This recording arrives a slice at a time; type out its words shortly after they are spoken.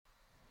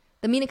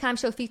The Mina Kime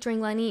Show featuring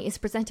Lenny is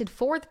presented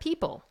for the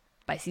people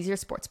by Caesar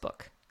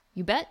Sportsbook.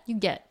 You bet, you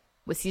get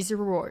with Caesar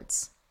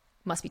Rewards.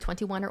 Must be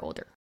 21 or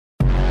older.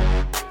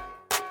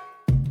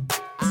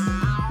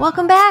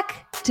 Welcome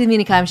back to the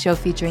Mina Kime Show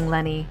featuring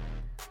Lenny,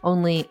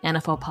 only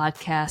NFL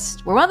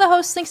podcast, where one of the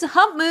hosts thinks a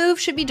hump move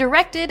should be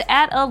directed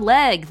at a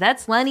leg.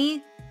 That's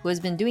Lenny, who has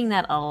been doing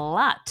that a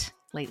lot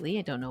lately.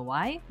 I don't know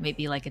why.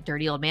 Maybe like a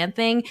dirty old man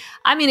thing.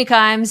 I'm Mina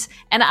Kimes,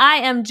 and I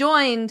am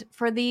joined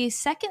for the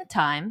second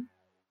time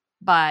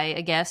by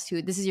a guest who,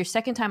 this is your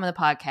second time on the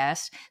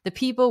podcast. The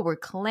people were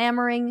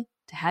clamoring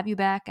to have you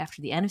back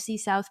after the NFC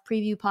South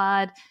preview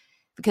pod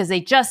because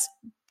they just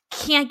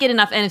can't get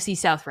enough NFC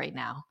South right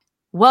now.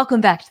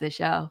 Welcome back to the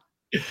show.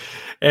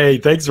 Hey,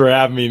 thanks for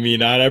having me,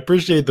 Mina. And I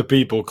appreciate the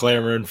people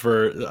clamoring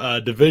for a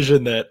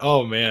division that,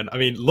 oh man, I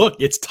mean, look,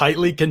 it's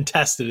tightly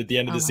contested at the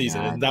end of the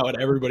season. God. Isn't that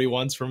what everybody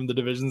wants from the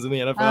divisions in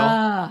the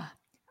NFL?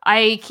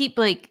 I keep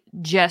like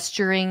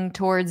gesturing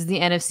towards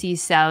the NFC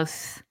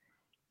South,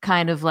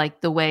 kind of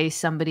like the way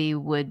somebody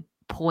would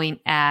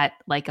point at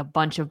like a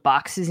bunch of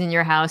boxes in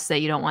your house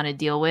that you don't want to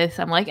deal with.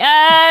 I'm like,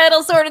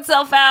 it'll sort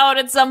itself out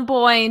at some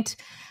point.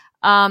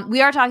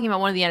 We are talking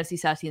about one of the NFC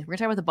South teams. We're going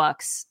to talk about the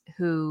Bucks,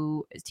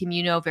 who is a team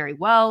you know very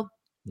well,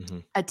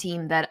 a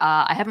team that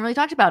I haven't really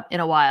talked about in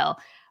a while.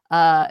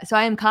 So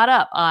I am caught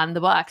up on the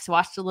Bucks.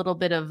 Watched a little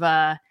bit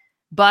of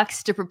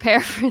Bucks to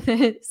prepare for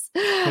this.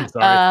 I'm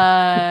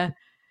sorry.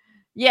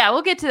 Yeah,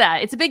 we'll get to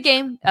that. It's a big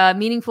game,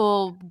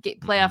 meaningful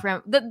playoff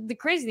round. The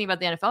crazy thing about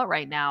the NFL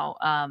right now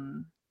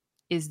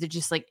is that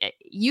just like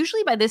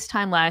usually by this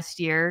time last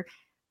year,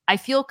 I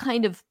feel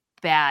kind of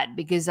bad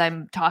because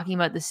I'm talking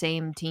about the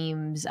same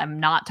teams.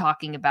 I'm not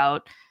talking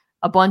about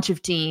a bunch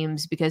of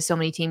teams because so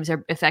many teams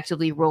are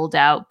effectively rolled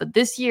out. But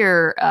this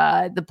year,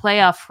 the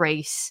playoff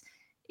race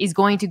is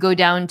going to go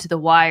down to the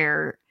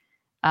wire.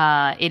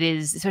 It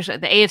is, especially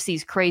the AFC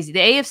is crazy. The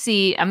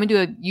AFC, I'm going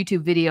to do a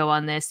YouTube video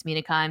on this,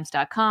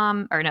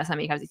 minakimes.com, or no, it's not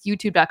Minakimes, it's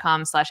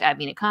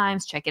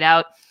youtube.com/@minakimes. Check it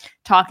out.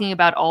 Talking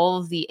about all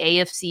of the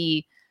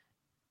AFC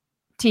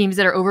teams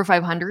that are over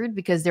 500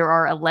 because there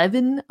are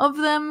 11 of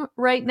them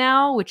right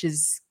now, which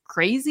is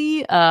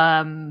crazy.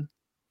 In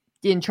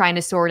trying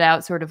to sort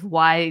out sort of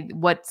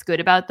what's good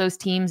about those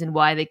teams and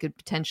why they could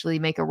potentially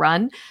make a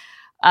run.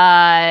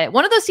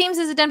 One of those teams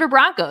is the Denver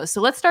Broncos.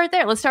 So let's start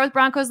there. Let's start with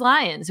Broncos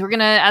Lions. We're going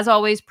to, as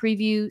always,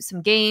 preview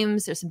some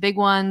games. There's some big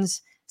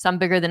ones, some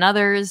bigger than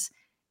others.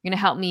 You're going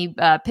to help me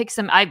pick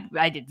some.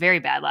 I did very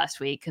bad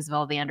last week because of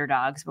all the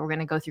underdogs, but we're going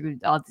to go through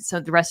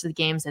the rest of the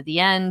games at the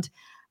end.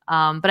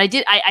 But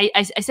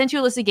I sent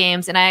you a list of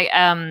games, and I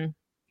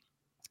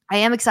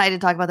am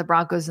excited to talk about the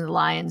Broncos and the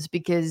Lions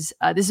because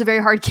this is a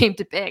very hard game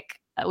to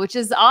pick, which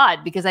is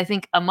odd because I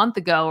think a month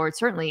ago, or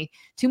certainly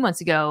 2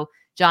 months ago,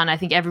 John, I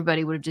think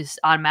everybody would have just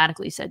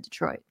automatically said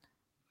Detroit.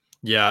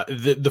 Yeah,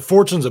 the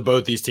fortunes of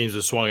both these teams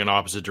have swung in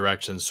opposite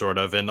directions, sort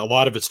of, and a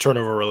lot of it's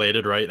turnover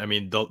related, right? I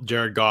mean,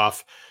 Jared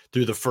Goff,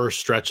 through the first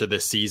stretch of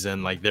this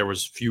season, like there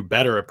was few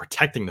better at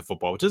protecting the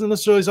football, which isn't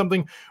necessarily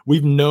something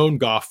we've known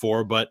Goff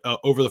for, but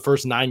over the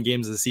first 9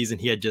 games of the season,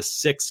 he had just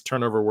 6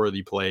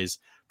 turnover-worthy plays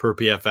per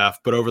PFF,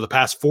 but over the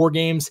past 4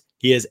 games,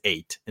 he has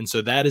 8. And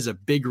so that is a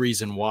big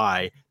reason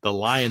why the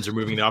Lions are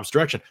moving in the opposite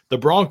direction. The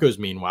Broncos,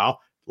 meanwhile,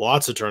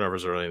 lots of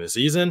turnovers early in the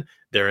season.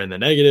 They're in the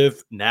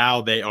negative.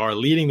 Now they are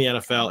leading the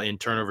NFL in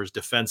turnovers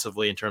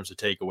defensively in terms of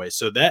takeaways.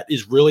 So that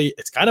is really,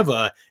 it's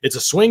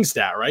a swing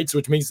stat, right? So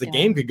which means the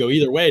game could go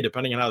either way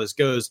depending on how this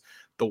goes.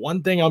 The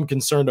one thing I'm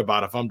concerned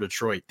about if I'm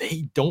Detroit,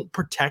 they don't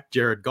protect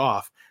Jared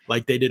Goff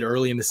like they did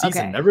early in the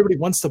season. Okay. Everybody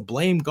wants to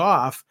blame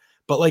Goff.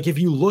 But like if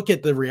you look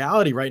at the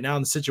reality right now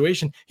in the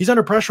situation, he's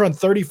under pressure on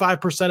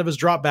 35% of his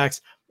dropbacks,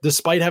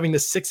 despite having the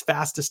 6th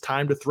fastest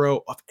time to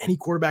throw of any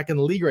quarterback in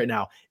the league right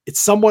now. It's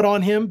somewhat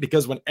on him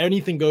because when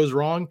anything goes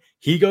wrong,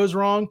 he goes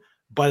wrong.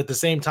 But at the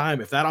same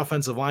time, if that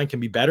offensive line can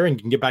be better and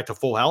can get back to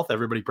full health,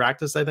 everybody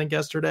practiced, I think,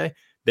 yesterday,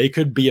 they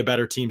could be a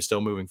better team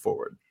still moving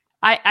forward.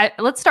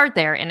 Let's start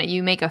there. And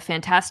you make a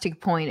fantastic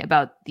point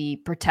about the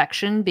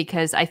protection,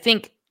 because I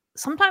think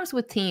sometimes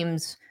with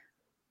teams,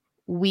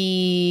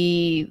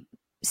 we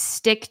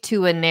stick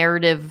to a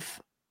narrative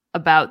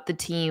about the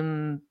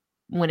team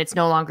when it's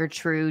no longer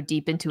true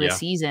deep into a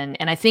season.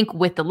 And I think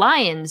with the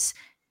Lions,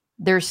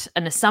 there's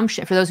an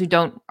assumption for those who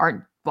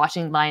aren't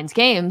watching Lions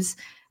games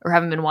or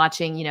haven't been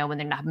watching, when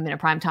they haven't been in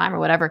prime time or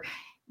whatever.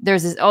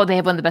 There's this, they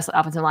have one of the best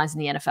offensive lines in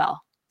the NFL.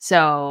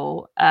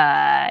 So,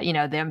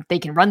 they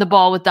can run the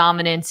ball with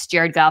dominance.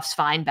 Jared Goff's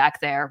fine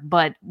back there.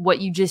 But what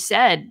you just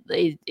said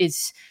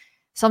is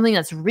something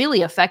that's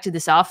really affected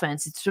this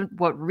offense. It's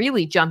what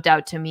really jumped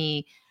out to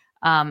me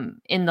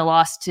in the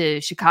loss to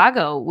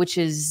Chicago, which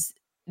is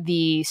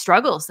the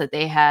struggles that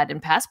they had in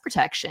pass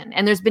protection.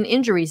 And there's been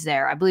injuries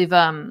there. I believe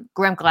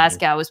Graham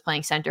Glasgow was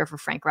playing center for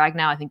Frank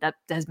Ragnow. I think that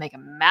does make a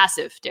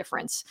massive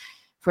difference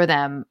for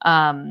them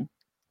on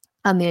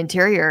the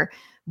interior.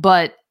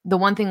 But the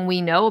one thing we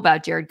know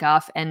about Jared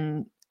Goff,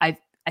 and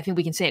I think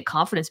we can say it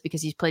confidence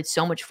because he's played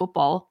so much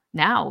football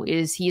now,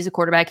 is he's a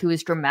quarterback who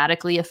is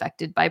dramatically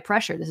affected by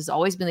pressure. This has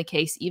always been the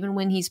case, even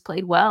when he's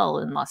played well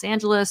in Los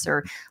Angeles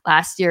or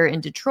last year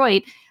in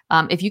Detroit.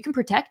 If you can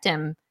protect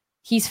him,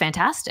 he's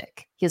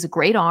fantastic. He has a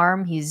great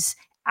arm. He's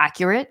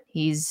accurate.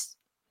 He's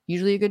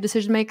usually a good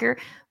decision maker.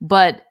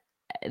 But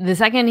the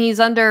second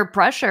he's under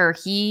pressure,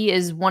 he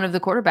is one of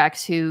the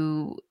quarterbacks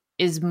who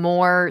is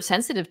more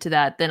sensitive to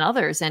that than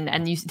others.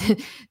 And you,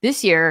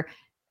 this year,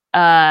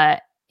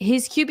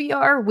 his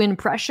QBR when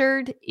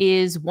pressured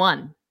is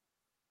 1.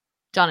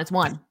 John, it's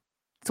 1.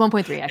 It's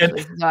 1.3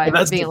 actually. And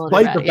that's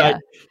despite the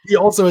fact he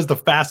also has the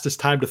fastest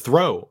time to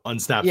throw on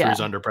snaps where he's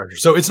under pressure.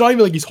 So it's not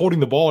even like he's holding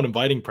the ball and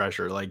inviting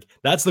pressure. Like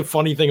that's the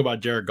funny thing about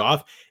Jared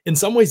Goff. In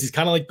some ways, he's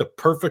kind of like the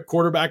perfect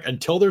quarterback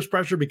until there's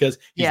pressure because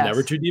he's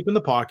never too deep in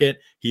the pocket.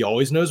 He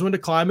always knows when to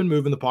climb and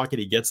move in the pocket.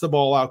 He gets the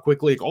ball out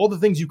quickly. Like all the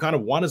things you kind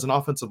of want as an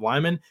offensive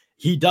lineman,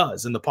 he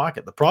does in the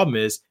pocket. The problem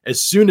is,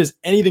 as soon as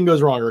anything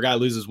goes wrong or a guy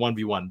loses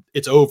 1v1,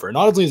 it's over.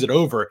 Not only is it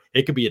over,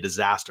 it could be a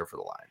disaster for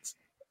the Lions.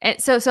 And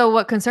so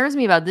what concerns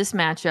me about this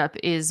matchup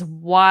is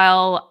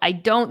while I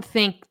don't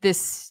think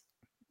this,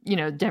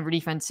 Denver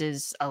defense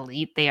is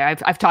elite,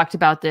 I've talked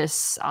about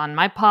this on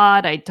my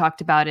pod. I talked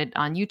about it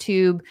on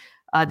YouTube.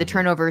 The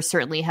turnovers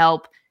certainly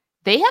help.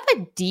 They have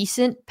a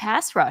decent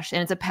pass rush,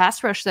 and it's a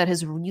pass rush that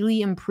has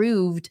really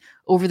improved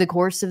over the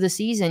course of the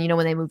season.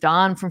 When they moved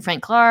on from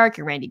Frank Clark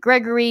and Randy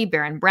Gregory,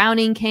 Baron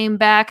Browning came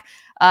back.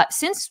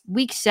 Since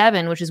week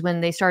 7, which is when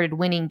they started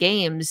winning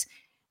games,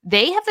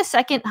 they have the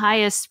second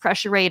highest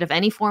pressure rate of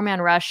any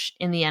 4-man rush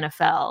in the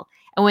NFL.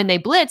 And when they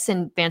blitz,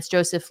 and Vance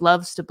Joseph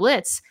loves to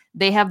blitz,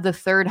 they have the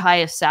 3rd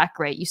highest sack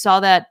rate. You saw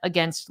that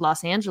against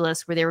Los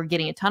Angeles, where they were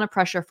getting a ton of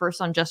pressure first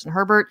on Justin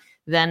Herbert,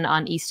 then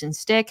on Easton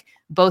Stick,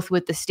 both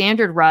with the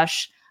standard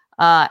rush.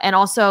 And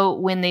also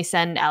when they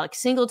send Alex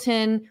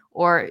Singleton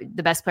or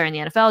the best player in the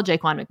NFL,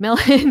 Jaquan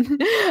McMillan.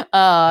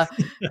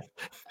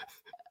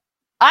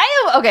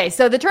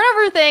 So the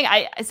turnover thing,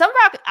 I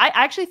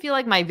actually feel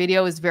like my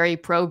video is very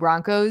pro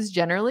Broncos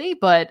generally,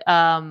 but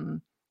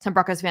some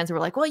Broncos fans were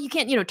like, well, you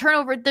can't,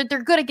 turnover,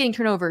 they're good at getting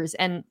turnovers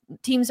and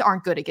teams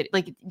aren't good at getting,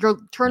 like, your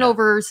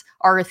turnovers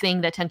are a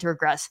thing that tend to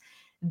regress.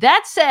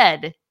 That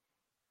said,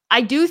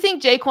 I do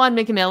think Jaquan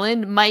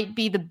McMillan might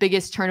be the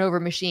biggest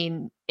turnover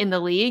machine in the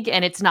league,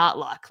 and it's not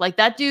luck. Like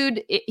that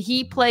dude,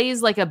 he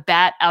plays like a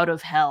bat out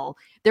of hell.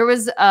 There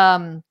was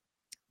one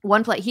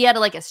play, he had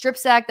like a strip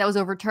sack that was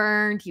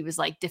overturned. He was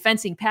like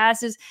defensing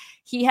passes.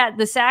 He had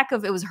the sack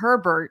of, it was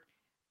Herbert.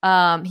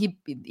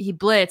 He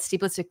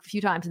blitzed a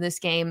few times in this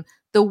game.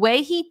 The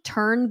way he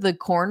turned the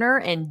corner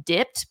and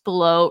dipped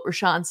below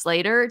Rashawn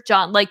Slater,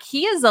 John, like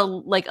he is a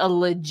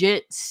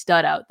legit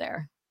stud out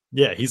there.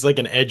 Yeah, he's like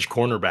an edge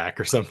cornerback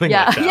or something.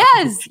 Yeah, like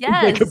that. yes.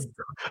 Like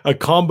a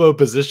combo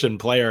position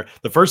player.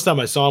 The first time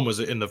I saw him was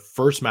in the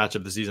first match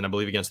of the season, I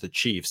believe, against the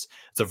Chiefs.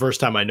 It's the first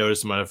time I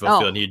noticed him on the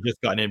field, and he had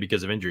just gotten in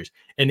because of injuries.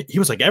 And he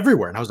was like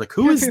everywhere. And I was like,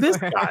 who is this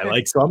guy?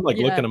 Like, so I'm like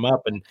looking him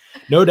up. And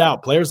no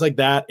doubt, players like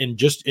that, and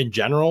just in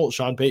general,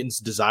 Sean Payton's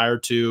desire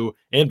to,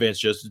 and Vance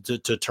just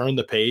to turn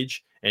the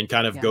page and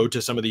kind of go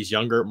to some of these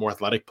younger, more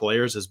athletic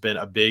players has been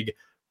a big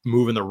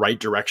move in the right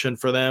direction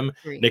for them.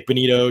 Nick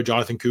Bonito,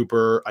 Jonathan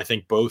Cooper, I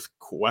think both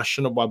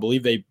questionable. I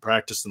believe they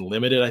practiced and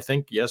limited, I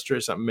think yesterday,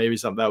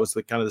 something that was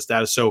the kind of the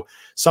status. So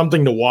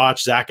something to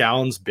watch. Zach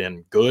Allen's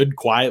been good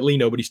quietly.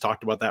 Nobody's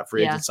talked about that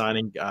free agent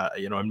signing,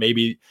 and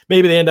maybe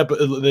they end up,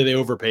 they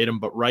overpaid him,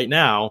 but right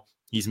now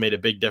he's made a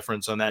big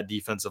difference on that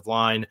defensive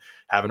line.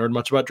 Haven't heard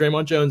much about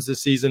Draymond Jones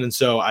this season. And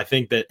so I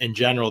think that in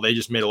general, they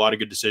just made a lot of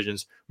good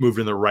decisions, moved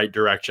in the right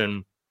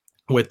direction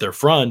with their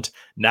front.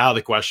 Now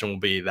the question will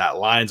be that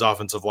Lions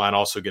offensive line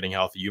also getting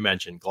healthy. You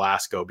mentioned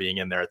Glasgow being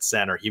in there at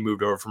center. He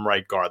moved over from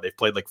right guard. They've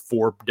played like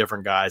 4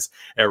 different guys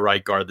at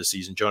right guard this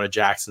season. Jonah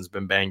Jackson's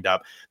been banged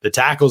up. The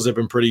tackles have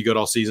been pretty good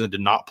all season,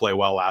 did not play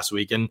well last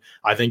week. And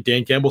I think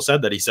Dan Campbell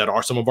said that. He said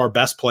some of our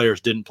best players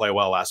didn't play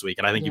well last week.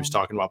 And I think he was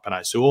talking about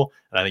Penei Sewell,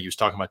 and I think he was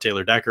talking about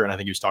Taylor Decker, and I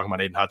think he was talking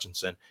about Aiden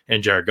Hutchinson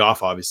and Jared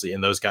Goff, obviously.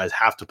 And those guys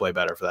have to play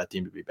better for that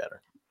team to be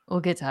better. We'll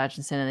get to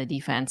Hutchinson and the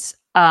defense.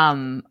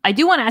 I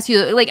do want to ask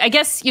you, like, I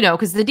guess,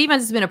 because the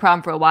defense has been a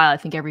problem for a while. I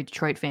think every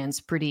Detroit fan's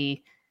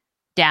pretty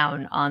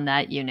down on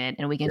that unit,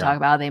 and we can talk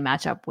about how they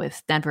match up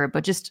with Denver.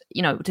 But just,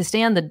 to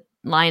stay on the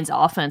Lions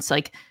offense,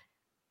 like,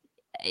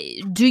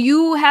 do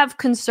you have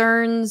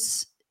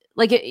concerns?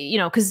 Like,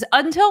 because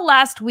until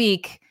last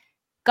week,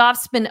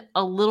 Goff's been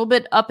a little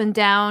bit up and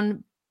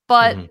down,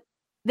 but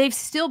they've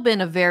still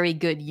been a very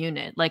good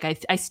unit. Like,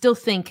 I still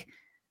think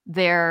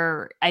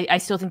I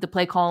still think the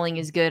play calling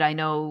is good. I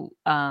know,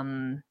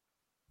 I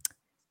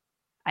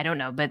don't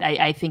know, but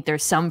I think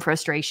there's some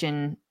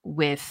frustration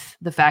with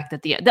the fact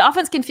that the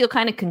offense can feel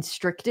kind of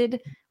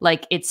constricted.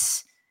 Like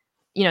it's,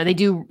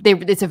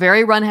 it's a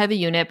very run heavy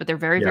unit, but they're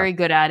very, very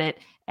good at it.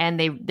 And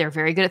they're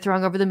very good at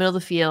throwing over the middle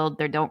of the field.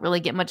 They don't really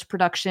get much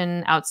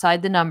production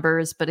outside the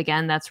numbers. But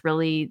again, that's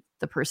really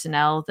the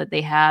personnel that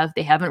they have.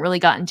 They haven't really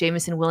gotten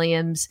Jamison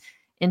Williams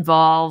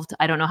involved.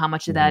 I don't know how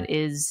much of that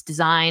is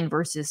design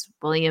versus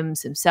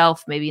Williams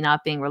himself maybe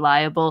not being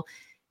reliable.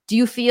 Do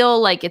you feel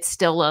like it's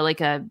still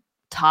like a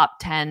top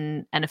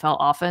 10 NFL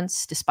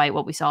offense despite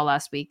what we saw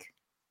last week?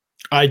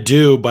 I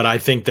do, but I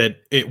think that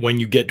when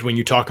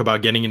you talk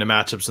about getting into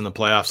matchups in the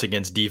playoffs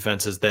against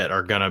defenses that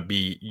are going to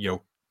be,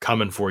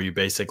 coming for you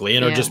basically,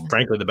 and are just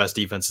frankly the best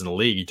defense in the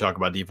league. You talk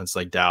about defense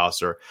like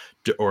Dallas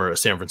or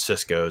San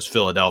Francisco's,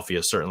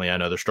 Philadelphia. Certainly, I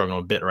know they're struggling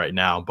a bit right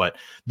now, but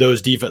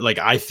those defense, like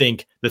I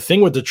think the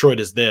thing with Detroit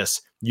is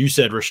this: you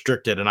said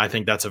restricted, and I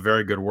think that's a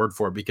very good word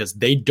for it because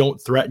they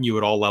don't threaten you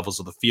at all levels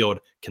of the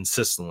field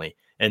consistently.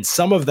 And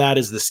some of that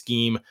is the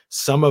scheme.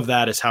 Some of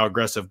that is how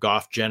aggressive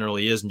Goff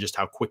generally is and just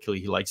how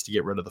quickly he likes to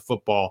get rid of the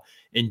football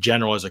in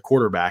general as a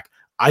quarterback.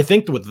 I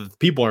think what the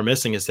people are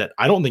missing is that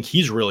I don't think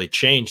he's really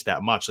changed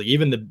that much. Like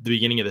even the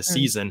beginning of the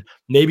season,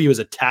 maybe he was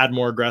a tad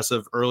more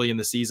aggressive early in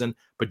the season,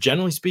 but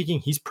generally speaking,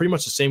 he's pretty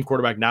much the same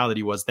quarterback now that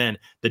he was then.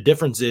 The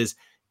difference is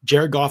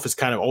Jared Goff has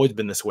kind of always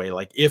been this way.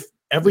 Like if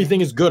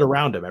everything is good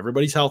around him,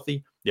 everybody's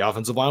healthy, the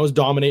offensive line was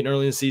dominating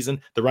early in the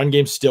season, the run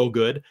game's still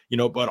good,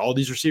 but all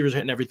these receivers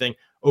hitting everything.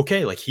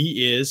 Okay, like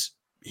he is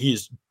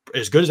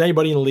as good as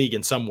anybody in the league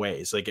in some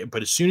ways. Like,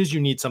 but as soon as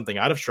you need something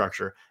out of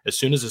structure, as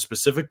soon as a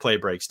specific play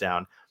breaks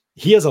down,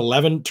 he has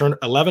 11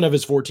 of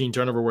his 14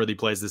 turnover-worthy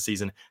plays this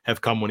season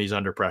have come when he's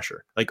under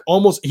pressure. Like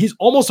he's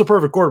almost a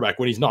perfect quarterback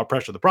when he's not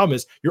pressure. The problem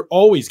is you're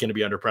always going to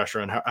be under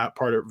pressure and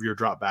part of your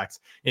dropbacks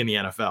in the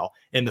NFL.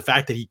 And the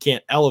fact that he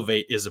can't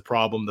elevate is a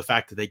problem. The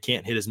fact that they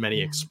can't hit as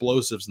many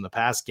explosives in the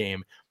pass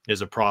game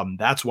is a problem.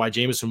 That's why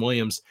Jameson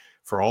Williams,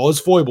 for all his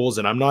foibles,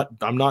 and I'm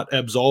not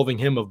absolving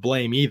him of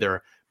blame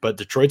either, but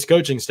Detroit's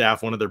coaching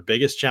staff, one of their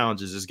biggest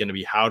challenges is going to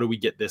be how do we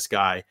get this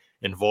guy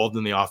involved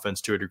in the offense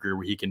to a degree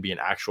where he can be an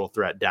actual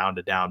threat down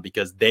to down,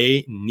 because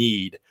they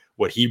need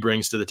what he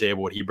brings to the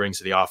table, what he brings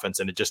to the offense,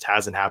 and it just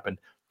hasn't happened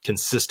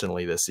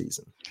consistently this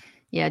season.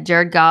 Yeah,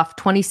 Jared Goff,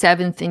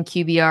 27th in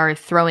QBR,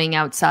 throwing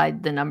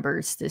outside the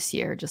numbers this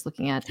year. Just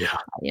looking at,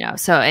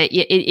 so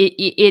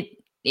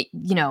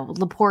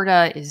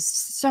Laporta is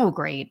so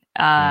great,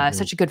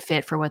 such a good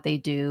fit for what they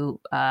do.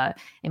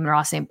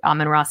 Amon-Ra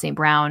St.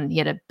 Brown, he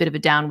had a bit of a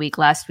down week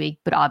last week,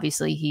 but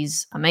obviously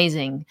he's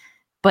amazing.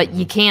 But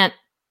you can't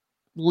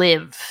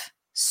live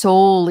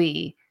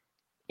solely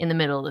in the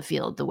middle of the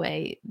field the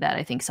way that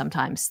I think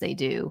sometimes they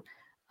do.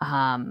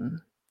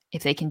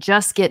 If they can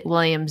just get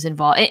Williams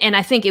involved, and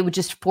I think it would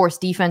just force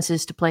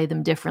defenses to play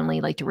them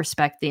differently, like to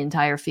respect the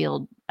entire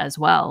field as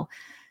well.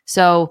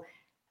 So,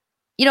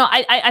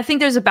 I think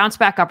there's a bounce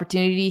back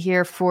opportunity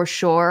here for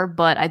sure,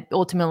 but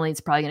ultimately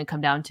it's probably going to come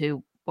down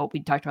to what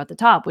we talked about at the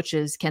top, which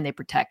is can they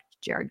protect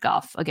Jared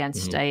Goff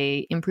against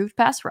a improved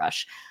pass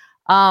rush?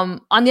 On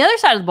the other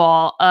side of the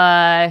ball,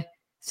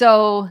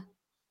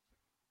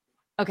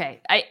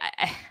 okay,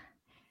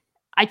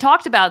 I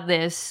talked about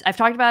this. I've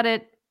talked about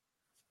it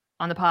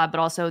on the pod, but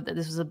also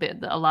this was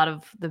a lot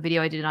of the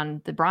video I did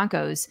on the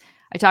Broncos.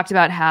 I talked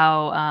about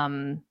how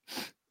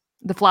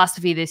the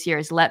philosophy this year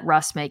is let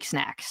Russ make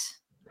snacks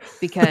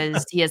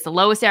because he has the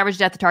lowest average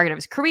depth of target of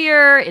his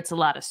career. It's a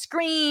lot of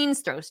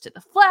screens, throws to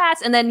the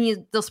flats, and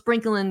then they'll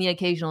sprinkle in the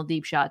occasional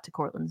deep shot to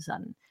Courtland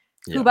Sutton,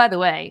 who, by the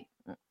way,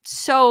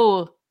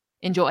 so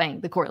enjoying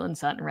the Courtland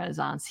Sutton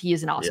renaissance. He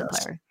is an awesome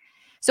player.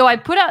 So I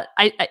put out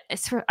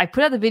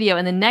the video,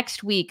 and the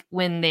next week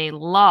when they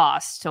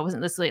lost, so it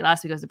wasn't this late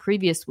last week, it was the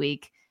previous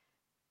week,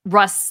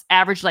 Russ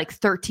averaged like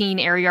 13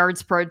 air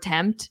yards per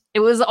attempt.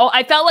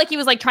 I felt like he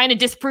was like trying to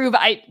disprove.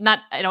 I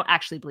don't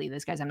actually believe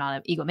this, guys. I'm not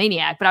an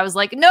egomaniac, but I was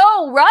like,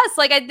 no, Russ,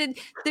 like I did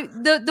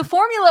the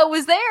formula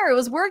was there. It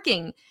was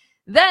working.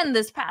 Then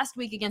this past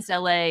week against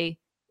LA,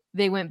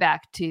 they went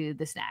back to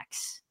the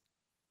snacks,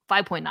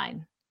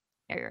 5.9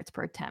 air yards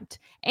per attempt.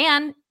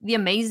 And the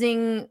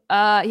amazing,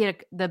 he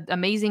had the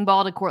amazing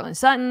ball to Courtland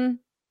Sutton.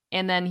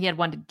 And then he had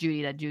one to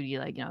Judy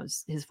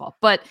was his fault.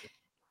 But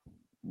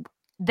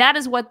that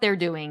is what they're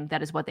doing.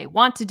 That is what they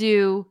want to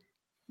do.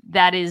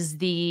 That is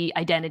the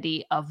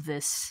identity of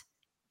this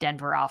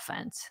Denver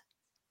offense.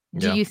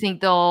 Do you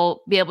think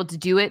they'll be able to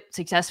do it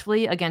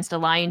successfully against a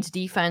Lions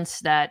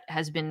defense that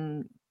has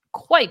been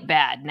quite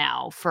bad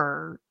now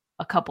for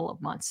a couple of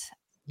months?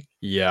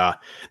 Yeah.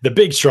 The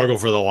big struggle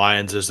for the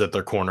Lions is that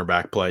their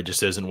cornerback play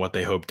just isn't what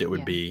they hoped it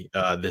would be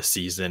this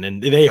season.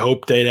 And they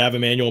hoped they'd have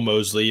Emmanuel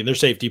Moseley, and their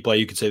safety play,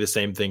 you could say the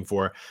same thing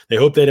for. They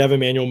hoped they'd have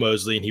Emmanuel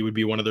Moseley, and he would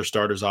be one of their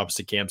starters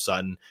opposite Cam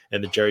Sutton,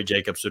 and that Jerry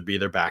Jacobs would be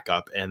their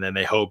backup. And then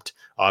they hoped,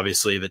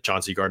 obviously, that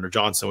Chauncey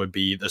Gardner-Johnson would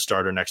be the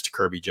starter next to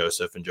Kirby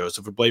Joseph, and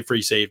Joseph would play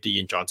free safety,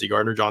 and Chauncey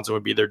Gardner-Johnson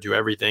would be their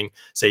do-everything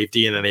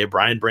safety. And then they have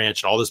Brian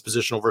Branch and all this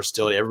positional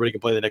versatility. Everybody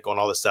can play the nickel and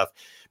all this stuff.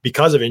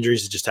 Because of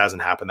injuries, it just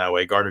hasn't happened that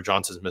way.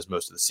 Gardner-Johnson's missed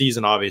most of the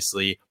season,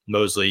 obviously.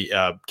 Moseley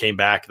came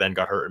back, then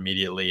got hurt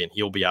immediately, and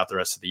he'll be out the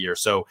rest of the year.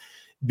 So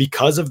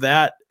because of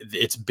that,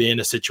 it's been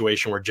a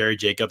situation where Jerry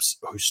Jacobs,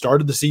 who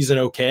started the season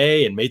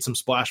okay and made some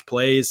splash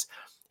plays,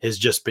 has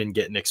just been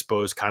getting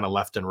exposed kind of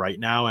left and right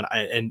now.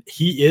 And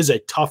he is a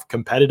tough,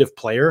 competitive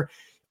player.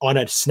 On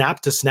a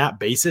snap-to-snap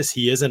basis,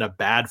 he isn't a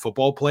bad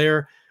football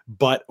player.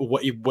 But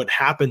what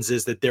happens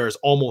is that there is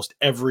almost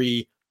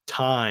every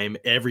time,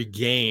 every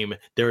game,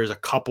 there is a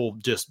couple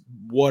just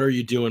what are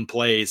you doing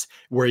plays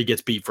where he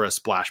gets beat for a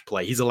splash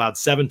play. He's allowed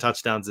 7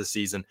 touchdowns this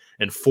season,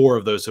 and 4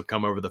 of those have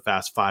come over the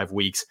past 5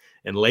 weeks.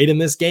 And late in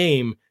this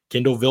game,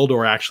 Kindle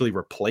Vildor actually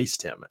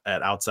replaced him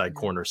at outside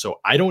corner. So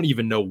I don't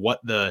even know what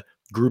the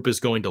group is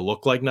going to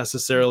look like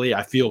necessarily.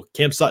 I feel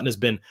Cam Sutton has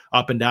been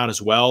up and down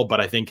as well,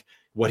 but I think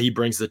what he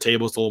brings to the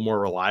table is a little more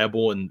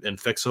reliable and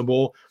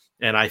fixable.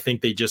 And I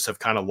think they just have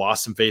kind of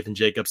lost some faith in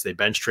Jacobs. They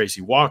benched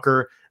Tracy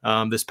Walker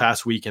this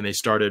past week, and they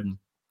started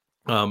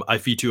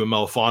Ifeatu and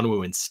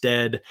Melifonwu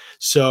instead.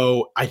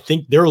 So I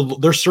think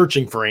they're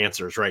searching for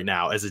answers right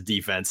now as a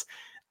defense.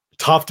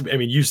 Tough to, I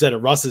mean, you said it,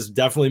 Russ is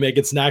definitely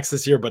making snacks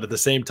this year, but at the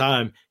same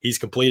time, he's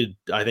completed,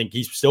 I think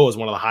he still is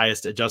one of the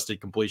highest adjusted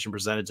completion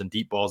percentage in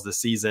deep balls this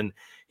season.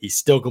 He's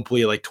still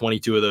completed like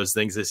 22 of those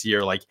things this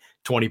year, like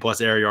 20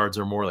 plus air yards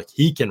or more. Like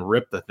he can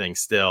rip the thing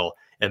still.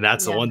 And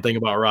that's the one thing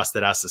about Russ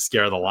that has to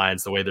scare the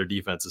Lions the way their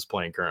defense is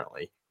playing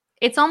currently.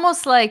 It's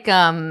almost like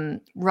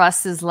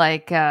Russ is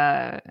like,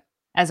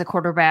 as a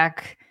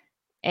quarterback,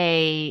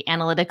 a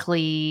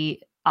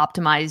analytically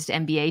optimized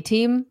NBA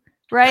team,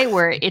 right?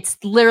 Where it's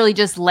literally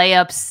just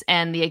layups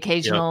and the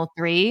occasional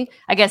three.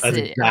 I guess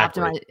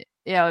optimized,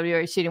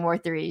 you're shooting more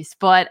threes,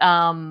 but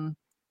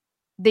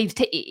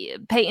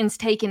Peyton's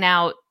taken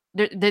out.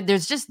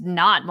 There's just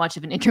not much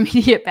of an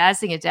intermediate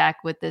passing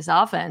attack with this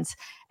offense,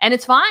 and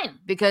it's fine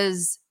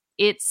because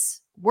it's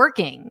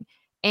working.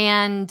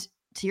 And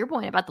to your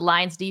point about the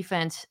Lions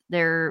defense,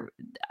 they're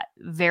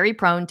very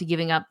prone to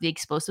giving up the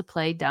explosive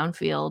play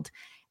downfield.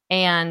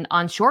 And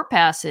on short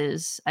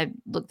passes, I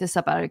looked this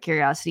up out of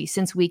curiosity,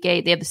 since week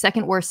 8, they have the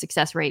second worst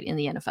success rate in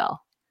the NFL.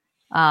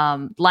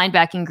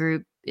 Linebacking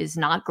group is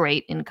not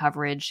great in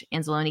coverage.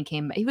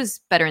 Anzalone he was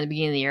better in the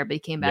beginning of the year, but he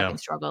came back and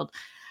struggled.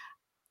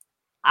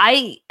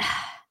 I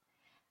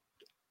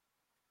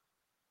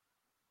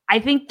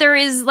think there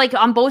is, like,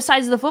 on both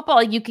sides of the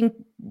football, you can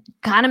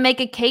kind of make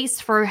a case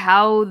for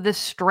how the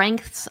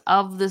strengths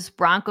of this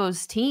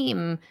Broncos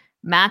team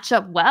match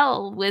up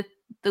well with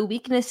the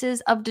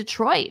weaknesses of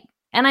Detroit.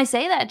 And I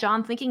say that,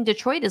 John, thinking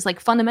Detroit is like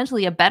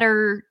fundamentally a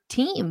better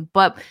team.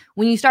 But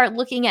when you start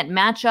looking at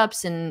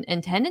matchups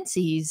and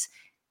tendencies,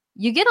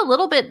 you get a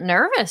little bit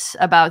nervous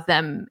about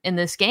them in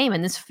this game.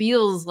 And this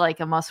feels like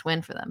a must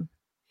win for them.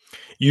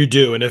 You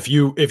do. And if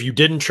you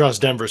didn't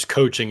trust Denver's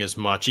coaching as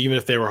much, even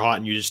if they were hot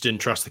and you just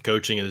didn't trust the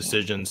coaching and the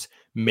decisions,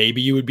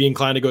 maybe you would be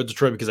inclined to go to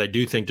Detroit, because I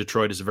do think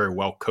Detroit is a very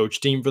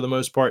well-coached team for the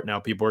most part. Now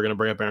people are going to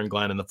bring up Aaron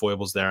Glenn and the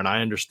foibles there, and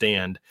I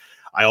understand.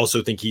 I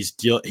also think he's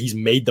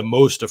made the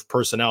most of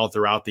personnel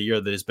throughout the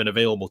year that has been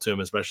available to him,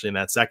 especially in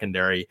that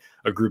secondary,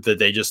 a group that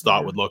they just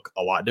thought would look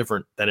a lot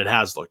different than it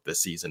has looked this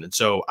season. And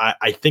so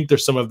I think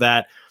there's some of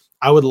that.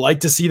 I would like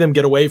to see them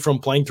get away from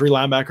playing 3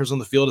 linebackers on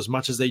the field as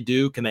much as they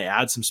do. Can they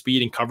add some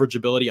speed and coverage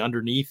ability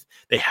underneath?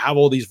 They have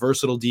all these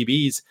versatile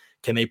DBs.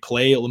 Can they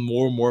play a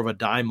little more of a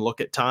dime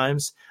look at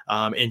times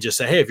and just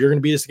say, hey, if you're going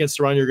to beat us against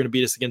the run, you're going to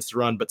beat us against the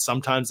run. But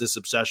sometimes this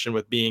obsession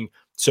with being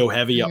so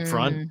heavy up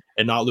front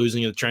and not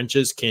losing in the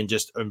trenches can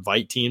just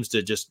invite teams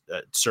to just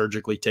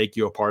surgically take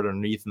you apart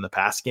underneath in the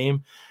pass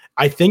game.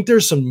 I think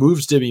there's some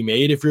moves to be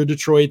made if you're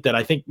Detroit that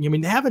I think, I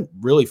mean, they haven't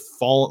really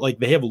fallen, like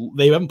they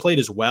haven't played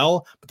as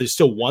well, but they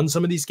still won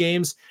some of these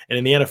games. And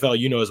in the NFL,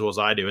 you know as well as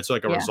I do, it's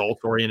like a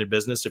result-oriented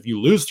business. If you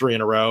lose 3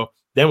 in a row,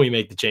 then we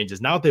make the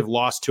changes. Now that they've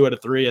lost 2 out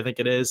of 3, I think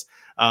it is,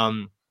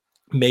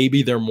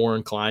 maybe they're more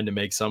inclined to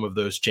make some of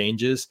those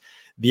changes.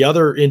 The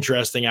other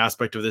interesting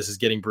aspect of this is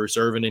getting Bruce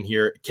Irvin in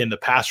here. Can the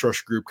pass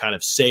rush group kind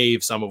of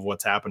save some of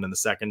what's happened in the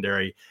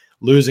secondary?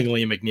 Losing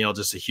Liam McNeil,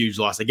 just a huge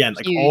loss. Again,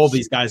 like all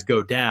these guys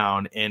go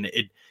down, and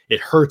it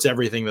hurts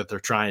everything that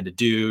they're trying to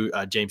do.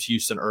 James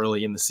Houston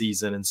early in the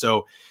season. And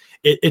so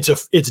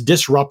it's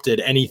disrupted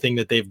anything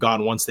that they've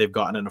gotten once they've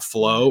gotten in a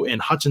flow. And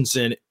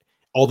Hutchinson,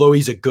 although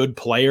he's a good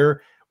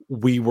player,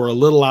 we were a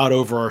little out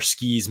over our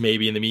skis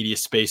maybe in the media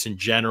space in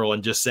general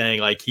and just saying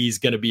like he's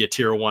going to be a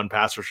tier 1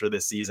 pass rusher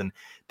this season.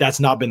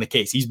 That's not been the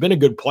case. He's been a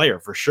good player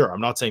for sure.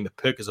 I'm not saying the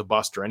pick is a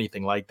bust or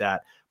anything like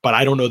that, but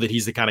I don't know that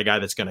he's the kind of guy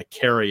that's going to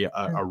carry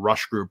a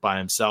rush group by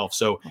himself.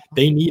 So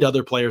they need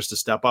other players to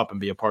step up and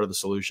be a part of the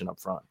solution up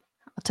front.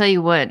 I'll tell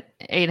you what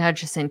Aiden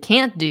Hutchinson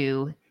can't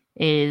do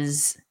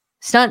is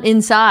stunt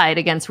inside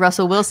against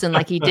Russell Wilson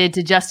like he did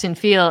to Justin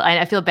Fields.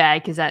 I feel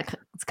bad because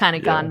it's kind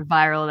of gone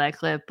viral, that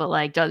clip, but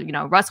like,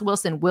 Russell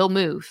Wilson will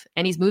move,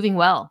 and he's moving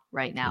well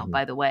right now,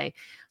 by the way.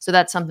 So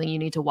that's something you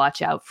need to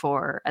watch out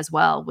for as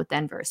well with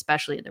Denver,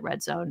 especially in the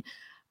red zone.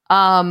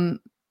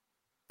 Man,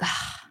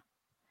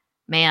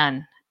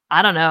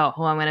 I don't know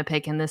who I'm going to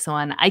pick in this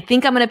one. I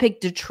think I'm going to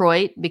pick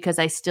Detroit because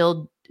I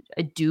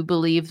do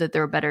believe that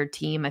they're a better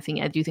team. I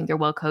do think they're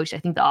well coached. I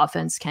think the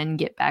offense can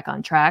get back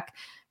on track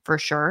for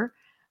sure.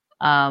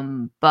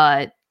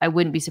 But I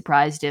wouldn't be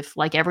surprised if,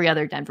 like every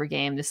other Denver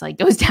game, this like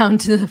goes down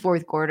to the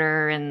fourth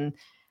quarter, and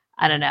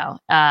I don't know.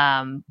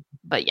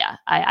 But yeah,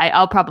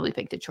 I'll probably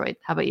pick Detroit.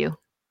 How about you?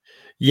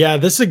 Yeah,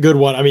 this is a good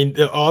one. I mean,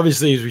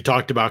 obviously, as we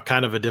talked about,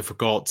 kind of a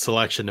difficult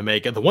selection to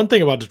make. And the one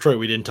thing about Detroit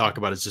we didn't talk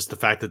about is just the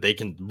fact that they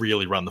can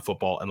really run the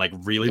football and like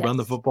really run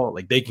the Yes. football.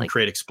 Like they can Like,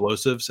 create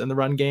explosives in the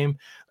run game.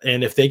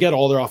 And if they get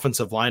all their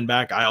offensive line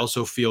back, I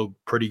also feel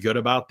pretty good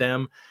about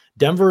them.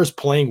 Denver is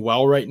playing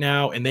well right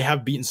now, and they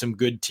have beaten some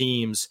good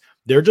teams.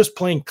 They're just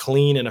playing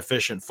clean and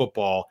efficient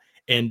football.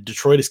 And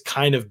Detroit has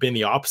kind of been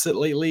the opposite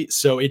lately.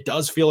 So it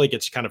does feel like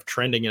it's kind of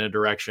trending in a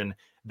direction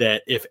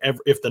that if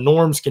the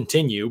norms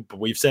continue, but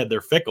we've said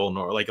they're fickle,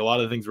 nor like a lot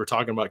of the things we're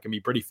talking about can be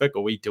pretty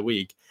fickle week to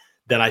week,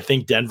 then I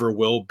think Denver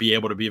will be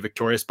able to be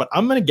victorious. But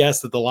I'm going to guess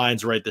that the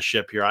Lions right the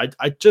ship here.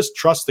 I just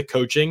trust the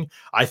coaching.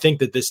 I think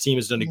that this team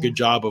has done a good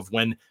job of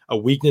when a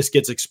weakness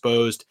gets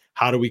exposed,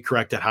 how do we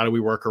correct it? How do we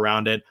work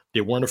around it?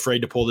 They weren't afraid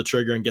to pull the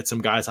trigger and get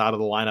some guys out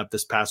of the lineup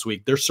this past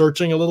week. They're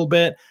searching a little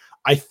bit.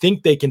 I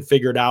think they can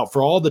figure it out.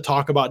 For all the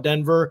talk about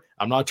Denver,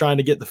 I'm not trying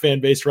to get the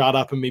fan base riled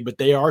up in me, but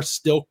they are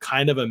still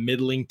kind of a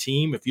middling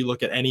team. If you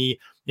look at any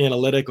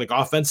analytic, like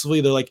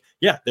offensively, they're like,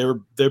 yeah,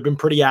 they've been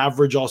pretty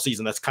average all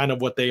season. That's kind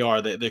of what they are.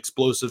 The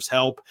explosives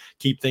help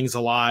keep things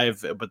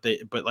alive, but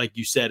like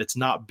you said, it's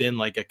not been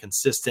like a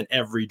consistent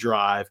every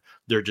drive.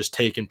 They're just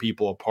taking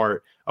people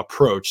apart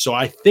approach. So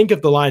I think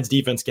if the Lions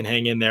defense can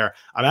hang in there,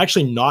 I'm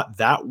actually not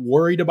that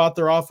worried about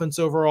their offense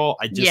overall.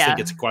 I just think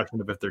it's a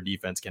question of if their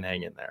defense can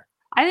hang in there.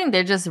 I think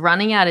they're just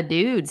running out of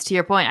dudes. To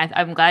your point,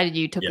 I'm glad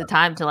you took the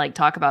time to like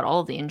talk about all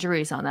of the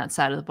injuries on that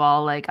side of the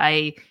ball. Like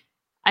I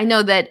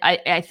know that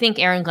I think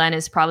Aaron Glenn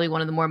is probably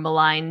one of the more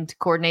maligned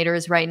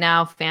coordinators right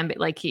now.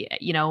 Like he,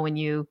 when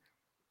you,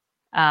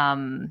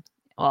 well,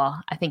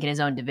 I think in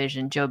his own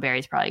division, Joe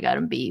Barry's probably got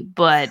him beat,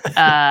 but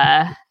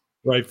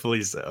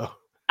rightfully so.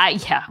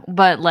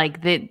 But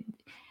like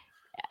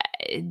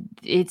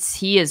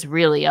he is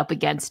really up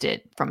against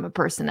it from a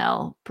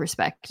personnel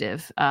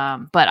perspective.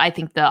 But I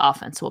think the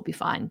offense will be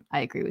fine.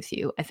 I agree with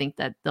you. I think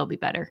that they'll be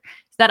better.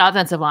 That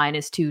offensive line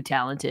is too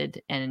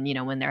talented. And,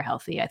 when they're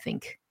healthy, I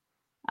think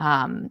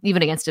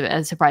even against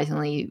a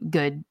surprisingly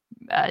good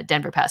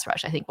Denver pass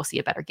rush, I think we'll see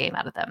a better game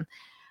out of them.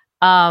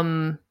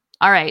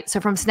 All right. So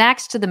from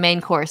snacks to the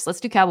main course, let's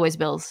do Cowboys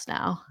Bills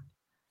now.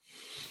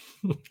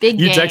 Big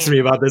you game. Texted me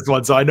about this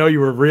one, so I know you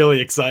were really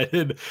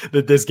excited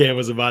that this game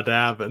was about to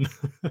happen.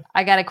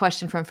 I got a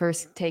question from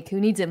First Take. Who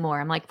needs it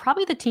more? I'm like,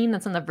 probably the team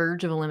that's on the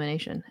verge of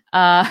elimination.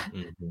 I'm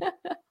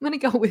going to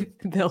go with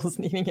the Bills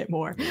needing it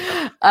more.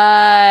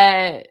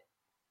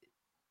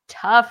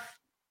 Tough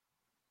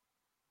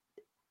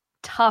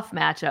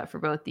matchup for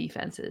both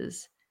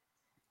defenses.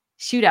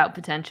 Shootout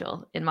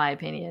potential, in my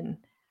opinion.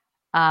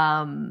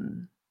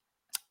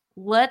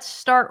 Let's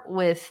start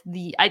with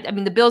the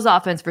Bills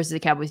offense versus the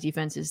Cowboys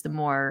defense is the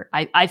more,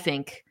 I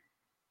think,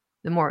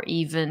 the more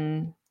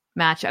even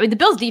match. The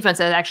Bills defense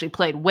has actually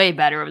played way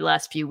better over the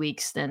last few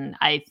weeks than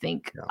I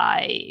think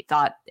I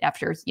thought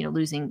after,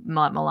 losing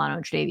Milano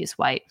and Tre'Davious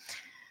White.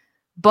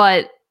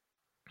 But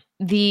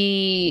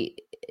the,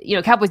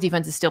 Cowboys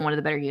defense is still one of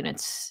the better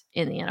units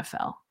in the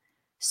NFL.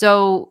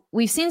 So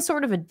we've seen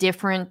sort of a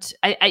different,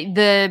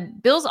 the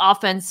Bills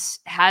offense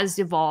has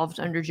evolved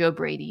under Joe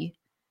Brady.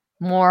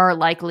 More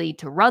likely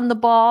to run the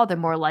ball. They're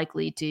more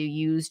likely to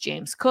use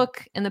James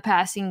Cook in the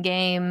passing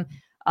game.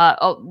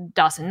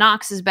 Dawson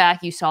Knox is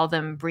back. You saw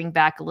them bring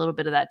back a little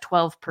bit of that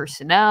 12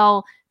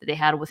 personnel that they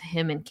had with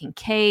him and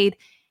Kincaid.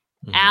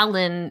 Mm-hmm.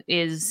 Allen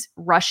is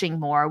rushing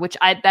more, which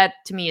that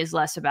to me is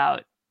less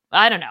about,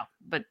 I don't know,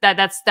 but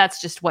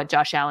that's just what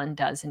Josh Allen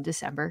does in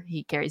December.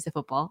 He carries the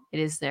football. It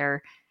is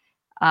their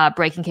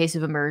break in case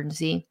of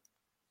emergency.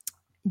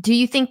 Do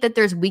you think that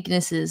there's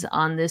weaknesses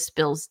on this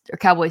Bills or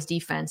Cowboys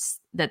defense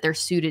that they're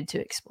suited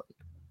to exploit?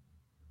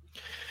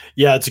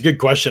 Yeah, it's a good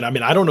question.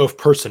 I don't know if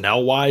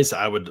personnel wise,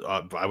 I would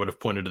have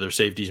pointed to their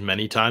safeties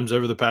many times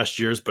over the past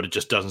years, but it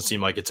just doesn't seem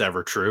like it's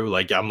ever true.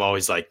 Like I'm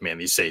always like, man,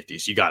 these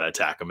safeties, you got to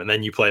attack them. And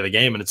then you play the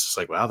game and it's just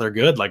like, wow, they're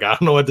good. Like, I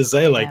don't know what to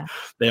say. Like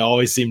they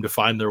always seem to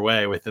find their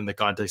way within the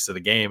context of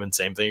the game. And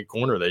same thing at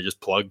corner. They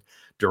just plug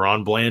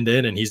Deron Bland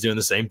in and he's doing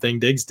the same thing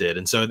Diggs did.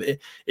 And so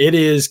it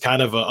is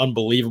kind of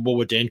unbelievable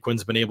what Dan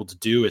Quinn's been able to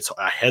do.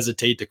 I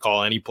hesitate to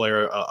call any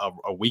player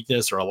a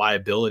weakness or a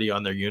liability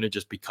on their unit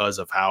just because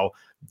of how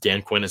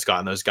Dan Quinn has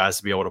gotten those guys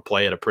to be able to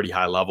play at a pretty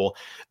high level.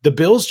 The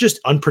Bills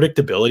just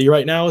unpredictability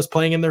right now is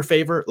playing in their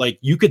favor. Like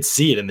you could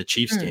see it in the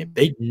Chiefs game.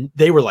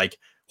 They were like,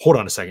 hold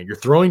on a second. You're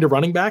throwing to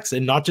running backs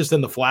and not just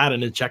in the flat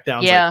and in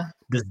checkdowns, like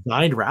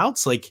designed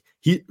routes. Like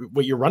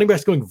your running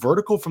back's going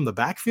vertical from the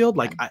backfield.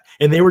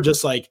 And they were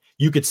just like,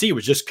 you could see it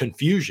was just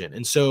confusion.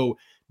 And so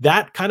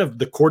that kind of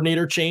the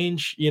coordinator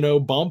change,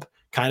 bump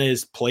kind of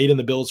is played in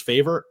the Bills'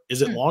 favor.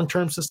 Is it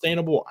long-term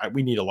sustainable?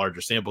 We need a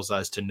larger sample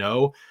size to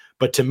know.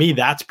 But to me,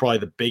 that's probably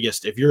the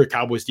biggest. If you're a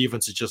Cowboys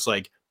defense, it's just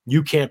like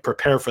you can't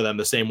prepare for them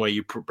the same way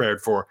you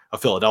prepared for a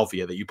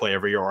Philadelphia that you play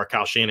every year or a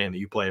Kyle Shanahan that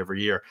you play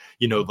every year.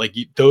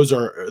 Those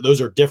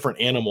are different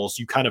animals.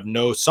 You kind of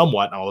know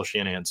somewhat, although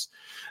Shanahan's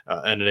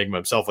an enigma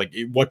himself, like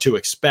what to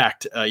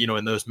expect,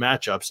 in those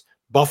matchups.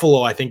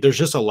 Buffalo, I think there's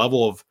just a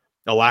level of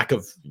a lack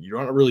of,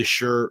 you're not really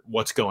sure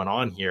what's going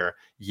on here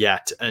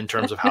yet in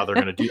terms of how they're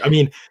going to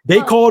do.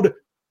 They called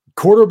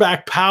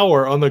quarterback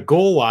power on the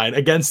goal line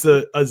against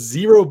a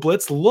zero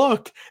blitz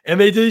look, and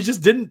they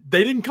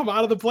didn't come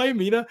out of the play,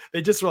 Mina.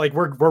 They just were like,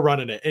 we're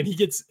running it, and he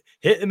gets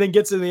hit and then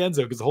gets in the end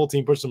zone because the whole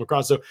team pushed him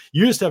across. So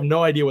you just have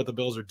no idea what the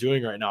Bills are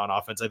doing right now on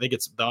offense. I think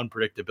it's the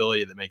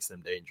unpredictability that makes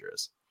them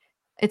dangerous.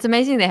 It's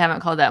amazing they haven't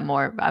called that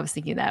more. I was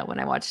thinking that when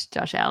I watched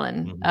Josh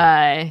Allen,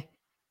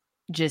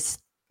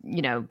 just,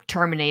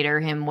 Terminator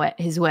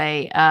his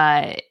way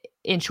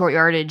in short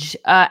yardage.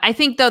 I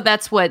think, though,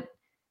 that's what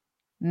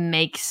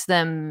makes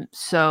them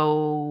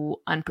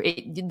so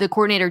the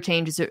coordinator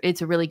change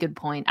it's a really good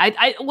point.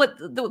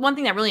 The one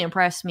thing that really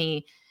impressed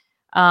me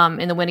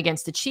in the win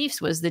against the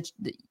Chiefs was that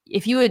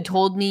if you had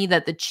told me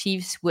that the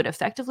Chiefs would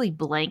effectively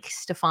blank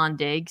Stephon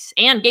Diggs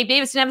and Gabe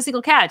Davis didn't have a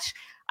single catch,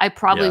 I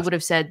probably would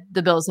have said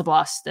the Bills have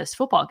lost this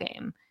football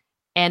game.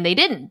 And they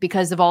didn't,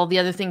 because of all the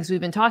other things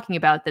we've been talking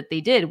about that they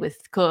did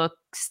with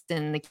Cooks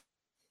and the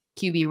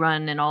QB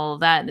run and all of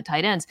that and the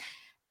tight ends.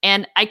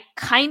 And I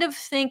kind of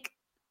think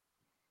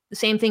the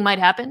same thing might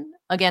happen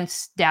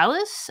against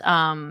Dallas,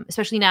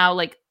 especially now.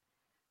 Let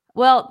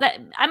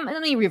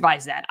me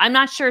revise that. I'm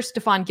not sure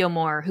Stephon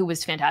Gilmore, who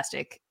was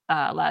fantastic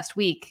last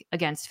week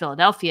against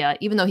Philadelphia,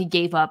 even though he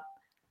gave up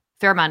a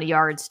fair amount of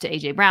yards to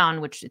A.J.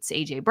 Brown, which it's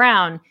A.J.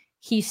 Brown,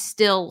 he's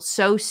still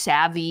so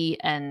savvy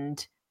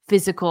and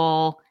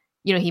physical.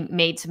 He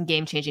made some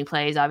game-changing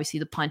plays. Obviously,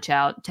 the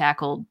punch-out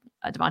tackled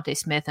Devontae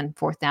Smith on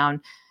 4th down.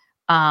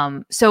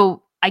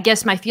 So I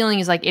guess my feeling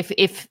is like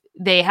if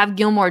they have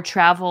Gilmore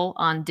travel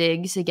on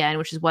Diggs again,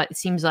 which is what it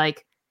seems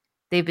like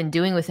they've been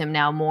doing with him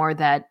now, more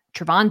that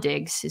Trevon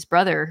Diggs, his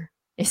brother,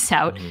 is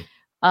out.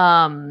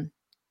 Allen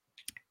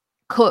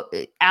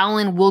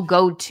will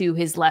go to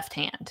his left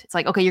hand. It's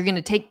like, okay, you're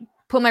going to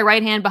put my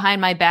right hand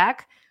behind my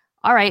back.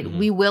 All right,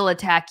 we will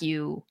attack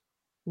you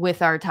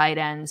with our tight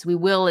ends. We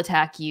will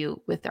attack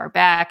you with our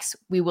backs.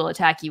 We will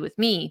attack you with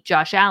me,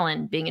 Josh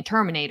Allen, being a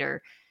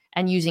Terminator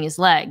and using his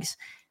legs.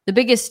 The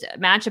biggest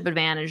matchup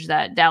advantage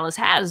that Dallas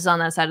has on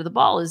that side of the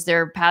ball is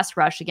their pass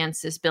rush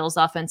against this Bills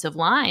offensive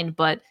line.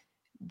 But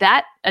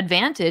that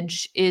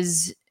advantage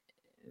is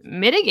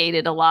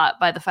mitigated a lot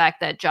by the fact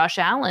that Josh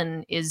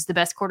Allen is the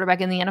best quarterback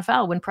in the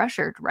NFL when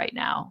pressured right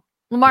now.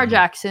 Lamar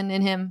Jackson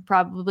and him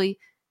probably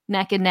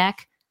neck and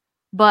neck.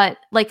 But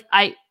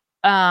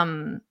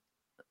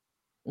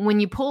when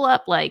you pull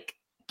up like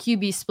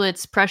QB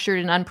splits, pressured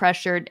and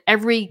unpressured,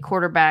 every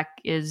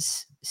quarterback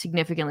is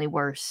significantly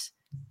worse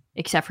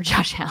except for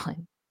Josh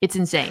Allen. It's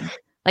insane.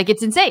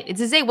 It's insane.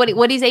 It's insane.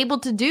 What he's able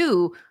to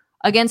do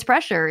against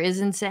pressure is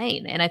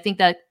insane. And I think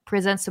that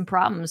presents some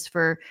problems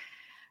for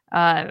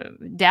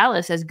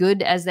Dallas, as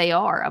good as they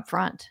are up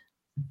front.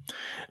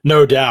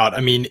 No doubt.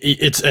 I mean,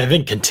 I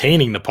think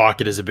containing the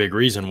pocket is a big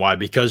reason why,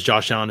 because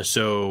Josh Allen is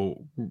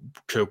so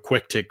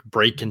quick to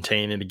break,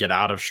 contain, and to get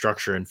out of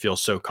structure and feel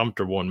so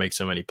comfortable and make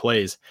so many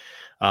plays.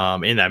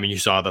 And I mean, you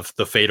saw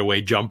the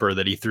fadeaway jumper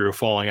that he threw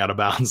falling out of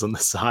bounds on the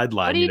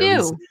sideline. What do you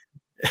do?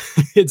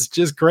 It's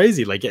just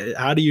crazy. Like,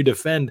 how do you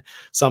defend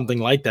something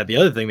like that? The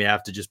other thing they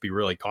have to just be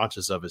really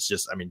conscious of is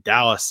just, I mean,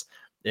 Dallas,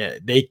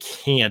 they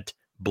can't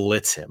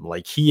blitz him.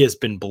 Like, he has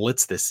been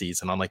blitzed this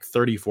season on like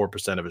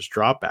 34% of his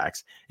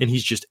dropbacks, and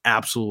he's just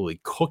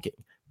absolutely cooking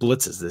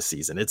blitzes this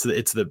season. It's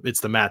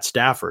the Matt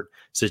Stafford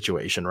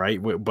situation,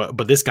 right?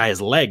 But this guy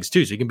has legs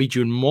too, so he can beat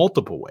you in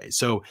multiple ways.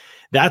 So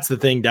that's the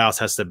thing Dallas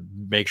has to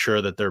make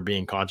sure that they're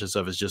being conscious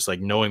of, is just like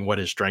knowing what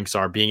his strengths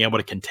are. Being able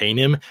to contain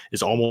him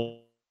is almost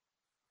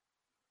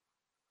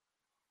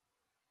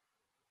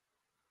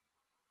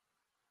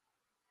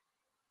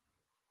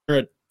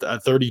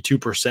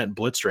 32%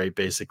 blitz rate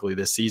basically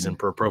this season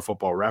per Pro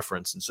Football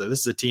Reference. And so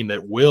this is a team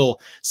that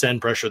will send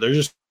pressure. They're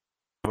just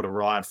able to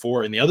rely on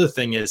for. And the other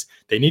thing is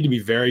they need to be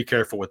very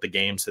careful with the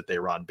games that they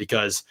run,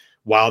 because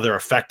while they're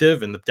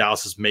effective, and the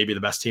Dallas is maybe the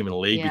best team in the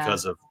league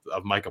because of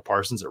Micah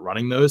Parsons at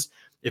running those,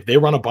 if they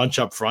run a bunch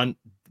up front,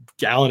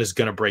 Allen is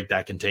going to break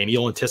that contain.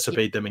 He'll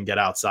anticipate them and get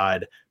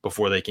outside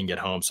before they can get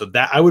home. So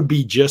that I would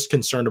be just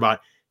concerned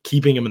about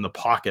keeping him in the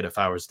pocket if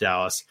I was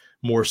Dallas,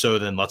 more so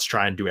than let's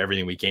try and do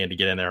everything we can to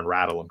get in there and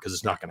rattle him, because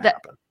it's not going to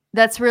happen.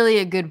 That's really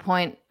a good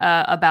point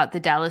about the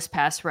Dallas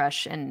pass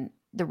rush and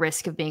the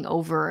risk of being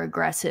over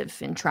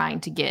aggressive in trying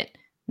to get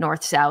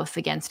north-south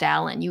against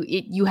Allen.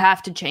 You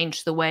have to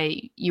change the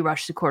way you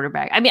rush the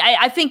quarterback. I mean,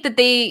 I think that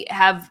they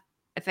have,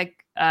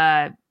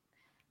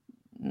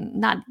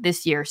 not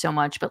this year so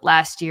much, but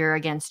last year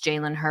against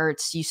Jalen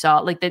Hurts, you saw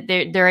like that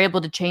they're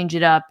able to change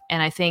it up,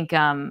 and I think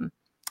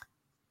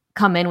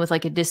come in with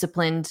like a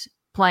disciplined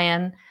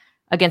plan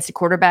against a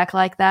quarterback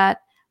like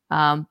that.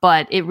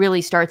 But it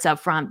really starts up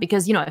front,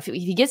 because, if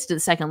he gets to the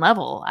second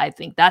level, I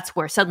think that's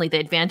where suddenly the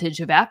advantage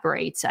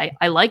evaporates.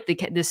 I like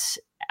this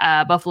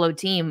Buffalo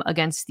team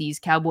against these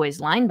Cowboys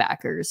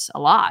linebackers a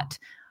lot,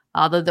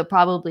 although they'll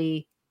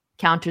probably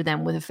counter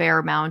them with a fair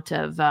amount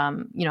of,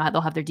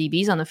 they'll have their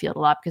DBs on the field a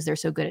lot because they're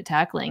so good at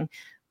tackling.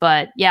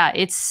 But yeah,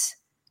 it's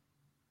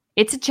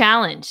a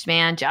challenge,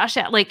 man. Josh,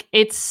 like,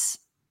 it's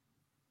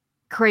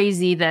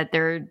crazy that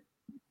they're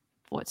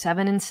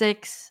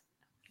 7-6.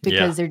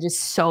 Because they're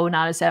just so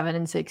not a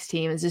 7-6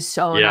 team. It's just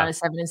so not a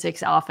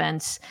 7-6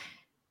 offense.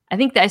 I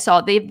think I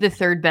saw they have the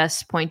third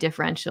best point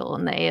differential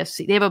in the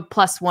AFC. They have a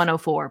plus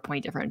 104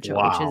 point differential,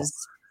 which is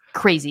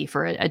crazy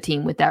for a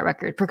team with that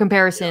record. For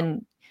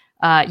comparison,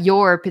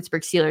 your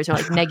Pittsburgh Steelers are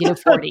like negative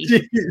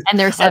 40, and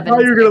they're 7. I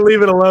thought you were going to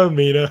leave it alone,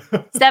 Mina.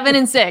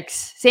 7-6,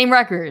 same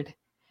record.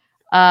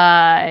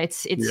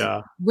 It's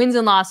wins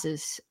and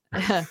losses.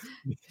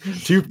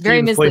 Two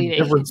very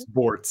misleading. Different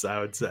sports, I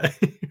would say.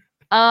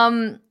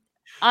 On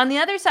the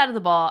other side of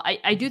the ball,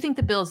 I do think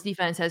the Bills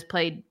defense has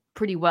played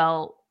pretty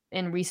well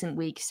in recent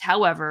weeks.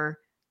 However,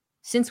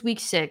 since week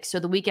 6, so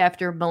the week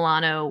after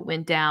Milano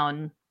went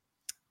down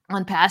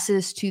on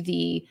passes to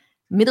the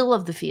middle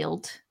of the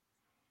field,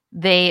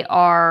 they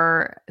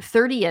are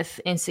 30th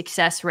in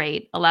success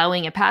rate,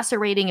 allowing a passer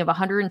rating of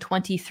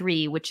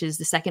 123, which is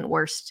the second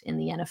worst in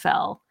the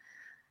NFL.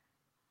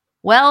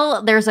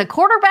 Well, there's a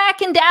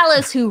quarterback in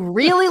Dallas who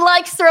really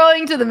likes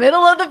throwing to the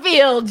middle of the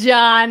field,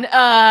 John.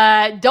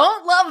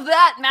 Don't love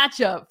that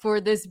matchup for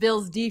this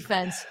Bills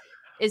defense.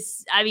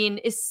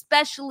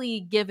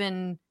 Especially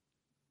given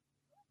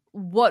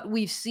what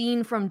we've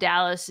seen from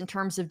Dallas in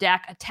terms of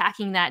Dak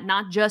attacking that,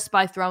 not just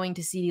by throwing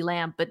to CeeDee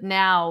Lamb, but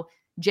now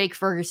Jake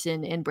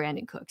Ferguson and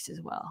Brandon Cooks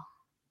as well.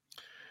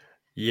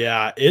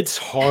 Yeah, it's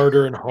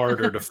harder and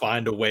harder to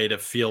find a way to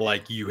feel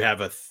like you have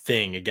a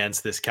thing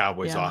against this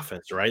Cowboys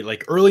offense, right?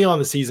 Like early on in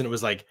the season, it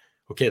was like,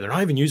 okay, they're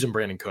not even using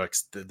Brandon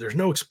Cooks. There's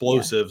no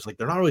explosives. Like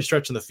they're not really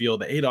stretching the field.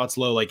 The ADOT's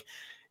low. Like,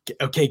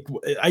 okay,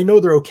 I know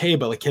they're okay,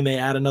 but like, can they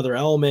add another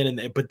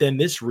element? But then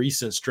this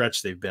recent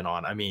stretch they've been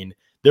on, I mean,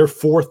 they're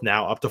fourth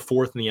now, up to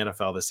fourth in the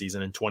NFL this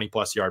season in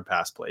 20-plus yard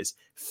pass plays.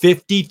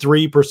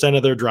 53%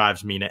 of their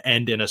drives, Mina,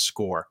 end in a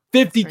score.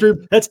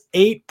 53, that's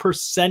 8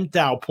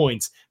 percentile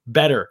points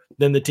better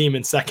than the team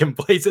in second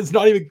place. It's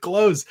not even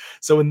close.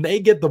 So when they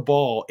get the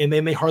ball, and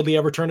then they hardly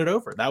ever turn it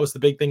over. That was the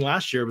big thing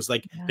last year. It was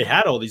like they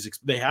had all these,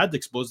 they had the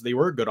explosive. They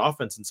were a good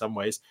offense in some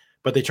ways,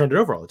 but they turned it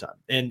over all the time.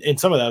 And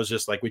some of that was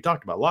just like we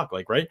talked about luck,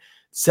 like, right?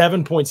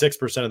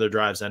 7.6% of their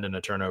drives end in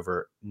a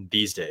turnover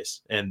these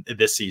days and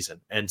this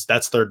season. And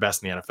that's third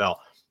best in the NFL.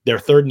 They're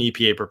third in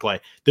EPA per play.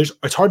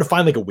 It's hard to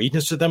find like a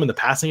weakness to them in the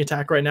passing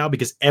attack right now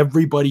because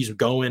everybody's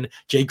going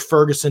Jake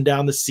Ferguson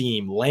down the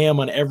seam, Lamb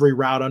on every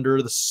route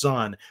under the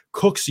sun,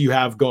 Cooks you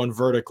have going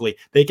vertically.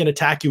 They can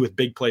attack you with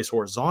big plays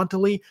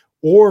horizontally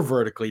or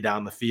vertically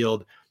down the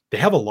field. They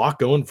have a lot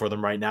going for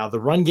them right now. The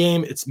run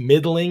game, it's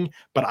middling,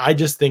 but I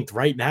just think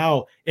right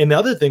now, and the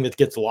other thing that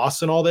gets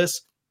lost in all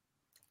this,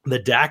 the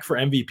Dak for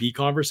MVP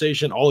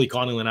conversation, Ollie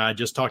Connolly and I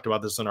just talked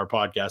about this on our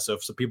podcast. So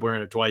if some people are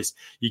in it twice,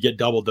 you get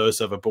double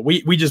dose of it. But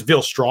we just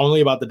feel strongly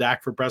about the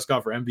Dak for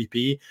Prescott for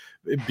MVP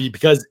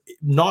because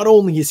not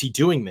only is he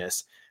doing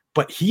this,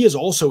 but he is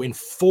also in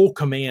full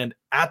command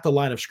at the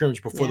line of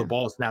scrimmage before the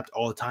ball is snapped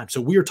all the time.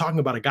 So we are talking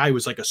about a guy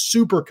who's like a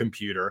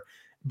supercomputer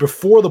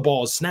before the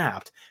ball is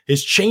snapped,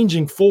 is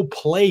changing full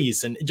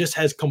plays and just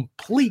has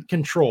complete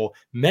control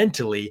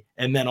mentally.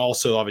 And then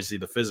also obviously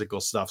the physical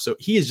stuff. So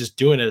he is just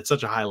doing it at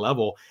such a high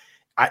level.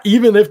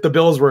 Even if the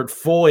Bills were at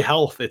full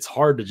health, it's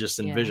hard to just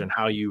envision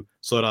how you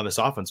slow down this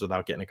offense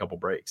without getting a couple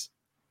breaks.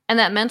 And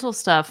that mental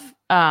stuff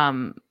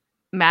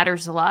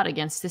matters a lot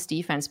against this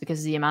defense because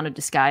of the amount of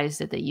disguise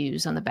that they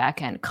use on the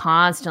back end,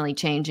 constantly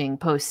changing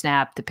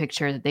post-snap the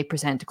picture that they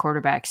present to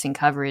quarterbacks in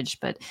coverage.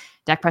 But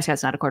Dak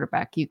Prescott's not a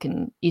quarterback. You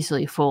can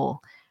easily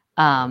fool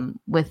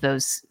with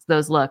those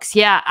looks.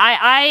 Yeah,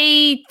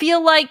 I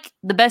feel like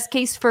the best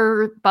case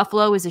for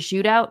Buffalo is a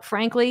shootout,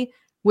 frankly,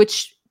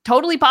 which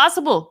totally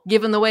possible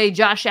given the way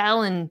Josh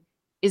Allen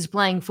is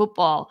playing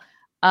football.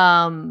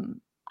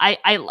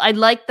 I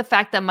like the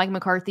fact that Mike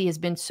McCarthy has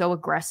been so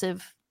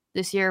aggressive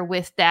this year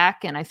with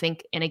Dak. And I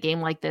think in a game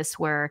like this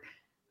where,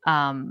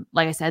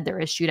 like I said, there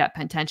is shootout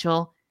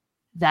potential,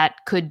 that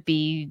could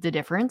be the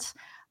difference.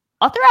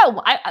 I'll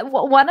throw out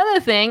one other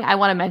thing I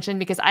want to mention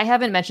because I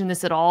haven't mentioned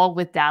this at all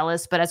with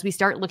Dallas, but as we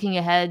start looking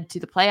ahead to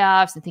the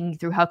playoffs and thinking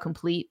through how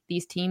complete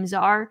these teams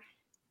are,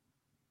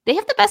 they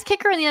have the best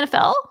kicker in the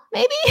NFL,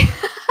 maybe?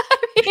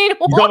 I mean,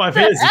 you got my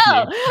fantasy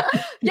team.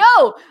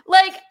 Yo,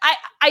 like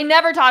I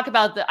never talk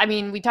about I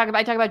talk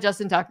about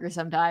Justin Tucker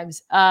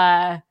sometimes.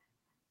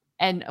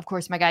 And of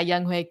course, my guy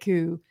Younghoe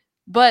Koo.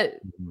 But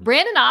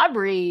Brandon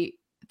Aubrey,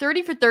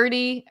 30 for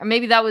 30, or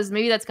maybe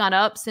that's gone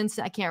up since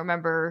I can't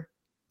remember.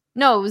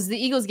 No, it was the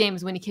Eagles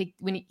games when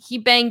he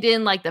banged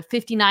in like the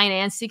 59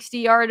 and 60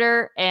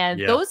 yarder,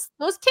 and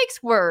those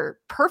kicks were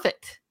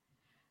perfect.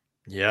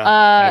 Yeah,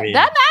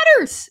 that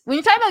matters when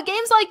you're talking about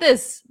games like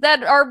this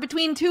that are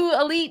between two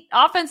elite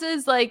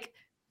offenses. Like,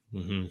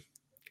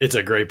 It's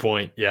a great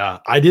point. Yeah.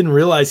 I didn't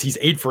realize he's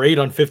 8 for 8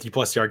 on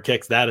 50-plus yard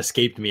kicks. That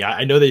escaped me.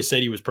 I know they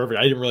said he was perfect.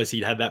 I didn't realize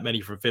he'd had that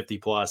many from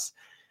 50-plus.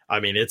 I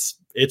mean, it's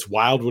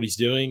wild what he's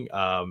doing.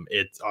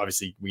 It's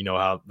obviously, we know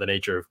how the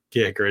nature of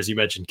kicker, as you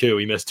mentioned, Koo,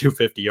 he missed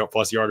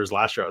 250-plus yarders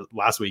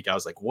last week. I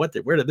was like,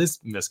 where did this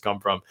miss come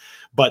from?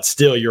 But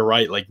still, you're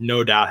right. Like,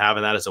 no doubt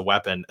having that as a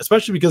weapon,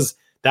 especially because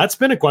that's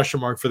been a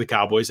question mark for the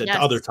Cowboys at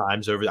other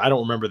times I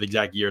don't remember the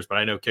exact years, but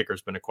I know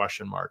kicker's been a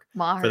question mark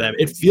for them.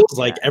 It feels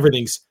like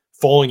everything's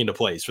falling into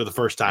place for the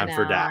first time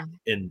for Dak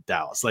in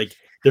Dallas. Like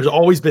there's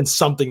always been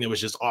something that was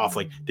just off.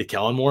 Like, did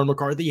Kellen Moore and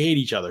McCarthy hate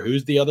each other?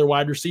 Who's the other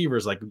wide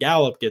receivers? Like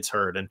Gallup gets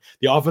hurt, and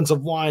the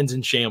offensive line's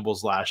in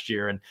shambles last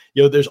year. And,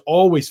 there's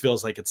always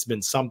feels like it's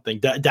been something.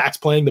 Dak's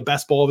playing the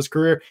best ball of his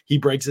career. He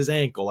breaks his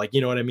ankle. Like,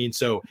 you know what I mean?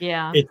 So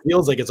yeah, it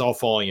feels like it's all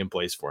falling in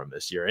place for him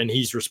this year. And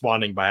he's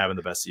responding by having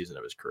the best season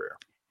of his career.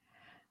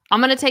 I'm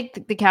going to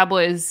take the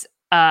Cowboys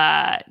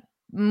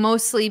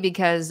mostly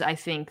because I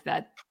think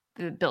that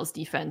the Bills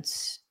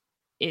defense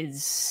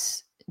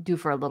is due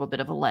for a little bit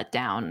of a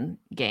letdown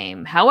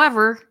game.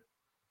 However,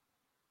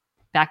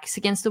 backs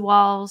against the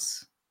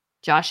walls,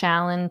 Josh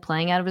Allen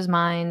playing out of his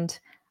mind.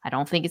 I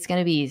don't think it's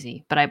going to be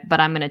easy, but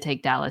I'm going to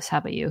take Dallas. How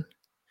about you?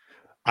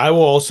 I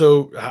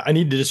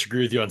need to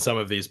disagree with you on some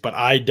of these, but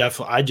I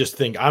just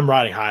think I'm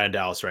riding high on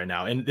Dallas right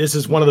now. And this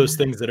is one of those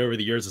things that over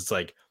the years, it's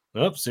like,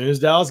 as soon as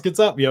Dallas gets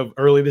up,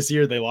 early this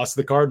year, they lost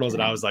to the Cardinals,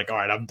 and I was like, all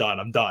right, I'm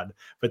done.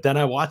 But then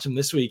I watch them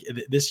this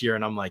year,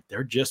 and I'm like,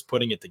 they're just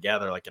putting it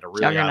together, like at a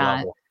really high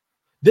level.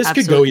 This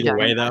absolutely could go either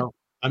way, though.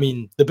 I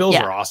mean, the Bills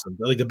are awesome.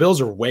 Like, the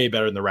Bills are way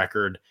better than the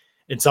record.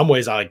 In some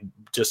ways, I like,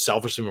 just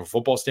selfishly from a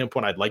football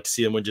standpoint, I'd like to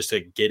see them win just to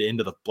get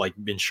into the, like,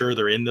 ensure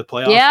they're in the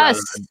playoffs rather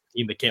than a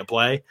team that can't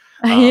play.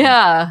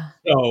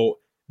 So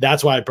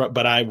that's why,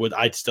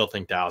 I'd still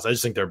think Dallas. I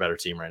just think they're a better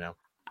team right now.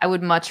 I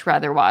would much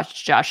rather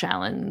watch Josh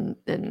Allen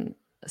than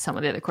some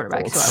of the other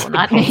quarterbacks who I will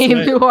not name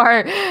who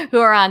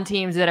are on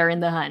teams that are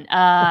in the hunt.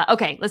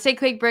 Okay, let's take a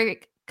quick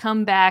break,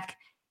 come back,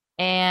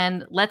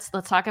 and let's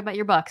talk about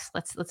your Bucks.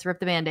 Let's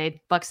rip the Band-Aid.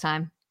 Bucks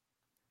time.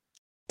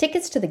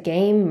 Tickets to the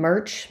game,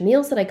 merch,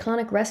 meals at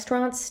iconic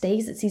restaurants,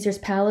 stays at Caesar's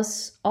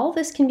Palace, all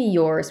this can be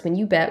yours when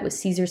you bet with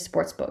Caesar's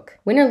Sportsbook.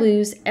 Win or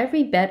lose,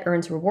 every bet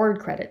earns reward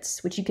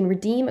credits, which you can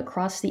redeem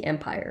across the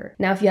empire.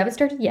 Now, if you haven't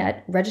started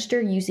yet,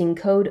 register using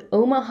code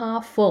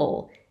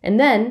OMAHAFULL, and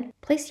then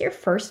place your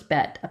first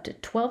bet up to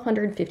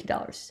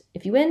 $1,250.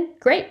 If you win,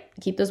 great,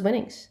 keep those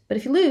winnings. But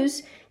if you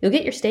lose, you'll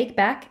get your stake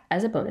back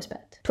as a bonus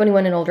bet.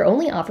 21 and older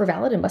only, offer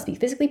valid and must be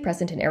physically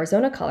present in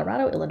Arizona,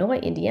 Colorado, Illinois,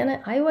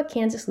 Indiana, Iowa,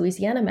 Kansas,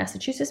 Louisiana,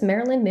 Massachusetts,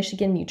 Maryland,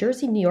 Michigan, New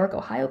Jersey, New York,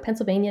 Ohio,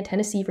 Pennsylvania,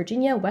 Tennessee,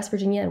 Virginia, West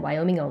Virginia, and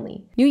Wyoming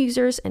only. New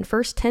users and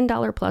first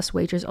 $10 plus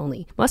wagers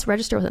only. Must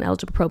register with an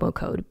eligible promo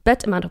code.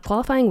 Bet amount of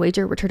qualifying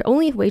wager returned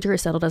only if wager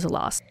is settled as a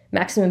loss.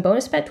 Maximum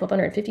bonus bet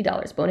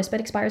 $1,250. Bonus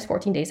bet expires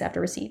 14 days after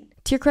receipt.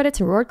 Tier credits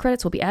and reward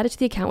credits will be added to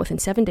the account within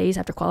 7 days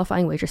after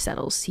qualifying wager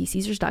settles. See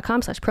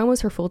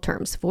Caesars.com/promos for full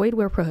terms. Void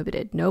where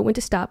prohibited. Know when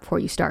to stop before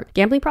you start.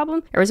 Gambling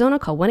problem? Arizona,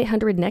 call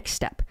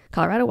 1-800-NEXT-STEP.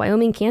 Colorado,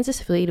 Wyoming,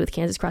 Kansas, affiliated with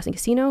Kansas Crossing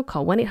Casino,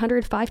 call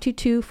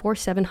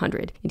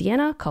 1-800-522-4700.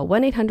 Indiana, call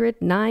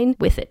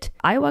 1-800-9-WITH-IT.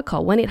 Iowa,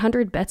 call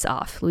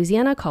 1-800-BETS-OFF.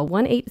 Louisiana, call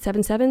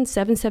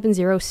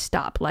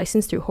 1-877-770-STOP.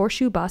 Licensed through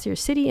Horseshoe, Bossier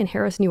City, and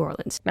Harris, New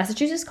Orleans.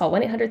 Massachusetts, call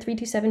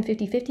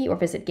 1-800-327-5050 or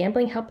visit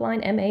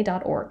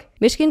gamblinghelplinema.org.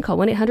 Michigan, call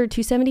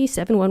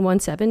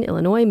 1-800-270-7117.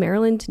 Illinois,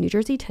 Maryland, New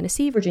Jersey,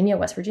 Tennessee, Virginia,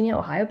 West Virginia,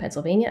 Ohio,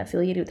 Pennsylvania,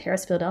 affiliated with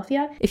Harris,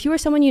 Philadelphia. If you or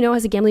someone you know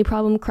has a gambling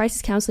problem,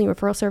 crisis counseling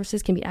referral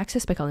services can be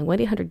accessed by calling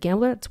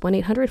 1-800-GAMBLER. That's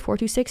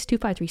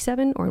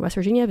 1-800-426-2537, or in West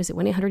Virginia, visit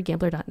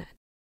 1-800-GAMBLER.net.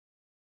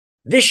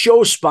 This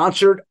show is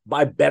sponsored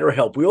by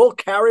BetterHelp. We all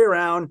carry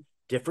around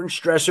different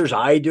stressors.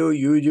 I do,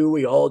 you do,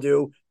 we all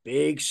do,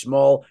 big,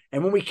 small.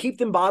 And when we keep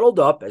them bottled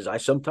up, as I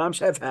sometimes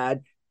have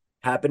had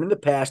happen in the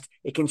past,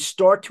 it can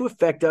start to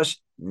affect us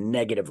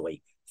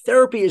negatively.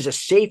 Therapy is a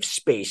safe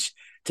space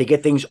to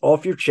get things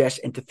off your chest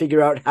and to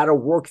figure out how to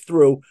work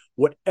through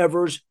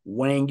whatever's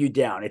weighing you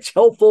down. It's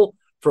helpful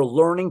for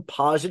learning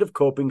positive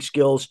coping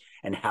skills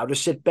and how to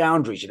set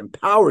boundaries. It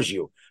empowers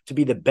you to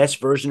be the best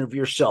version of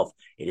yourself.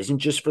 It isn't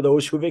just for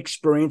those who have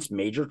experienced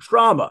major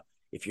trauma.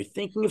 If you're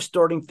thinking of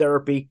starting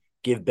therapy,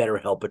 give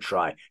BetterHelp a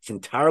try. It's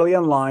entirely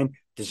online,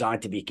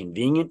 designed to be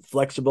convenient,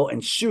 flexible,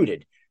 and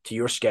suited to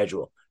your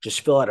schedule.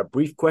 Just fill out a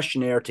brief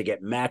questionnaire to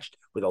get matched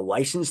with a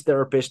licensed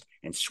therapist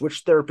and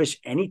switch therapists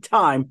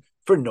anytime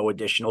for no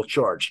additional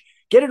charge.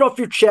 Get it off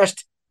your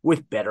chest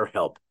with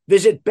BetterHelp.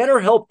 Visit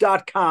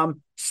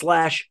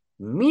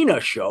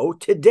BetterHelp.com/Mina Show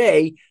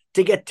today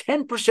to get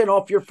 10%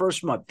 off your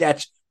first month.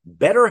 That's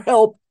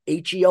BetterHelp,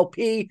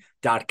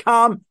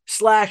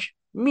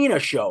 HELP.com/Mina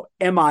Show,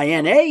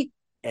 MINASHOW.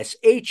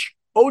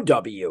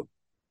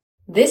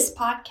 This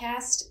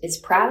podcast is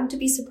proud to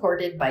be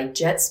supported by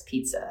Jets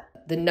Pizza,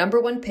 the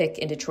 #1 pick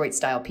in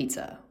Detroit-style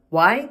pizza.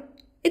 Why?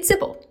 It's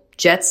simple.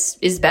 Jets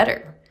is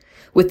better.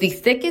 With the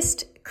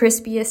thickest,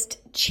 crispiest,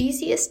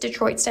 cheesiest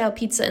Detroit-style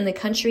pizza in the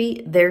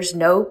country, there's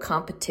no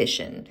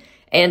competition.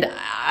 And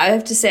I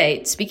have to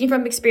say, speaking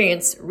from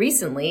experience,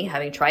 recently,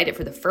 having tried it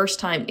for the first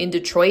time in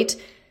Detroit,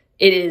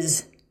 it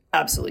is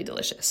absolutely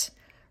delicious.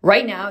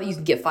 Right now, you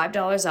can get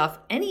 $5 off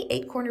any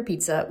 8-corner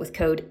pizza with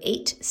code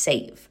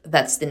 8SAVE.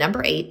 That's the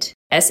number 8,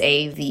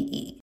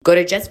 SAVE. Go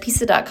to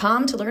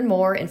jetspizza.com to learn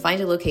more and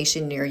find a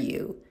location near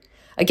you.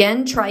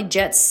 Again, try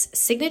Jet's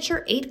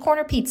signature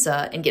 8-corner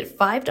pizza and get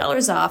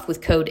 $5 off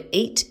with code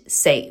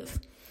 8SAVE.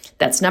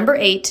 That's number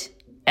 8,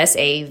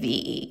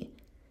 SAVE.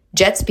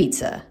 Jet's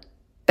Pizza.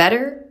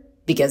 Better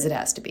because it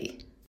has to be.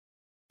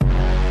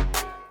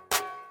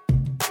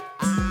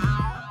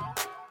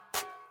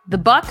 The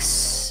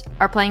Bucks Steelers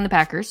are playing the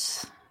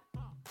Packers.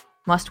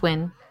 Must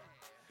win.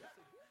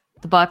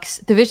 The Bucks,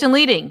 division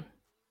leading,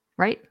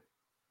 right?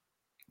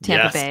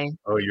 Tampa Bay.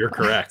 Oh, you're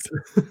correct.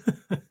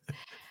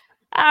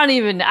 I don't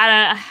even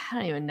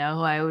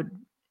know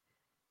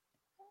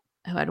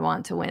who I'd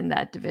want to win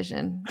that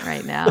division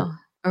right now,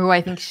 or who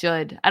I think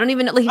should. I don't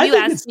even know. Like, if you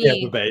ask me,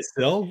 Tampa Bay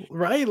still,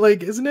 right?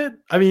 Like, isn't it?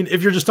 I mean,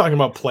 if you're just talking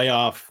about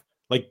playoff,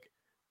 like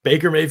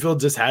Baker Mayfield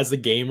just has the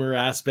gamer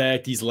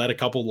aspect. He's led a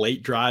couple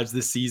late drives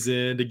this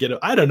season to get.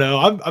 I don't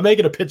know. I'm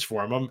making a pitch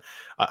for him.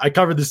 I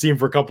covered this team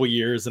for a couple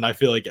years, and I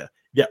feel like,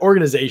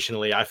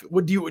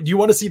 organizationally, do you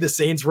want to see the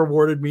Saints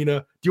rewarded, Mina?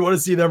 Do you want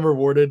to see them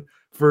rewarded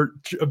for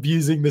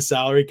abusing the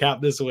salary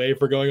cap this way,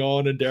 for going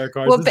on and Derek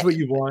Carr? This is what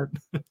you want.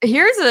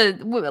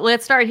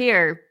 Let's start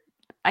here.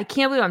 I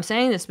can't believe I'm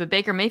saying this, but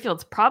Baker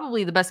Mayfield's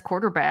probably the best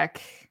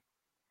quarterback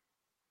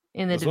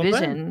in the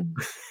division.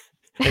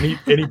 And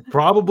he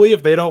probably,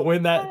 if they don't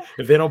win that,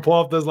 if they don't pull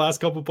off those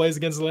last couple of plays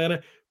against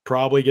Atlanta,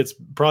 probably gets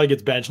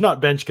benched.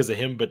 Not benched because of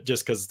him, but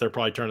just because they're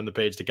probably turning the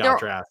page to Kyle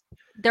Trask.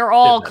 They're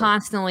all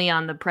constantly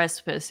on the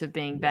precipice of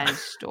being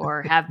benched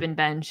or have been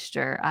benched,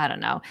 or I don't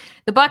know.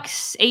 The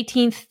Bucks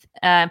 18th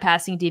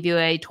passing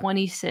DVOA,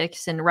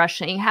 26th in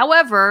rushing.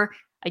 However,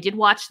 I did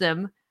watch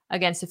them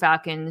against the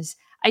Falcons.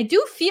 I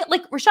do feel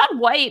like Rachaad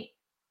White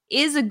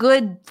is a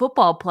good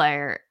football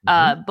player,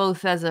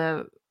 both as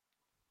a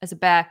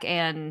back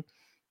and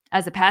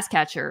as a pass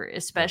catcher,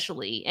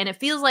 especially. And it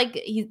feels like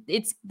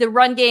it's the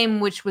run game,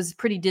 which was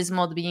pretty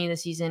dismal at the beginning of the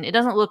season. It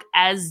doesn't look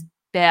as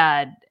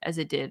bad as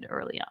it did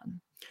early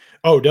on.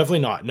 Oh, definitely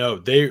not. No,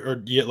 they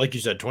are, like you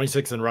said,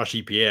 26th in rush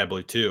EPA, I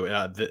believe, too.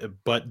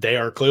 But they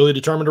are clearly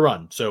determined to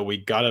run. So we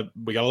gotta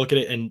look at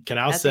it. And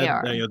Canales said,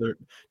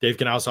 Dave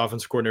Canales,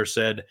 offensive coordinator,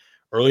 said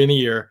early in the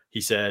year,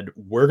 he said,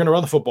 we're going to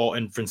run the football.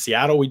 And from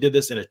Seattle, we did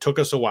this, and it took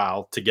us a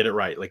while to get it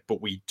right.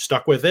 But we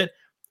stuck with it.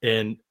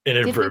 And it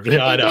improved. Did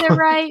they get it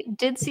right?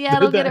 Did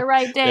Seattle get it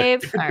right,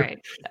 Dave? Yeah, all right.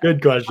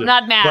 Good question.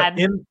 I'm not mad.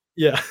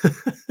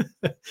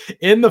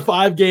 In the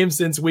 5 games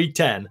since week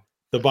 10,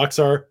 the Bucks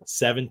are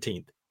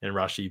 17th in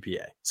rush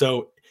EPA.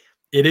 So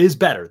it is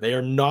better. They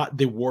are not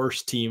the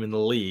worst team in the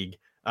league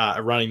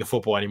running the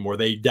football anymore.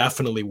 They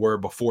definitely were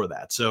before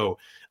that. So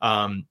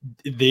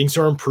things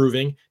are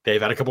improving.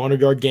 They've had a couple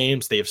 100-yard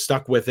games. They have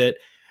stuck with it.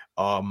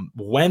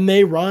 When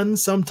they run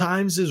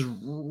sometimes is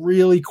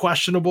really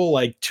questionable,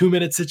 like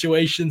 2-minute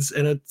situations,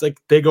 and it's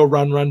like they go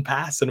run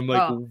pass, and I'm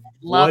like,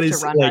 love to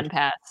run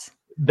pass.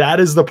 That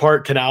is the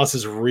part Canales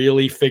is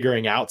really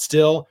figuring out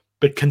still.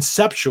 But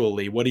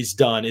conceptually, what he's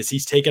done is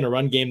he's taken a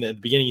run game that at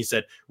the beginning he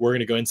said, we're going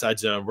to go inside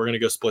zone, we're going to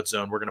go split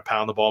zone, we're going to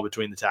pound the ball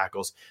between the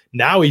tackles.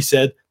 Now he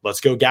said, let's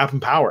go gap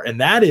and power.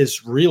 And that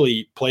is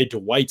really played to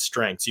White's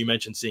strengths. You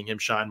mentioned seeing him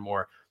shine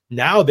more.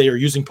 Now they are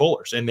using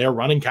pullers and they're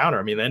running counter.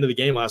 I mean, at the end of the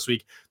game last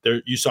week,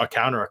 you saw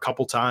counter a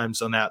couple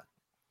times on that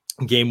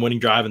game-winning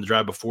drive and the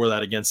drive before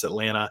that against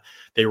Atlanta.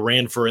 They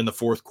ran for, in the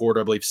fourth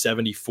quarter, I believe,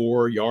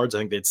 74 yards. I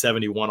think they had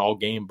 71 all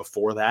game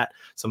before that,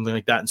 something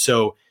like that. And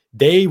so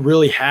they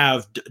really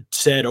have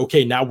said,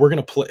 okay, now we're going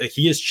to play.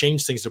 He has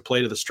changed things to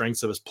play to the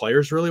strengths of his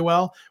players really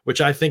well, which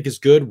I think is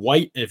good.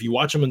 White, if you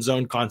watch him in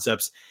zone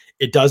concepts,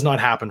 it does not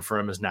happen for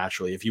him as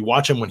naturally. If you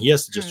watch him when he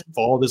has to just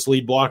follow this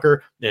lead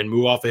blocker and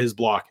move off of his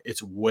block,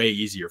 it's way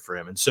easier for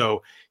him. And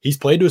so he's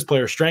played to his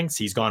player strengths.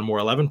 He's gone more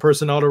 11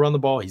 personnel to run the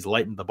ball. He's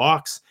lightened the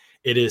box.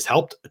 It has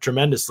helped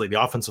tremendously.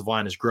 The offensive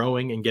line is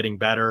growing and getting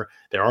better.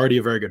 They're already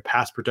a very good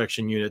pass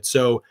protection unit.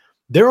 So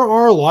there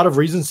are a lot of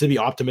reasons to be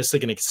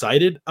optimistic and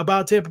excited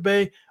about Tampa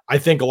Bay. I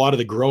think a lot of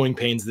the growing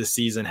pains this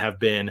season have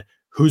been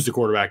who's the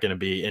quarterback going to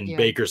be, and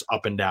Baker's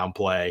up and down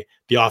play.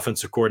 The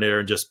offensive coordinator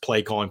and just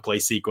play calling, play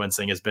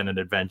sequencing has been an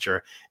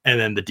adventure. And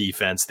then the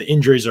defense, the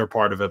injuries are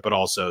part of it, but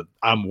also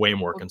I'm way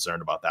more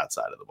concerned about that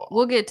side of the ball.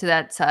 We'll get to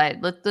that side.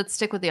 Let's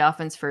stick with the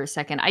offense for a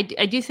second. I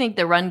do think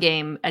the run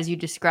game, as you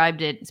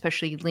described it,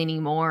 especially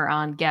leaning more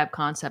on gap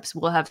concepts,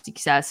 will have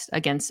success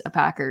against a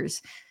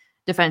Packers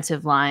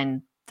defensive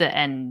line.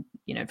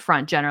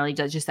 Front generally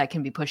does just that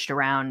can be pushed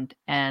around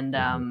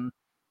and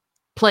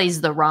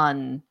plays the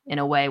run in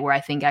a way where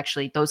I think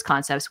actually those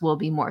concepts will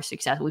be more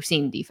successful. We've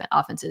seen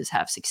offenses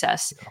have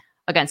success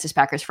against this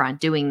Packers front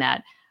doing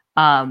that.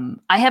 I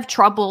have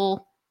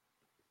trouble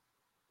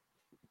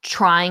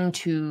trying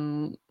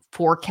to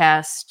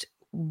forecast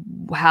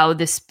how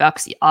this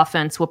Bucs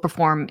offense will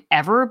perform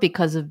ever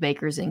because of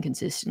Baker's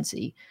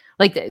inconsistency.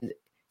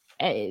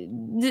 He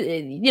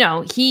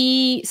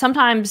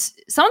sometimes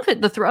some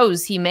of the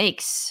throws he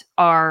makes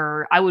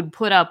are I would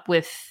put up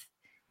with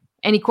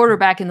any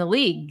quarterback in the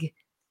league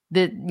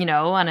that,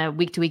 on a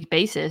week-to-week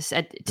basis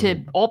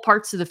to all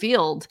parts of the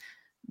field.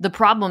 The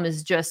problem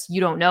is just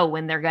you don't know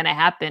when they're going to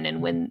happen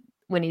and when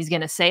he's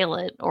going to sail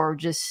it or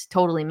just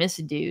totally miss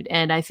a dude.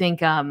 And I think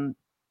there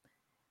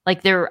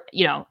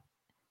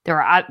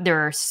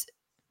are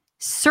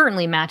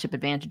certainly matchup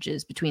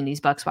advantages between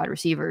these Bucs wide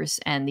receivers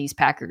and these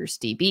Packers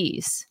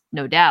DBs,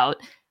 no doubt.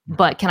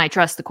 But can I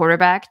trust the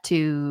quarterback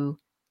to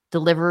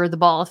deliver the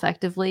ball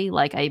effectively?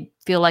 I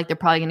feel like they're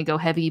probably going to go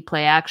heavy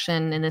play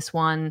action in this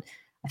one.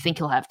 I think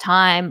he'll have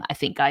time. I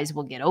think guys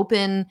will get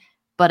open.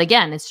 But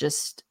again, it's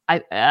just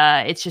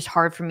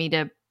hard for me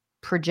to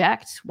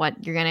project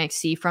what you're going to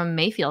see from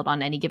Mayfield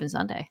on any given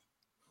Sunday.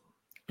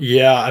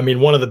 Yeah, I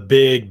mean, one of the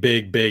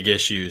big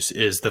issues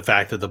is the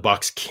fact that the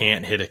Bucs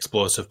can't hit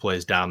explosive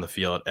plays down the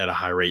field at a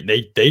high rate.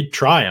 They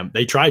try them.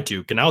 They try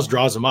to. Canals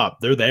draws them up.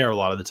 They're there a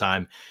lot of the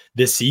time.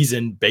 This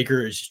season,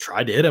 Baker has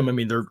tried to hit him. I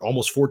mean, they're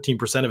almost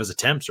 14% of his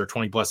attempts are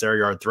 20-plus air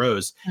yard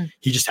throws.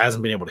 He just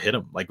hasn't been able to hit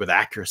them like with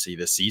accuracy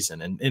this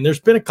season. And there's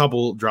been a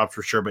couple drops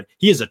for sure, but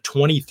he has a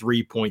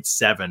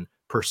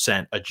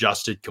 23.7%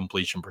 adjusted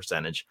completion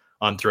percentage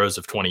on throws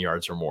of 20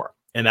 yards or more.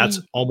 And that's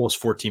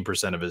almost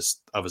 14% of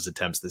his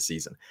attempts this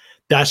season.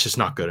 That's just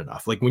not good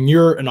enough. Like when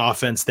you're an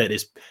offense that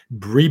is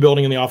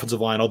rebuilding in the offensive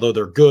line, although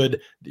they're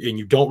good and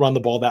you don't run the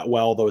ball that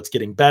well, though it's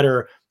getting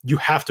better, you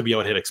have to be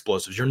able to hit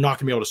explosives. You're not going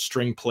to be able to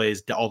string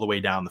plays all the way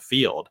down the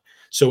field.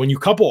 So when you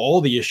couple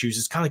all the issues,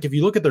 it's kind of like if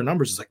you look at their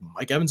numbers, it's like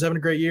Mike Evans having a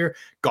great year.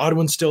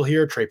 Godwin's still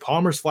here. Trey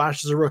Palmer's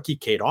flashed as a rookie.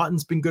 Cade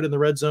Otton's been good in the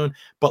red zone.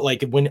 But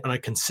like when on a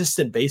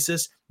consistent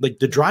basis, like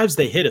the drives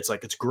they hit, it's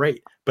like it's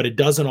great. But it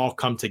doesn't all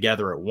come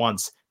together at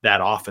once that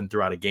often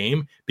throughout a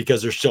game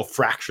because there's still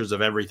fractures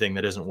of everything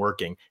that isn't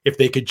working. If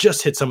they could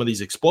just hit some of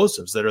these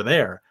explosives that are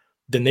there,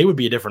 then they would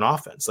be a different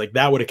offense. Like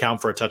that would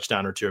account for a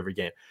touchdown or two every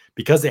game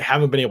because they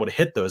haven't been able to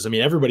hit those. I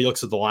mean, everybody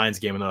looks at the Lions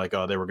game and they're like,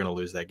 oh, they were going to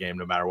lose that game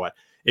no matter what.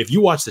 If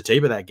you watch the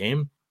tape of that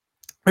game,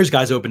 there's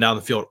guys open down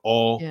the field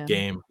all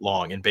game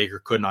long and Baker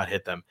could not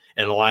hit them.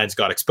 And the Lions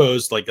got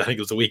exposed. Like I think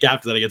it was a week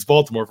after that against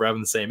Baltimore for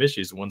having the same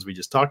issues, the ones we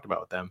just talked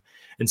about with them.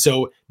 And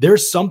so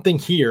there's something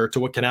here to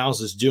what Canals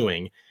is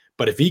doing.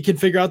 But if he can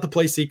figure out the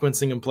play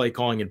sequencing and play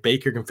calling and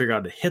Baker can figure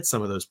out to hit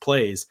some of those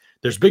plays,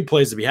 there's big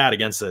plays to be had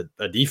against a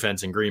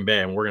defense in Green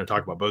Bay. And we're going to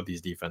talk about both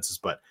these defenses,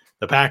 but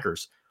the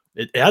Packers,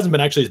 it hasn't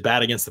been actually as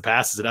bad against the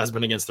passes. It has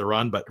been against the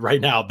run, but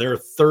right now they're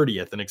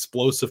 30th in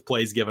explosive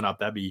plays given up.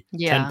 That'd be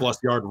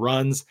 10-plus yard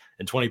runs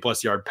and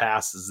 20-plus yard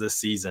passes this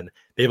season.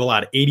 They've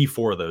allowed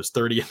 84 of those,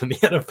 30th in the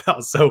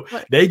NFL. So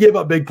they give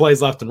up big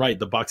plays left and right.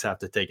 The Bucs have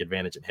to take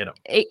advantage and hit them.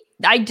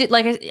 I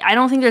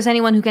don't think there's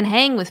anyone who can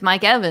hang with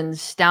Mike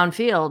Evans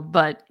downfield.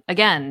 But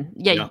again,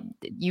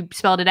 you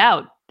spelled it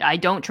out. I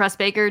don't trust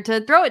Baker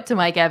to throw it to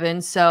Mike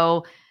Evans.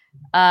 So,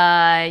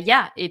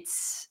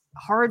 it's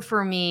hard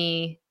for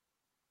me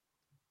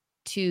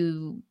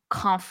to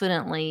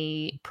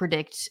confidently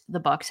predict the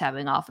Bucs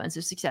having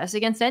offensive success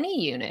against any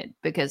unit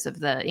because of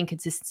the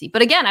inconsistency.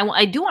 But again,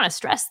 I do want to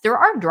stress there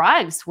are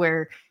drives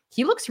where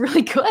he looks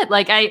really good.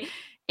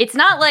 It's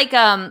not like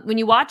when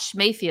you watch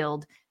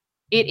Mayfield,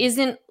 it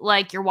isn't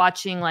like you're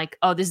watching like,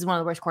 oh, this is one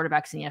of the worst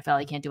quarterbacks in the NFL.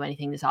 He can't do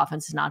anything. This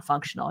offense is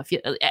non-functional.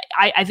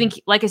 I think,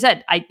 like I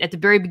said, at the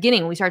very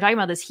beginning when we started talking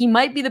about this, he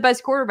might be the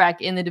best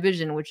quarterback in the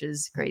division, which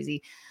is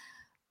crazy.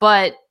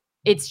 But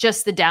it's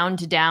just the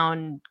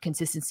down-to-down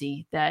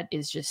consistency that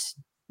is just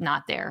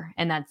not there.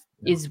 And that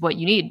is what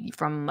you need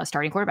from a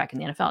starting quarterback in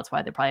the NFL. That's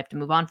why they probably have to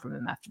move on from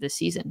him after this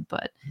season.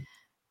 But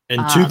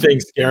two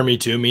things scare me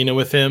too, Mina,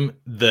 with him.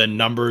 The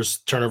numbers,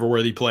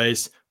 turnover-worthy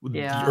plays.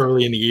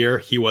 Early in the year,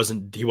 he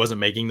wasn't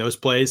making those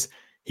plays.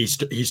 He's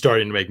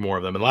starting to make more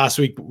of them. And last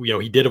week,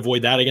 he did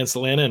avoid that against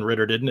Atlanta and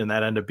Ritter didn't, and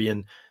that ended up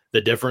being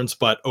the difference.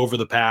 But over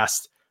the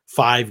past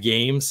 5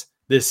 games,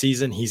 this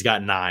season, he's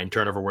got 9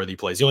 turnover-worthy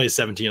plays. He only has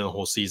 17 in the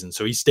whole season.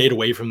 So he stayed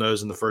away from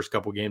those in the first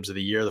couple games of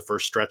the year, the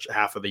first stretch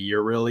half of the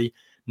year, really.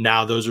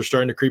 Now those are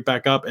starting to creep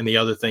back up. And the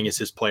other thing is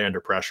his play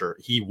under pressure.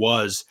 He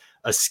was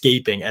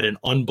escaping at an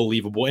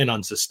unbelievable and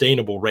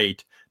unsustainable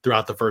rate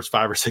throughout the first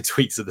 5 or 6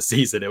 weeks of the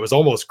season. It was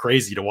almost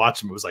crazy to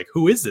watch him. It was like,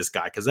 who is this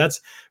guy?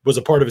 Because was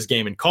a part of his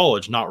game in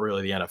college, not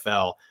really the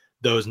NFL.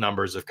 Those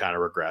numbers have kind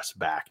of regressed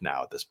back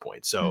now at this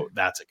point. So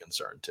that's a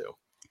concern too.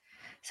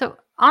 So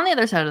on the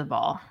other side of the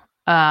ball,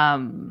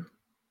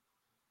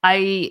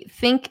 I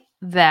think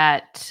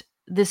that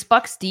this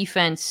Bucs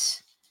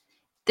defense,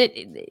 that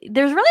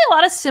there's really a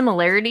lot of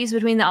similarities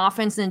between the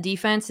offense and the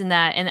defense in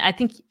that. And I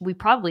think we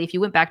probably, if you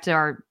went back to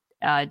our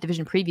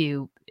division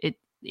preview, it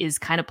is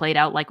kind of played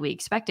out like we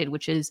expected,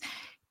 which is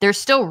there's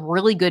still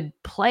really good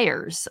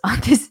players on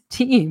this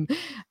team.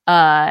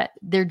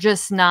 They're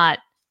just not.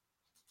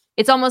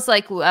 It's almost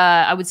like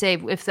I would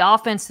say if the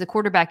offense, the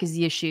quarterback is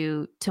the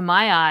issue, to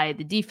my eye,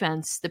 the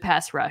defense, the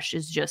pass rush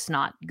is just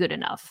not good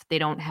enough. They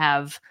don't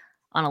have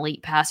an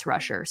elite pass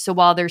rusher. So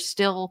while there's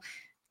still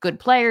good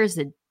players,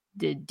 the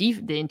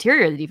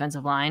interior of the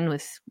defensive line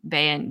with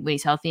Bay and when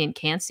he's healthy and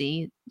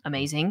Cansey,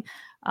 amazing.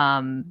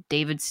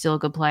 David's still a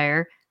good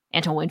player.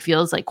 Antoine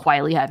Winfield's like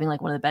quietly having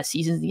like one of the best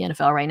seasons in the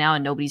NFL right now,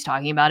 and nobody's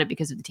talking about it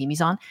because of the team he's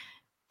on.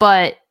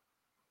 But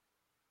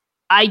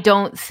I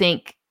don't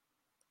think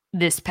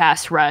this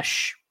pass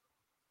rush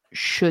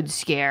should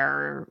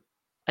scare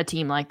a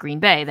team like Green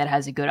Bay that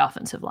has a good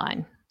offensive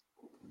line.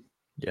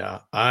 Yeah,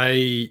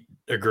 I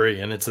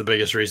agree. And it's the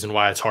biggest reason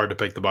why it's hard to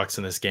pick the Bucs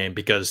in this game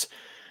because,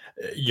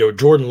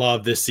 Jordan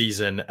Love this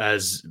season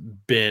has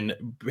been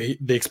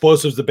the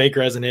explosives that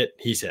Baker hasn't hit.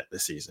 He's hit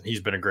this season.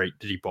 He's been a great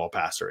deep ball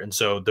passer. And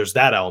so there's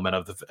that element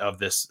of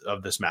this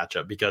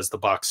matchup because the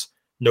Bucs,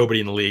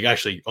 nobody in the league,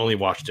 actually only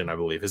Washington, I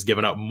believe, has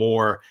given up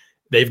more.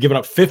 They've given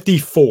up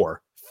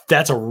 54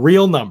 That's a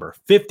real number.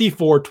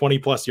 54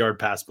 20-plus yard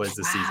pass plays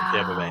this season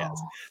Tampa Bay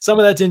has. Some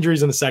of that's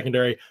injuries in the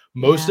secondary.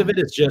 Most of it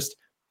is just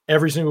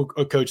every single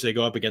coach they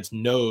go up against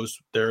knows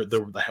they're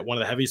one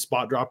of the heaviest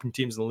spot dropping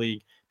teams in the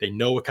league. They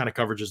know what kind of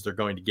coverages they're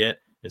going to get.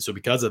 And so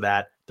because of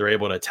that, they're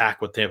able to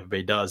attack what Tampa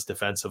Bay does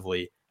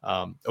defensively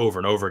over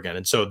and over again.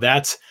 And so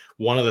that's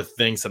one of the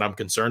things that I'm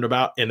concerned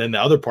about. And then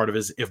the other part of it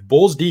is if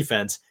Bulls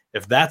defense,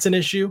 if that's an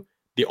issue,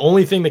 the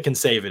only thing that can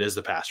save it is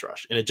the pass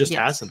rush. And it just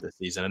hasn't this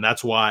season. And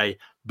that's why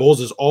Bulls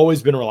has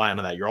always been relying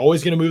on that. You're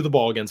always going to move the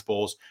ball against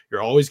Bulls.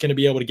 You're always going to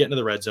be able to get into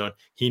the red zone.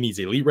 He needs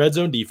elite red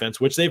zone defense,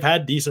 which they've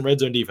had decent red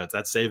zone defense.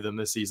 That saved them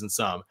this season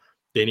some.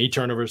 They need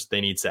turnovers.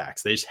 They need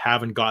sacks. They just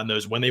haven't gotten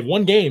those. When they've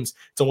won games,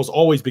 it's almost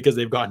always because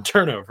they've gotten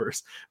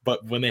turnovers.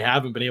 But when they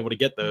haven't been able to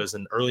get those,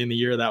 and early in the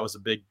year, that was a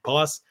big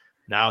plus.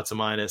 Now it's a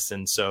minus.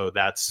 And so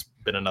that's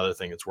been another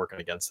thing that's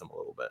working against them a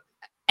little bit.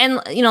 And,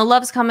 you know,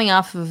 Love's coming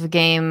off of a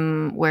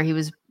game where he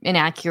was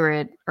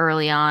inaccurate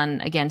early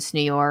on against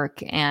New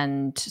York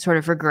and sort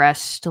of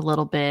regressed a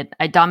little bit.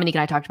 Dominique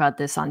and I talked about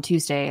this on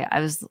Tuesday.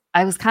 I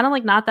was kind of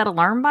like not that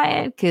alarmed by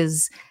it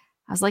because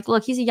I was like,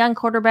 look, he's a young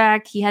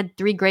quarterback. He had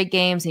 3 great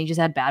games and he just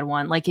had bad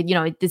one. Like, you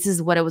know, this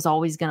is what it was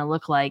always going to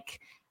look like.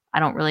 I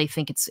don't really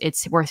think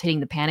it's worth hitting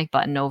the panic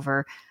button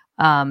over.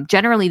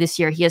 Generally this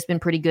year, he has been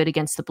pretty good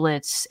against the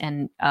blitz,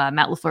 and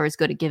Matt LaFleur is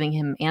good at giving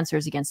him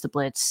answers against the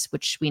blitz,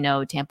 which we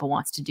know Tampa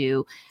wants to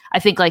do. I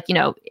think, like, you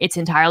know, it's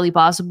entirely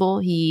possible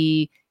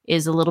he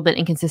is a little bit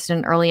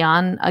inconsistent early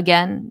on.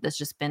 Again, that's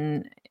just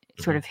been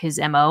sort of his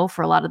MO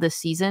for a lot of this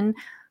season.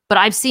 But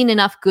I've seen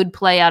enough good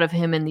play out of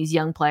him and these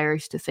young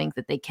players to think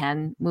that they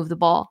can move the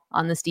ball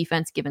on this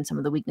defense, given some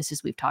of the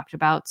weaknesses we've talked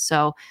about.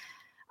 So,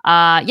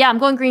 I'm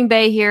going Green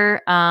Bay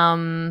here.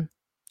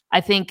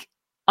 I think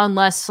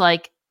unless,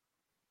 like,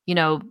 you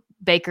know,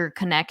 Baker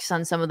connects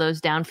on some of those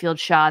downfield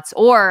shots,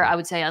 or I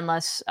would say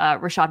unless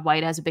Rashad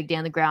White has a big day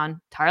on the ground,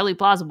 entirely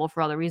plausible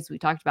for all the reasons we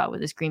talked about with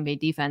this Green Bay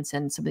defense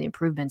and some of the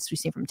improvements we've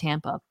seen from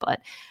Tampa.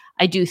 But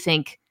I do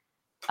think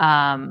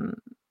the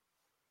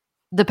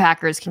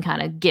Packers can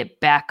kind of get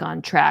back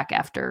on track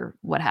after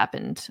what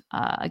happened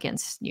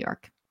against New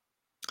York.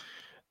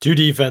 Two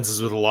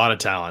defenses with a lot of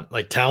talent,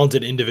 like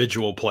talented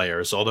individual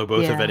players, although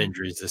both have had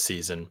injuries this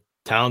season.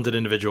 Talented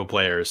individual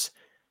players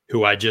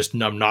who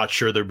I'm not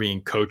sure they're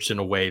being coached in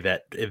a way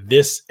that in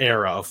this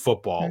era of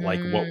football, like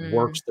what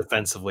works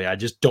defensively, I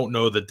just don't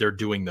know that they're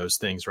doing those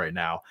things right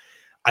now.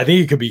 I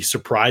think it could be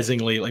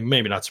surprisingly, like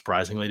maybe not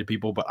surprisingly to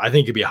people, but I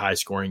think it could be a high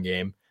scoring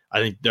game.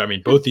 I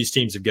mean, both these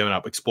teams have given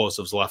up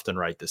explosives left and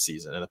right this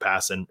season in the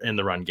pass and in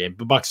the run game.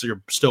 The Bucs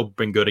are still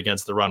been good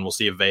against the run. We'll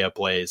see if Vea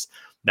plays.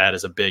 That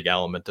is a big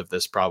element of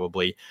this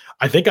probably.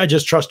 I think I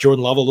just trust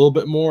Jordan Love a little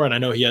bit more. And I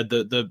know he had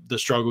the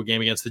struggle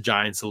game against the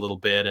Giants a little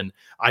bit. And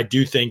I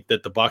do think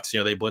that the Bucs, you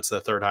know, they blitz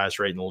the 3rd highest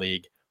rate in the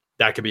league.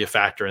 That could be a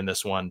factor in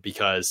this one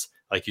because,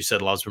 like you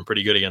said, Love's been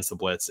pretty good against the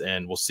blitz,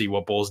 and we'll see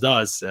what Bulls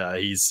does.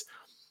 He's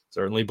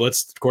certainly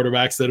blitzed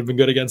quarterbacks that have been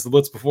good against the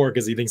blitz before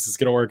because he thinks it's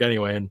going to work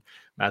anyway. And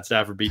Matt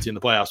Stafford beats you in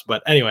the playoffs.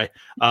 But anyway,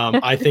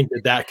 I think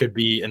that could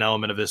be an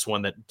element of this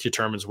one that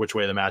determines which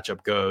way the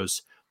matchup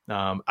goes.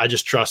 I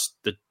just trust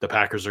that the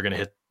Packers are going to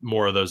hit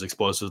more of those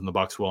explosives than the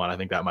Bucs will, and I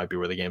think that might be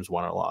where the game's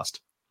won or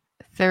lost.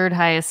 3rd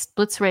highest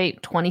blitz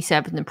rate,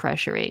 27th in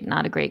pressure rate.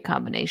 Not a great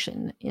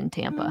combination in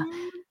Tampa.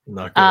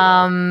 Not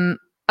good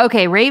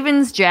okay,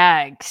 Ravens,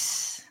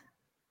 Jags.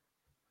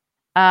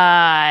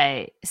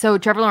 So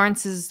Trevor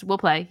Lawrence will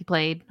play. He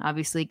played,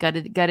 obviously,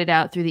 gutted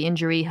out through the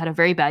injury, had a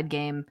very bad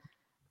game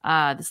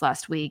this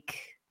last week.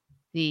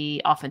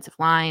 The offensive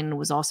line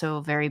was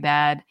also very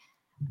bad.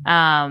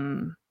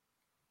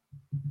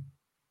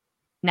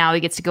 Now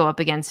he gets to go up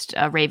against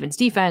a Ravens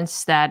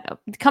defense that,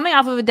 coming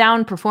off of a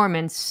down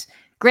performance,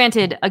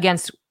 granted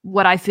against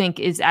what I think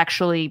is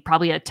actually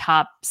probably a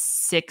top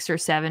 6 or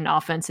 7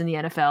 offense in the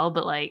NFL,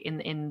 but like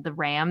in the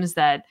Rams,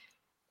 that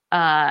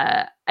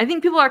I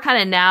think people are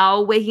kind of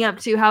now waking up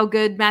to how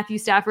good Matthew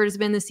Stafford has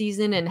been this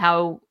season and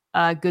how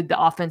good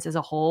the offense as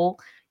a whole,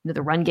 you know,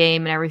 the run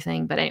game and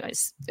everything. But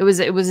anyways, it was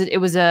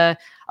a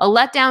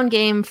letdown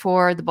game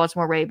for the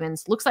Baltimore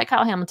Ravens. Looks like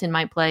Kyle Hamilton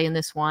might play in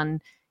this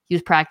one. He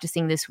was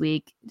practicing this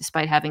week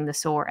despite having the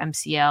sore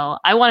MCL.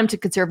 I want him to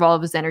conserve all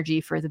of his energy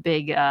for the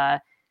big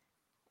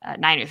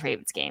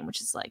Niners-Ravens game,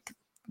 which is like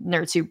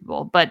nerd Super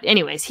Bowl. But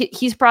anyways,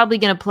 he's probably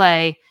going to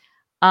play.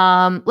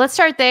 Let's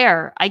start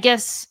there. I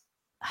guess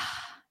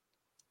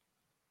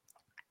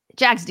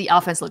Jags'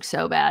 offense looks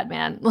so bad,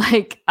 man.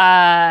 Like,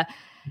 I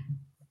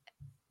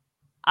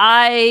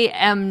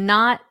am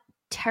not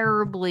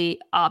terribly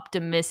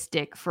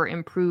optimistic for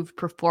improved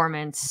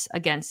performance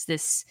against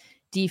this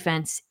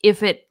defense.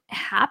 If it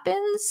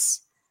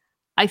happens,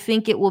 I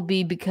think it will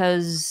be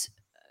because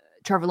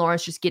Trevor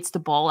Lawrence just gets the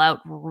ball out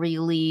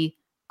really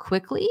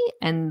quickly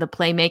and the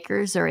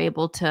playmakers are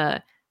able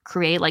to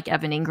create, like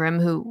Evan Ingram,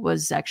 who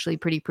was actually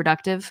pretty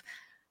productive.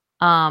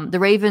 The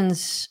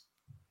Ravens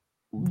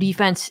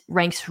defense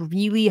ranks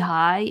really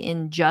high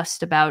in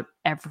just about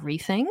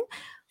everything,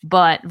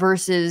 but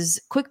versus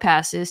quick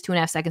passes,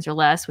 2.5 seconds or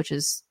less, which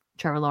is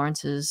Trevor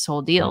Lawrence's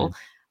whole deal.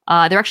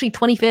 They're actually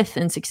 25th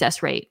in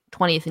success rate,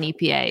 20th in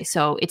EPA.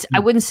 So I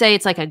wouldn't say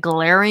it's like a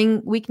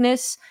glaring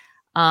weakness.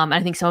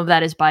 I think some of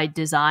that is by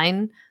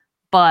design,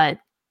 but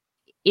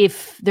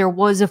if there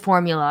was a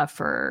formula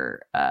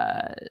for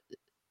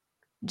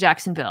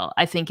Jacksonville,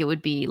 I think it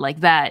would be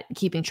like that,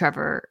 keeping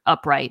Trevor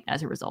upright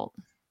as a result.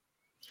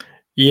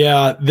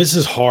 Yeah, this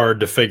is hard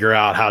to figure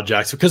out how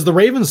because the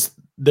Ravens,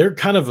 they're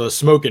kind of a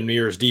smoke and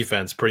mirrors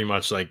defense, pretty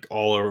much like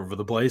all over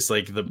the place.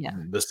 Like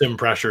the sim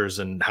pressures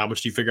and how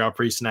much do you figure out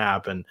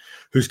pre-snap and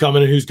who's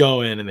coming and who's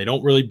going, and they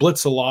don't really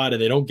blitz a lot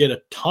and they don't get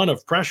a ton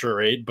of pressure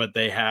rate, but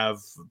they have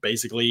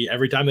basically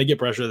every time they get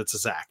pressure, that's a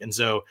sack. And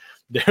so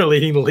they're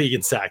leading the league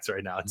in sacks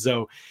right now. And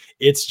so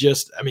it's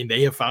just, I mean,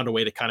 they have found a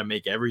way to kind of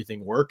make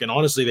everything work. And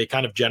honestly, they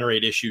kind of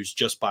generate issues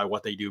just by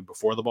what they do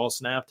before the ball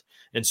snapped.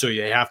 And so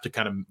you have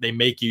to they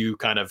make you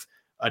kind of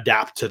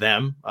adapt to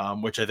them,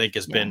 which I think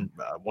has been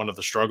one of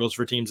the struggles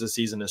for teams this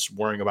season, is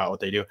worrying about what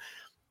they do.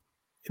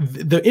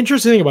 The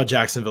interesting thing about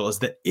Jacksonville is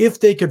that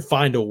if they could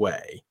find a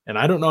way, and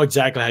I don't know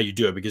exactly how you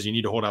do it because you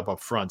need to hold up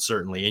front,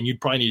 certainly, and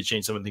you'd probably need to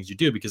change some of the things you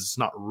do because it's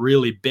not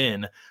really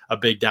been a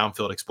big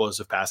downfield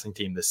explosive passing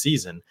team this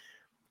season.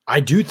 I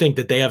do think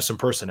that they have some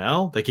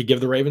personnel that could give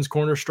the Ravens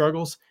corner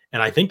struggles,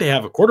 and I think they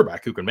have a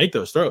quarterback who can make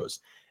those throws.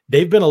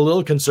 They've been a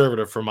little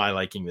conservative for my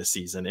liking this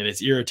season, and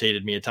it's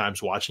irritated me at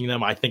times watching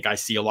them. I think I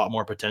see a lot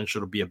more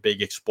potential to be a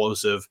big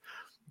explosive,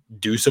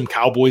 do some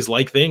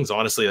Cowboys-like things,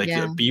 honestly,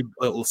 be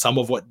some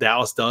of what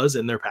Dallas does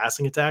in their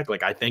passing attack.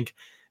 Like, I think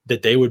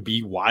that they would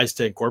be wise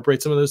to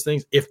incorporate some of those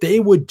things. If they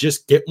would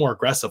just get more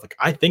aggressive, like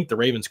I think the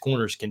Ravens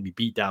corners can be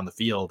beat down the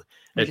field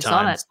at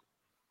times.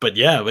 But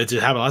yeah, it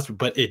just happened last week.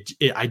 But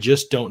I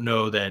just don't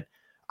know that.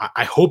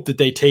 I hope that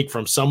they take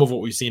from some of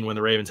what we've seen when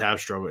the Ravens have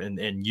struggled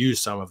and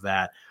use some of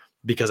that,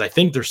 because I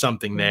think there's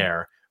something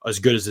there, as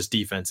good as this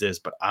defense is.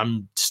 But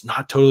I'm just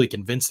not totally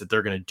convinced that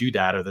they're going to do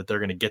that or that they're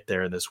going to get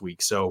there this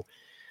week. So,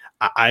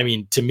 I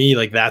mean, to me,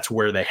 like that's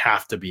where they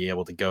have to be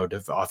able to go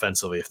to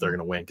offensively if they're going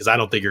to win, because I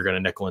don't think you're going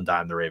to nickel and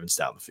dime the Ravens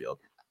down the field.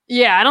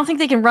 Yeah, I don't think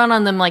they can run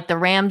on them like the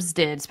Rams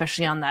did,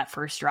 especially on that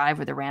first drive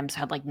where the Rams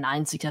had like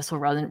 9 successful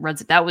runs.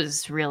 That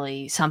was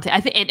really something.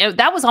 I think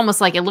that was almost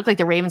like it looked like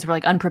the Ravens were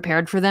like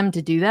unprepared for them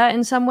to do that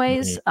in some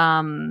ways.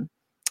 Mm-hmm.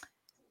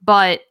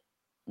 But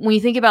when you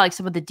think about like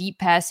some of the deep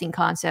passing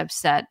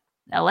concepts that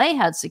LA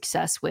had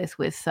success with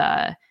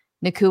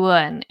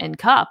Nakua and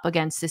Kupp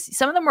against this,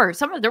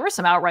 there were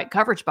some outright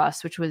coverage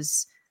busts, which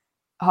was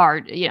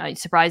hard,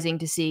 surprising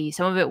to see.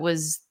 Some of it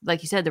was,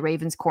 like you said, the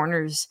Ravens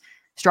corners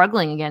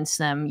struggling against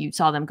them. You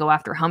saw them go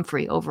after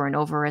Humphrey over and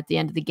over at the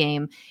end of the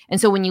game.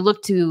 And so when you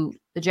look to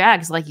the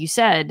Jags, like you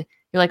said,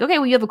 you're like, okay,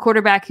 well, you have a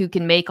quarterback who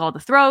can make all the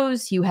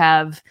throws. You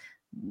have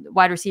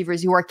wide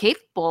receivers who are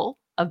capable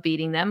of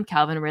beating them.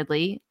 Calvin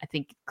Ridley, I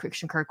think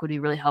Christian Kirk would be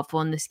really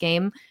helpful in this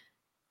game.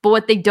 But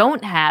what they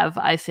don't have,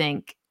 I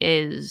think,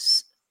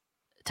 is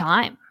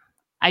time.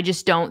 I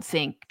just don't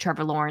think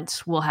Trevor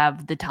Lawrence will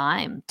have the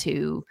time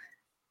to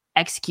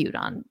execute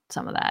on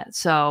some of that.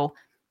 So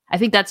I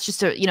think that's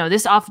just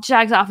this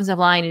Jags offensive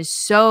line is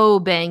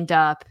so banged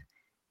up,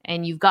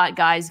 and you've got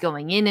guys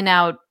going in and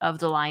out of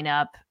the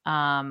lineup.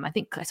 I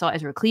think I saw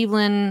Ezra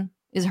Cleveland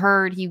is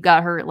hurt. He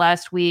got hurt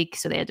last week,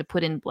 so they had to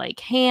put in Blake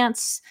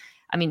Hance.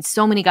 I mean,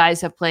 so many guys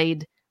have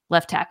played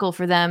left tackle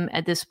for them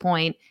at this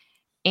point.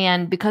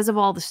 And because of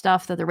all the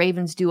stuff that the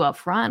Ravens do up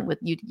front with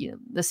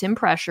the sim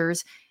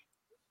pressures,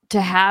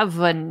 to have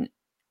an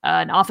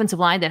offensive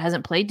line that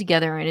hasn't played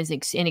together and is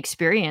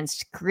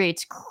inexperienced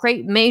creates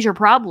major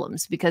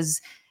problems,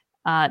 because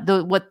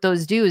what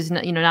those do is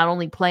not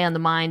only play on the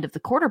mind of the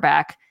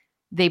quarterback,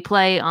 they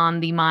play on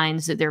the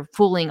minds that they're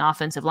fooling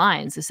offensive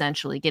lines,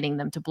 essentially getting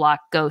them to block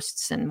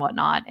ghosts and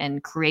whatnot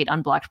and create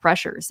unblocked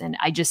pressures. And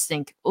I just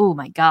think, oh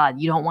my God,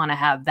 you don't want to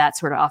have that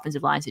sort of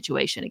offensive line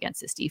situation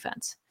against this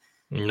defense.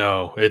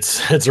 No, it's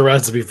a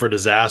recipe for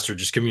disaster,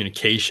 just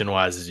communication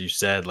wise, as you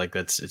said. Like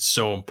it's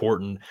so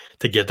important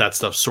to get that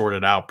stuff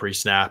sorted out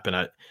pre-snap,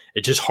 and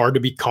it's just hard to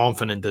be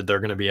confident that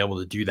they're going to be able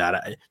to do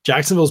that.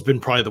 Jacksonville's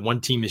been probably the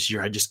one team this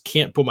year I just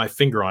can't put my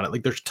finger on it.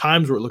 Like there's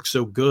times where it looks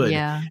so good,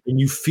 and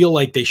you feel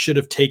like they should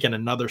have taken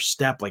another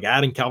step. Like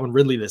adding Calvin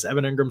Ridley,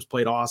 Evan Ingram's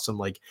played awesome.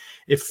 Like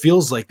it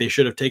feels like they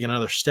should have taken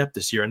another step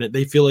this year, and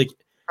they feel like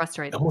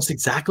frustrating, almost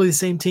exactly the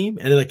same team,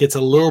 and like it's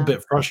a little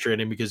bit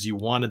frustrating because you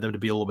wanted them to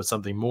be a little bit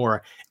something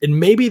more, and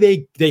maybe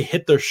they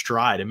hit their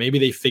stride and maybe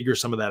they figure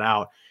some of that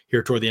out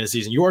here toward the end of the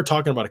season. You are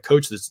talking about a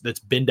coach that's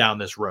been down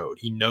this road.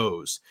 He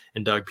knows,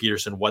 and Doug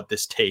Peterson, what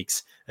this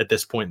takes at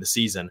this point in the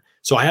season.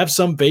 So I have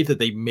some faith that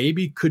they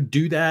maybe could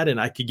do that,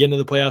 and I could get into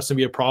the playoffs and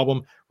be a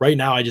problem. Right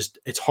now,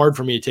 it's hard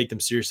for me to take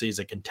them seriously as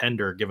a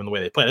contender given the way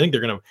they play. I think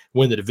they're going to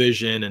win the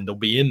division and they'll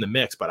be in the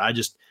mix, but I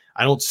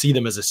don't see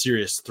them as a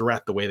serious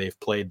threat the way they've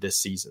played this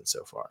season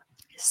so far.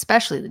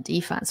 Especially the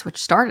defense, which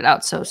started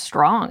out so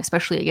strong,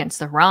 especially against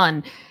the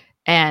run,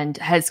 and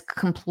has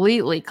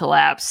completely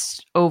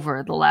collapsed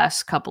over the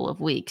last couple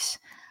of weeks.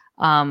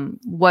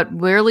 What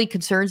really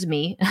concerns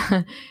me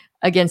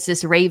against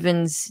this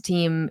Ravens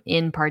team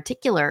in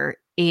particular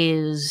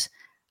is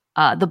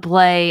the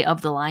play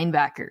of the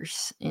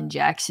linebackers in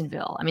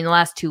Jacksonville. I mean, the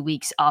last 2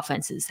 weeks,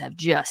 offenses have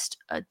just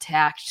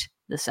attacked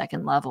the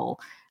second level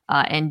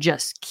and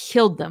just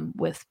killed them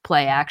with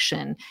play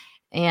action.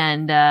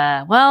 And,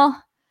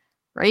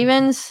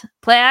 Ravens,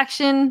 play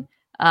action,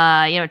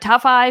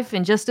 top 5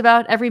 in just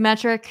about every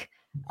metric.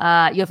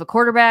 You have a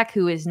quarterback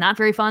who is not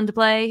very fun to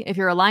play if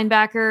you're a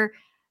linebacker.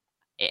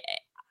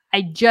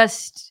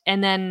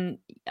 And then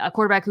a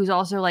quarterback who's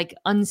also like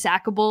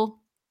unsackable.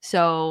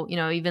 So,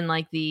 even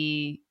like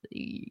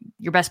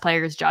your best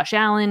player is Josh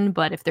Allen,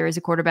 but if there is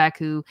a quarterback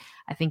who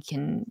I think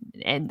playing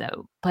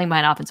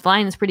behind offensive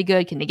line is pretty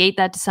good, can negate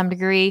that to some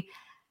degree.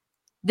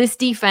 This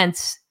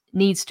defense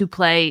needs to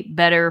play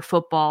better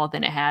football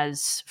than it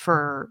has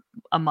for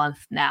a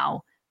month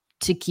now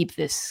to keep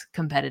this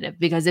competitive.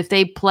 Because if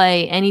they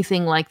play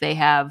anything like they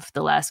have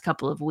the last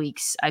couple of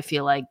weeks, I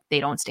feel like they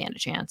don't stand a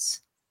chance.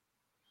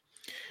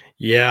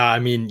 Yeah, I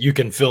mean, you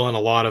can fill in a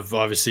lot of,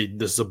 obviously,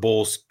 this is a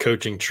Bulls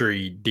coaching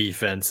tree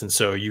defense, and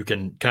so you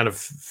can kind of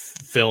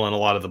fill in a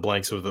lot of the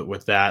blanks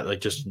with that. Like,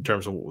 just in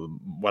terms of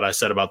what I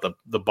said about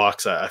the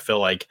Bucks, I feel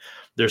like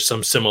there's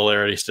some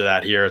similarities to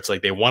that here. It's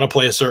like they want to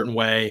play a certain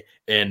way,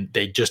 and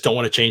they just don't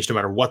want to change no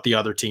matter what the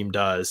other team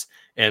does.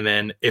 And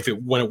then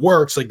when it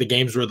works, like the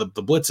games where the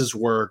blitzes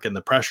work and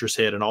the pressures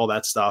hit and all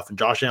that stuff, and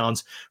Josh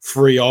Allen's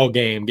free all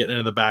game getting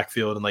into the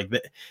backfield, and like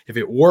if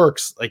it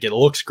works, like it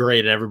looks great,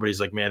 and everybody's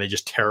like, man, they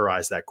just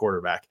terrorize that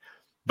quarterback.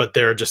 But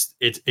they're just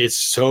it's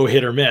so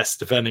hit or miss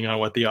depending on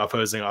what the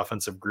opposing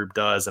offensive group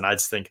does. And I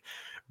just think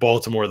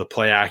Baltimore, the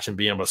play action,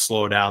 being able to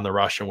slow down the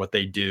rush and what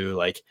they do,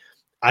 like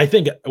I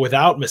think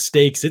without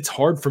mistakes, it's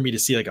hard for me to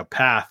see like a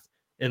path,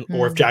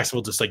 or if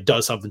Jacksonville just like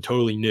does something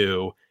totally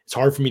new. It's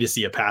hard for me to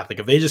see a path. Like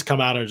if they just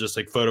come out and just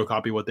like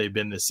photocopy what they've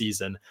been this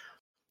season,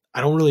 I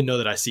don't really know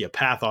that I see a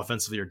path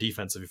offensively or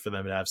defensively for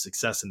them to have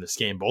success in this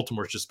game.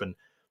 Baltimore's just been,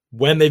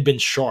 when they've been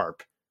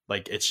sharp,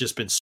 like it's just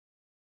been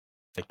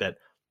like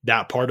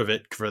that part of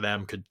it for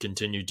them could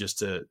continue just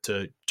to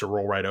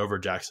roll right over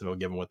Jacksonville,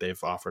 given what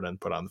they've offered and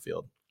put on the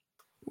field.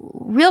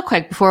 Real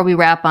quick before we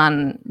wrap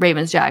on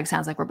Ravens Jags,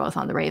 sounds like we're both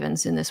on the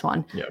Ravens in this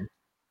one. Yeah.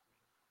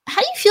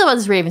 How do you feel about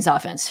this Ravens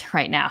offense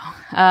right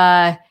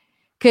now?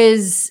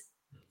 Because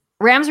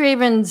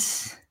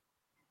Rams-Ravens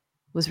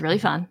was really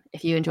fun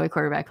if you enjoy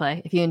quarterback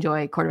play, if you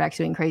enjoy quarterbacks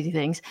doing crazy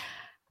things.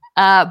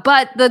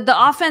 But the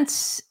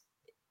offense,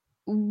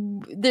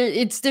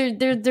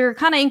 they're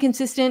kind of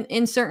inconsistent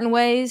in certain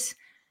ways.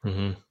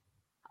 Mm-hmm.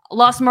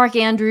 Lost Mark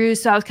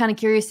Andrews, so I was kind of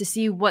curious to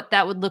see what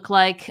that would look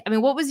like. I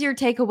mean, what was your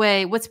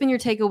takeaway? What's been your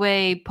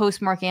takeaway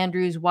post Mark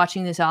Andrews,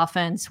 watching this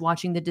offense,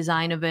 watching the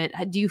design of it?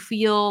 Do you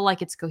feel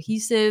like it's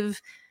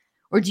cohesive?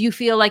 Or do you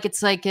feel like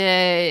it's like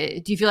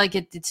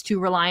it's too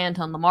reliant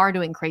on Lamar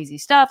doing crazy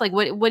stuff? Like,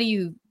 what do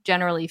you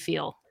generally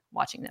feel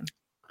watching them?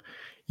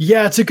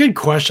 Yeah, it's a good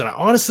question. I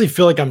honestly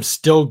feel like I'm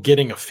still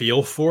getting a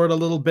feel for it a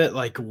little bit,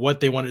 like what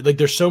they wanted. Like,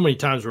 there's so many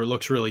times where it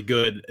looks really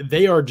good.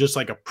 They are just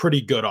like a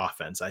pretty good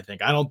offense, I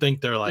think. I don't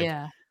think they're like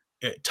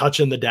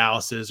touching the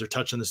Dallases or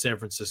touching the San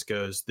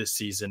Franciscos this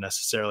season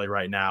necessarily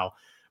right now.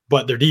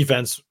 But their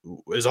defense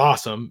is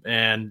awesome,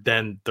 and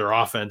then their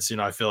offense,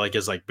 I feel like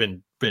has like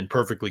been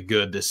perfectly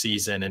good this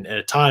season, and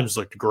at times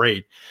looked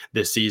great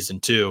this season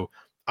too.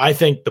 I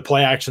think the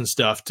play action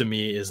stuff to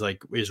me is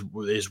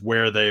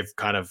where they've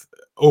kind of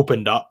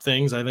opened up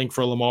things, I think,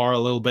 for Lamar a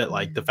little bit.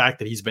 Like the fact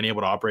that he's been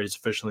able to operate as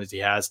efficiently as he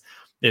has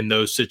in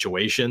those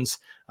situations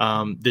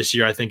this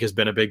year, I think has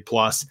been a big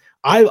plus.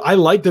 I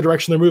like the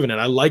direction they're moving in.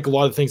 I like a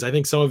lot of things. I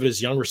think some of it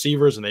is young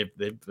receivers, and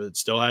they've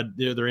still had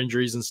their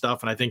injuries and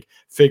stuff. And I think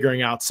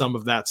figuring out some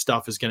of that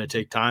stuff is going to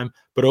take time.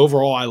 But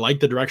overall, I like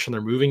the direction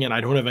they're moving in.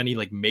 I don't have any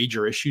like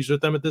major issues with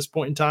them at this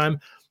point in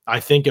time. I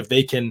think if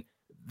they can,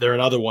 they're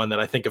another one that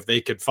I think if they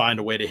could find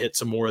a way to hit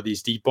some more of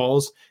these deep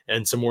balls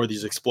and some more of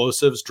these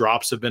explosives,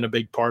 drops have been a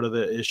big part of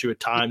the issue at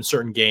times,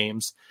 certain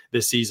games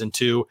this season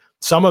too.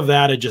 Some of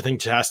that I just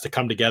think has to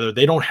come together.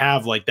 They don't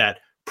have like that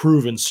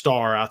proven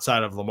star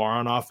outside of Lamar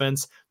on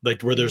offense,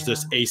 like where there's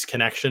this ace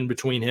connection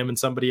between him and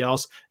somebody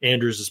else.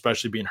 Andrews,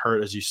 especially being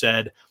hurt, as you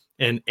said,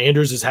 and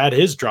Andrews has had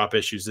his drop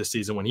issues this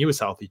season when he was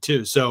healthy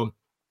too. So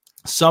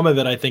some of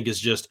it I think is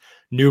just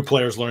new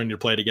players learning to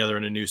play together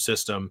in a new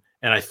system.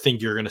 And I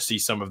think you're going to see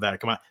some of that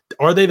come out.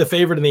 Are they the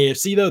favorite in the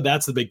AFC though?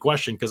 That's the big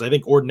question. Cause I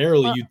think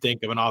ordinarily you'd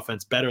think of an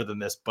offense better than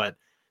this, but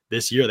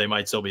this year they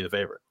might still be the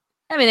favorite.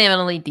 I mean, they have an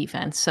elite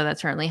defense, so that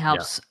certainly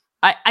helps.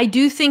 Yeah. I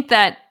do think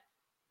that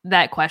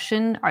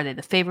question, are they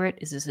the favorite?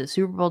 Is this a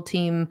Super Bowl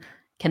team?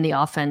 Can the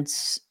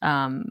offense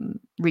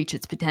reach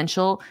its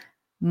potential?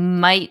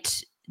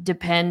 Might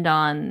depend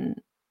on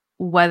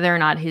whether or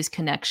not his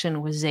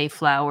connection with Zay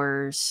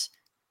Flowers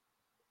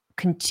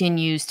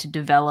continues to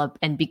develop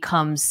and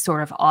becomes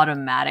sort of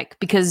automatic,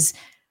 because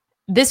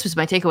this was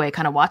my takeaway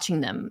kind of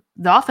watching them.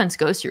 The offense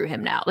goes through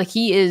him now. Like,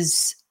 he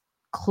is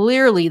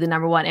clearly the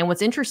number one. And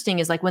what's interesting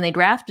is, like, when they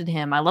drafted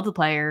him, I love the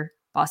player,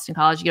 Boston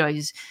College,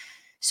 he's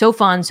so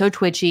fun, so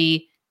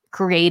twitchy,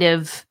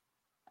 creative,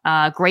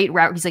 great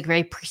route. He's like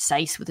very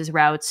precise with his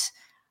routes.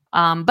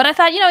 But I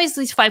thought, he's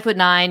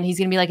 5'9". He's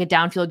going to be like a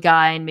downfield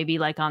guy and maybe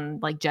like on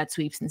like jet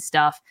sweeps and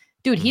stuff.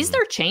 Dude, he's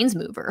their chains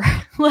mover.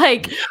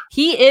 Like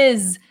he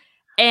is.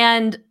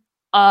 And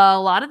a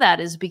lot of that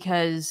is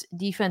because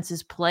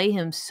defenses play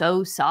him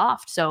so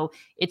soft. So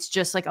it's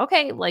just like,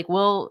 okay, like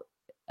we'll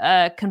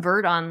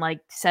convert on like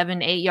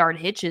 7-8 yard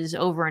hitches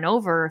over and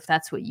over if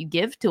that's what you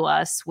give to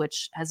us,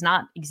 which has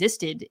not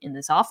existed in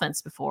this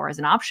offense before as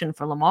an option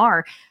for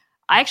Lamar.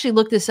 I actually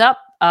looked this up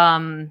for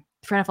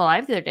NFL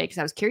Live the other day because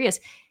I was curious.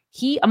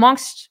 He,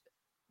 amongst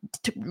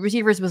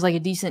receivers, was like a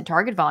decent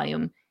target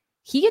volume.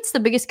 He gets the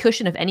biggest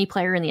cushion of any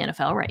player in the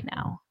NFL right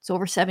now. It's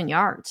over 7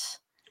 yards.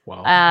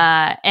 Wow.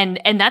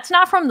 And that's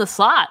not from the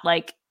slot.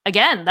 Like,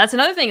 again, that's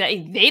another thing.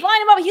 They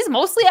line him up. He's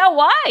mostly out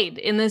wide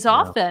in this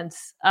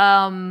offense.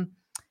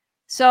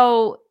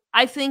 So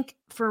I think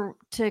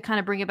to kind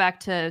of bring it back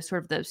to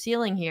sort of the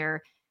ceiling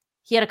here,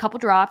 he had a couple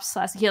drops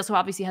last. He also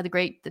obviously had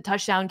the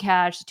touchdown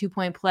catch, the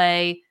 2-point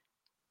play.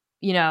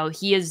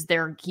 He is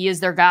their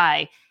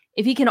guy.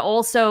 If he can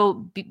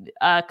also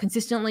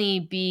consistently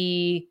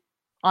be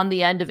on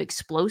the end of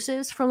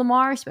explosives for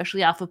Lamar,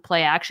 especially off of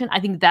play action, I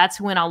think that's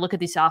when I'll look at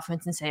this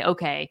offense and say,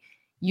 okay,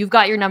 you've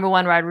got your number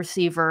one wide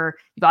receiver.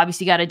 You've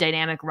obviously got a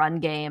dynamic run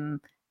game.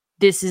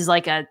 This is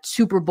like a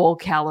Super Bowl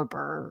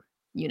caliber.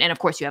 And of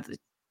course you have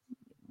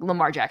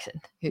Lamar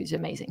Jackson, who's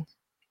amazing.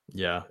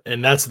 Yeah.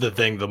 And that's the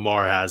thing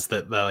Lamar has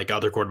that like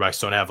other quarterbacks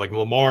don't have. Like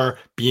Lamar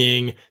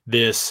being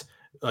this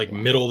like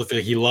middle of the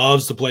field. He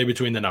loves to play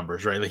between the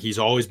numbers, right? Like he's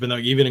always been there,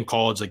 even in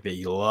college, like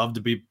he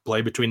loved to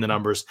play between the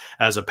numbers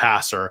as a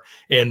passer.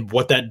 And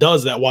what that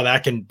does, that while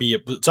that can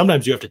be,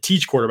 sometimes you have to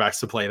teach quarterbacks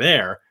to play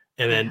there.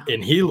 And then,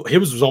 and he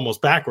was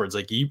almost backwards.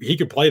 Like he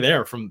could play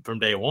there from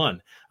day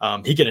one.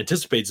 He can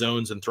anticipate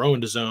zones and throw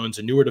into zones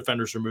and newer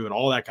defenders are moving,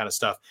 all that kind of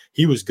stuff.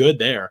 He was good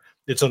there.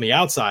 It's on the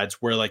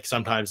outsides where like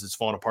sometimes it's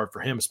falling apart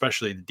for him,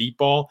 especially the deep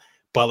ball.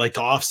 But like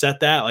to offset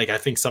that, like I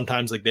think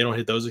sometimes like they don't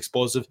hit those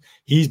explosives.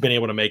 He's been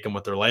able to make them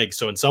with their legs.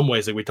 So in some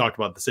ways, like we talked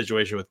about the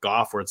situation with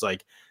Goff, where it's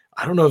like,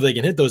 I don't know if they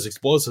can hit those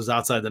explosives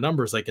outside the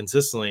numbers like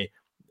consistently.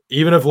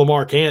 Even if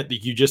Lamar can't,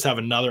 you just have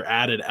another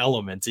added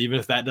element. Even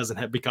if that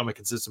doesn't become a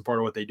consistent part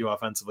of what they do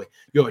offensively,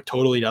 you have a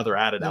totally other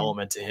added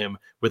element to him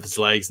with his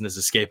legs and his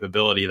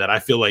escapability that I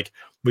feel like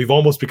we've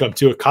almost become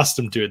too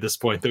accustomed to at this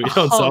point that we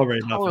don't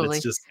celebrate enough. And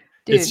it's just,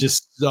 Dude, it's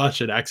just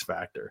such an X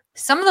factor.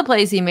 Some of the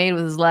plays he made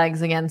with his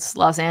legs against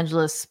Los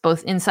Angeles,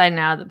 both inside and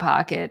out of the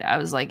pocket, I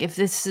was like, if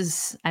this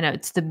is, I know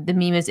it's the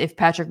meme is if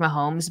Patrick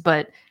Mahomes,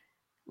 but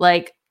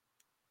like,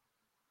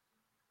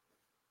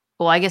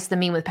 well, I guess the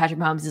meme with Patrick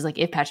Mahomes is like,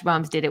 if Patrick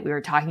Mahomes did it, we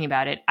were talking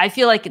about it. I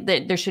feel like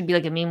that there should be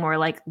like a meme where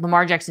like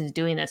Lamar Jackson's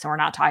doing this and we're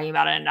not talking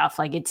about it enough.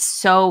 Like it's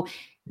so,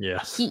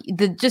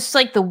 just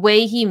like the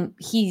way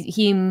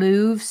he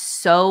moves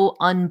so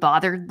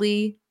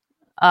unbotheredly.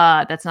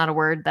 That's not a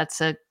word.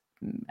 I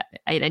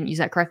didn't use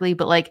that correctly,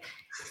 but like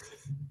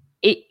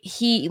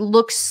he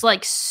looks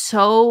like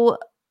so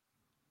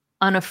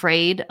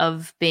unafraid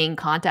of being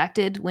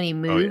contacted when he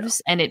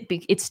moves. And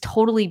it's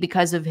totally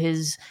because of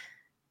his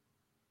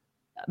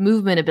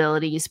movement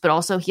abilities, but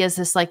also he has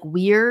this like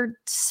weird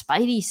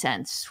spidey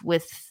sense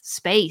with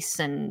space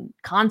and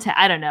contact.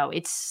 I don't know.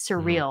 It's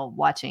surreal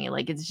watching it.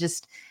 Like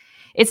it's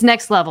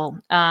next level.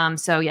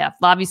 So yeah,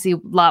 obviously a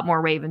lot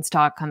more Ravens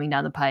talk coming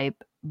down the pipe,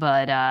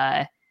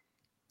 but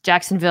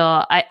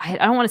Jacksonville, I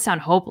don't want to sound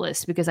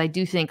hopeless because I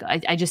do think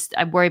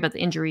I worry about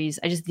the injuries.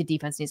 I just think the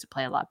defense needs to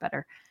play a lot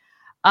better.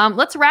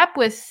 Let's wrap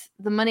with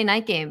the Monday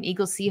night game,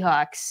 Eagles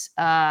Seahawks.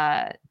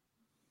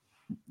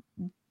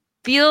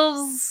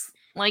 Feels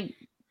like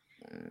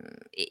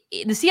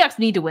the Seahawks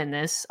need to win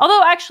this.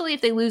 Although actually, if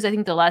they lose, I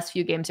think the last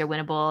few games are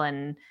winnable,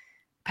 and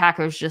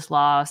Packers just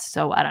lost.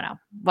 So I don't know,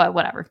 but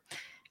whatever.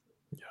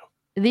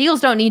 The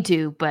Eagles don't need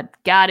to, but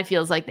God, it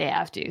feels like they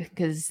have to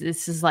because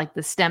this is like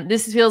this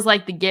feels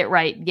like the get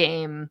right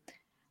game.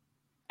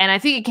 And I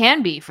think it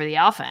can be for the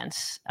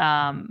offense.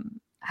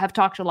 Have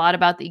talked a lot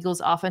about the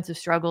Eagles' offensive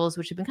struggles,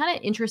 which have been kind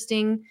of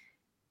interesting.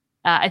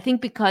 I think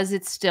because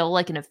it's still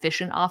like an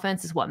efficient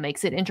offense is what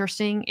makes it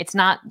interesting. It's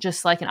not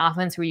just like an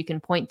offense where you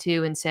can point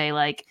to and say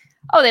like,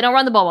 oh, they don't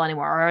run the ball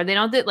anymore, or they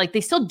don't like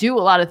they still do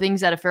a lot of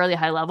things at a fairly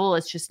high level.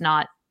 It's just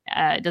not,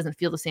 it doesn't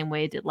feel the same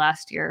way it did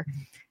last year.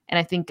 And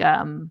I think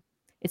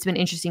it's been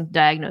interesting to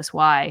diagnose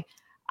why.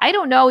 I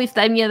don't know if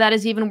any of that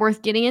is even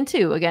worth getting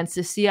into against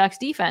the Seahawks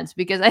defense,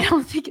 because I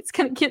don't think it's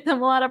going to give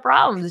them a lot of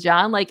problems,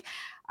 John. Like,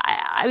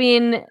 I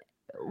mean,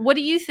 what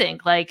do you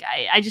think? Like,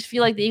 I just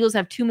feel like the Eagles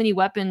have too many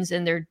weapons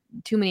and there are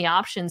too many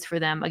options for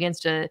them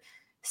against a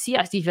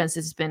Seahawks defense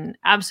that's been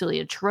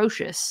absolutely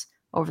atrocious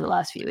over the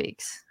last few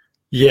weeks.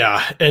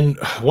 Yeah, and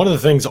one of the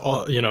things,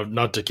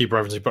 not to keep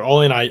referencing, but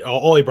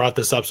Ollie brought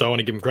this up, so I want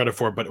to give him credit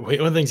for it. But one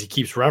of the things he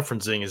keeps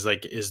referencing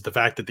is the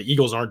fact that the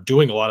Eagles aren't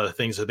doing a lot of the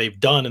things that they've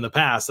done in the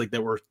past, like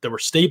that were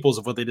staples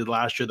of what they did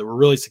last year that were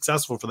really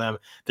successful for them.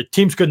 The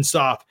teams couldn't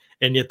stop,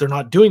 and yet they're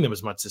not doing them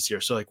as much this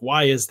year. So like,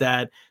 why is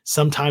that?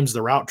 Sometimes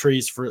the route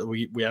trees for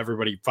we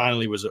everybody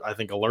finally was, I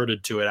think,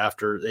 alerted to it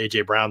after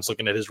AJ Brown's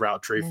looking at his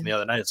route tree from the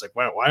other night. It's like,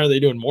 why are they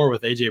doing more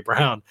with AJ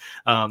Brown?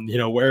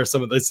 Where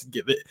some of this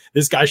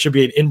guy should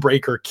be an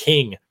in-breaker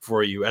king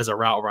for you as a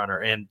route runner,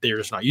 and they're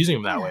just not using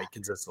him that way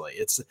consistently.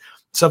 It's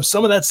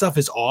some of that stuff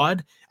is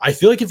odd. I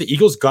feel like if the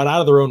Eagles got out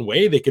of their own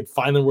way, they could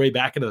find their way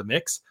back into the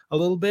mix a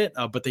little bit,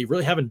 but they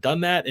really haven't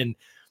done that. And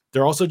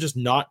they're also just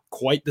not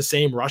quite the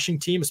same rushing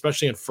team,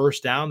 especially on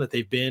first down, that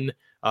they've been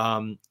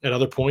at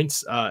other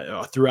points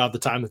throughout the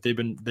time that they've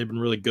been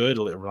really good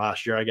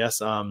last year, I guess.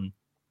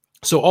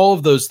 So all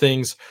of those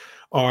things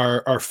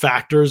are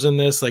factors in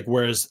this. Like,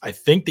 whereas I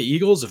think the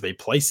Eagles, if they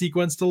play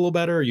sequenced a little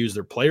better, use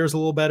their players a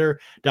little better,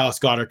 Dallas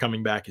Goedert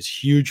coming back is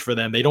huge for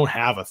them. They don't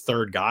have a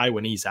third guy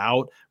when he's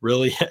out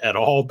really at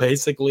all,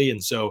 basically.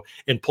 And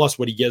plus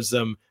what he gives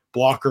them,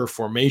 blocker,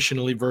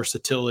 formationally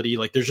versatility.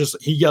 Like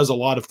he does a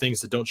lot of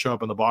things that don't show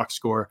up in the box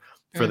score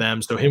for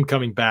them. So him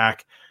coming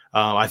back,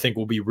 I think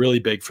will be really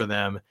big for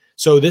them.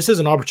 So this is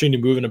an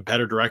opportunity to move in a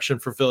better direction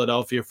for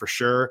Philadelphia for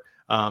sure.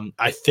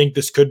 I think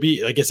this could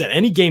be, like I said,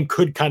 any game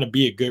could kind of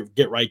be a good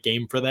get right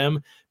game for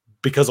them,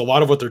 because a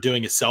lot of what they're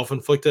doing is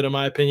self-inflicted, in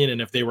my opinion. And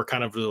if they were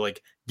kind of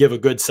like give a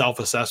good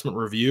self-assessment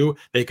review,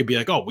 they could be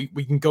like, oh, we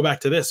can go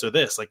back to this or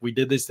this. Like, we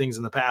did these things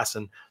in the past,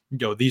 and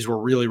these were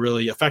really,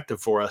 really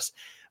effective for us.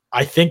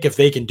 I think if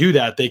they can do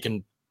that, they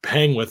can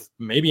hang with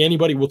maybe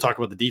anybody. We'll talk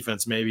about the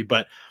defense maybe,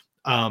 but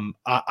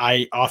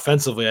I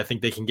offensively, I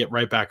think they can get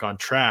right back on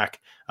track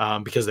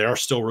because they are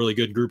still a really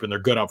good group and they're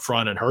good up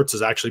front. And Hurts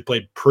has actually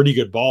played pretty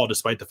good ball,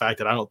 despite the fact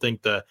that I don't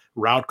think the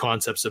route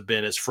concepts have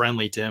been as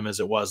friendly to him as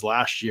it was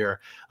last year.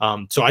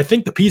 So I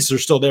think the pieces are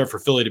still there for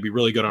Philly to be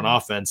really good on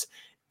offense.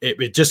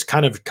 It just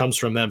kind of comes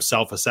from them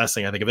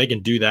self-assessing. I think if they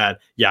can do that,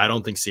 I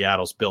don't think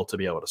Seattle's built to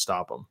be able to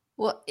stop them.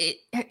 Well,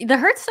 the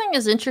Hurts thing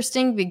is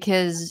interesting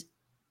because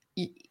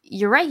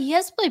you're right. He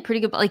has played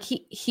pretty good. Like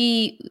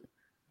he's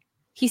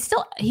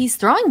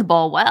throwing the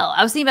ball well.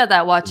 I was thinking about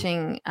that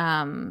watching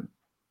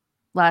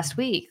last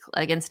week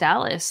against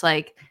Dallas.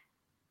 Like,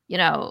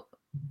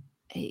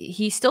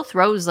 he still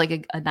throws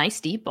like a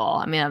nice deep ball.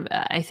 I mean,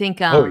 I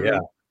think.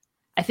 I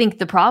think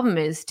the problem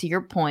is, to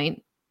your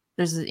point,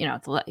 there's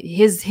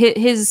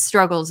his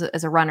struggles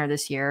as a runner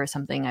this year is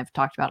something I've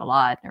talked about a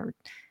lot, or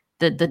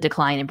the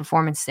decline in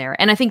performance there,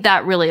 and I think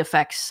that really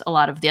affects a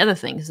lot of the other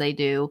things they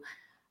do.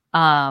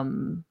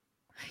 When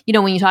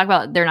you talk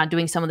about they're not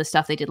doing some of the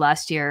stuff they did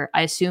last year,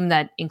 I assume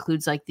that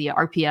includes like the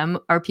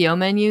RPO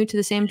menu to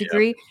the same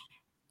degree. Yep.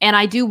 And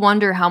I do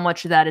wonder how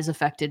much of that is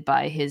affected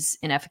by his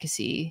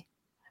inefficacy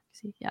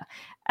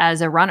as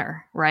a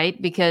runner,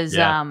 right? Because,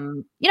 just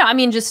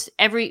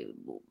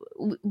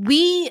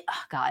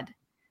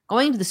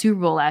going to the Super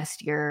Bowl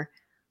last year,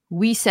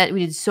 we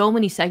did so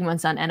many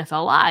segments on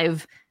NFL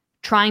Live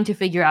trying to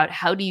figure out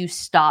how do you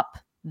stop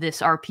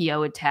this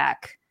RPO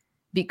attack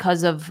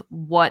because of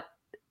what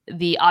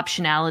the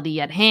optionality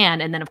at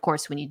hand. And then, of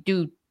course, when you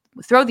do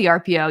throw the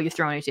RPO, you're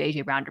throwing it to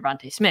AJ Brown,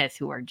 Devontae Smith,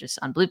 who are just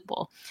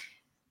unbelievable.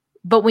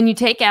 But when you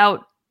take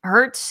out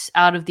Hurts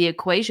out of the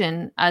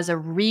equation as a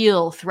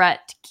real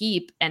threat to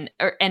keep, and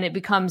it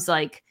becomes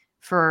like,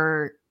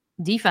 for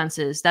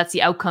defenses, that's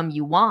the outcome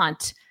you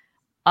want.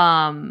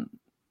 You're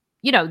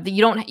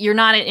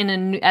not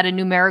at a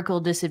numerical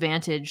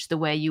disadvantage the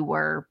way you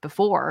were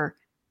before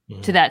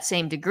to that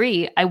same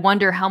degree. I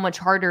wonder how much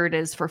harder it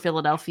is for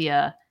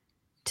Philadelphia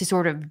to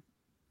sort of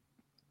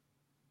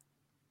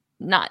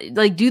not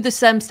like do the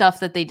same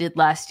stuff that they did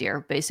last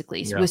year,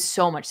 basically, with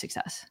so much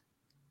success.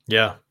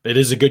 Yeah, it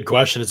is a good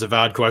question. It's a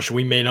valid question.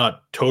 We may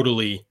not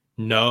totally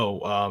know,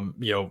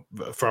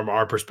 from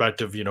our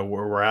perspective, where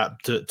we're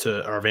at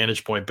to our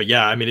vantage point. But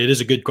yeah, I mean, it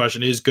is a good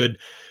question. It is good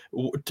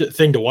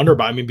thing to wonder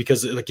about. I mean,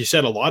 because like you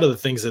said, a lot of the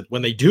things that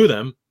when they do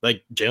them,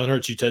 like Jalen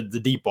Hurts, you said the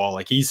deep ball,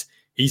 like he's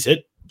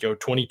hit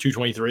 22,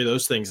 23 of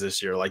those things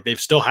this year. Like, they've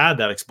still had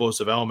that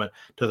explosive element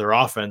to their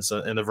offense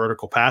in the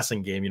vertical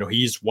passing game.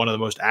 He's one of the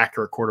most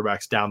accurate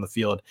quarterbacks down the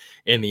field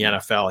in the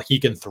NFL. He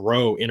can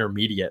throw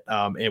intermediate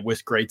and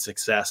with great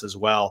success as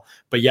well.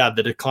 But yeah,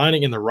 the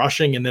declining in the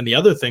rushing. And then the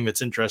other thing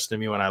that's interesting to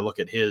me when I look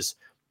at his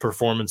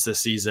performance this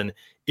season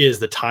is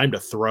the time to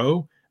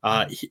throw.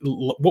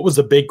 What was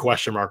the big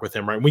question mark with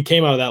him, right? We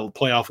came out of that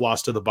playoff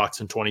loss to the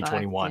Bucs in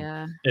 2021,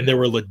 and there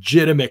were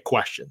legitimate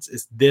questions.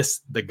 Is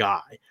this the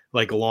guy,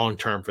 like,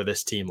 long-term for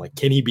this team? Like,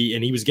 can he be,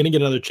 and he was going to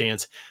get another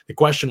chance. The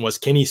question was,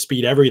 can he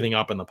speed everything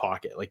up in the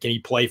pocket? Like, can he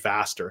play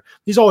faster?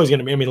 He's always going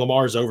to be,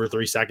 Lamar's over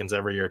 3 seconds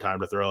every year time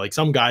to throw. Like,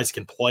 some guys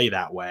can play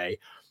that way,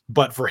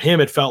 but for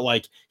him, it felt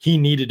like he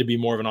needed to be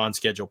more of an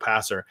on-schedule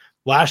passer.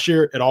 Last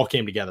year, it all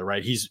came together,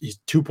 right? He's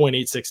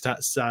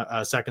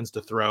 2.86 seconds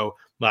to throw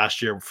last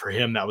year. For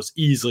him, that was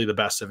easily the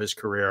best of his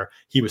career.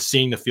 He was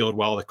seeing the field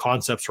well. The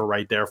concepts were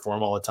right there for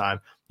him all the time.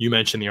 You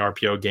mentioned the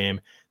RPO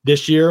game.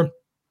 This year,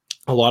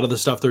 a lot of the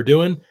stuff they're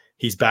doing,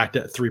 he's back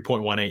at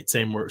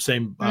 3.18,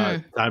 same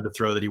time to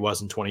throw that he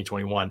was in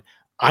 2021.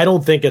 I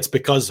don't think it's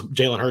because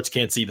Jalen Hurts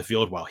can't see the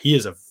field well. He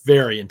is a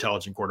very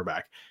intelligent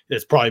quarterback.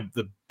 It's probably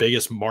the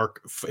biggest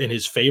mark in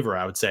his favor,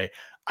 I would say.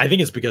 I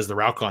think it's because the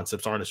route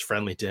concepts aren't as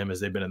friendly to him as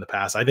they've been in the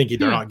past. I think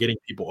they're not getting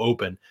people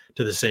open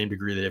to the same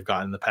degree they've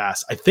gotten in the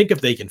past. I think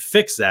if they can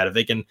fix that, if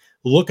they can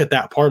look at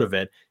that part of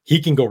it, he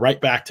can go right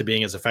back to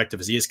being as effective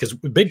as he is. Because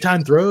big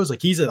time throws,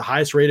 like he's at the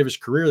highest rate of his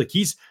career. Like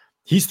he's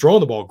throwing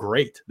the ball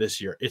great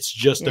this year. It's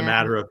just a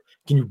matter of,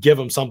 can you give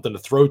him something to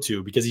throw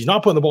to? Because he's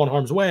not putting the ball in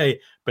harm's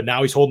way, but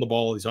now he's holding the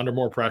ball. He's under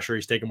more pressure.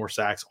 He's taking more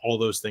sacks. All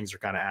those things are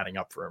kind of adding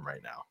up for him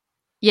right now.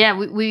 Yeah,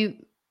 we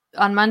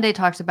on Monday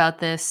talked about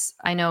this.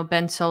 I know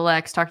Ben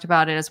Solex talked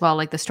about it as well,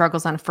 like the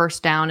struggles on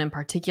first down in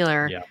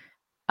particular. Yeah.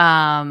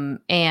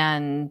 The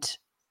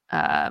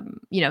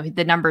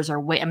numbers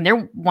are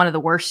they're one of the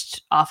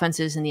worst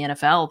offenses in the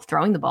NFL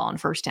throwing the ball on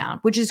first down,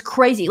 which is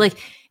crazy. Like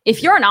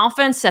if you're an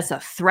offense that's a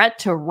threat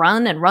to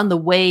run and run the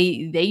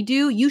way they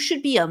do, you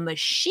should be a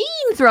machine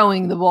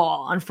throwing the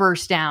ball on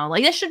first down.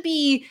 Like that should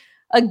be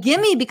a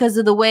gimme because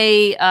of the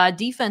way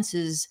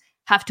defenses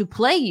have to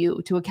play you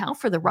to account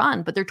for the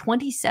run, but they're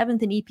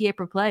 27th in EPA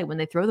per play when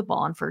they throw the ball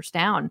on first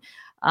down.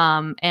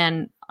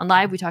 And on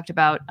live, we talked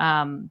about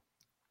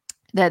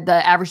that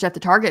the average depth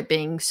of target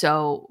being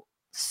so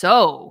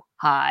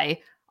high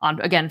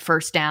on, again,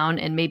 first down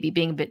and maybe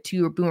being a bit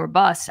too boom or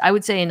bust. I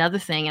would say another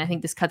thing, and I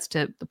think this cuts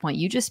to the point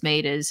you just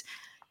made, is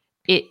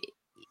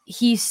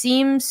he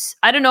seems,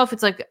 I don't know if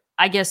it's like,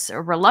 I guess, a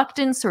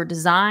reluctance or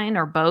design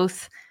or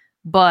both,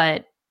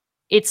 but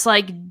it's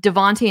like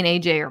Devontae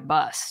and AJ are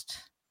bust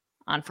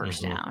on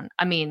first down.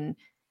 I mean,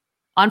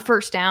 on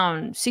first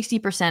down,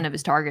 60% of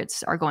his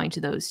targets are going to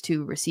those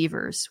two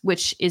receivers,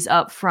 which is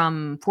up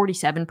from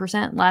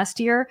 47% last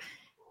year.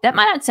 That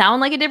might not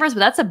sound like a difference, but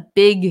that's a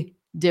big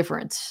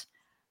difference.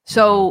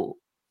 So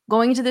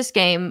going into this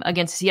game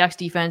against the Seahawks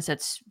defense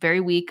that's very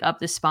weak up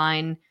the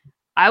spine,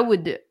 I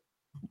would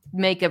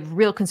make a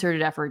real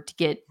concerted effort to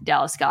get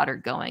Dallas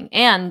Goedert going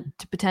and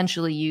to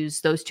potentially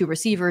use those two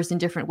receivers in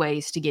different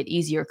ways to get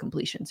easier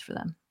completions for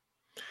them.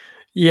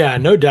 Yeah,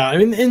 no doubt. I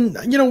mean,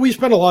 and we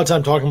spent a lot of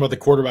time talking about the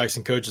quarterbacks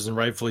and coaches, and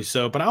rightfully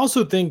so. But I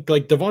also think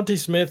like Devontae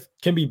Smith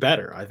can be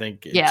better. I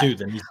think too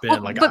than he's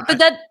been. But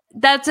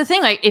that's the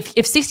thing. Like if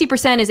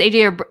 60% is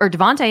AJ or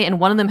Devontae, and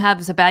one of them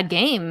has a bad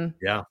game,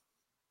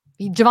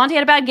 Devontae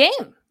had a bad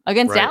game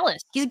against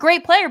Dallas. He's a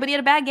great player, but he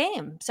had a bad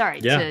game. Sorry,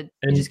 and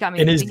just got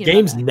me. And his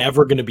game's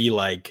never going to be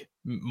like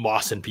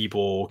mossing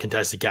people,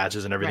 contested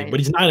catches, and everything. Right. But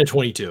he's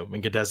 9-22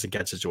 in contested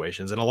catch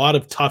situations, and a lot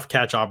of tough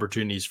catch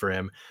opportunities for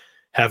him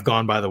have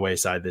gone by the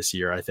wayside this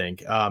year. I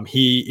think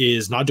he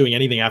is not doing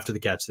anything after the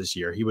catch this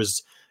year. He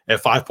was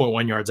at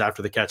 5.1 yards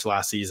after the catch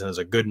last season, is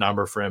a good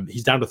number for him.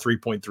 He's down to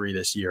 3.3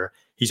 this year.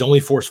 He's only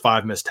forced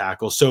 5 missed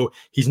tackles. So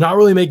he's not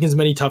really making as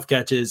many tough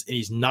catches, and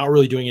he's not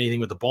really doing anything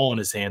with the ball in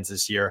his hands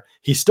this year.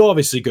 He's still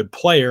obviously a good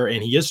player,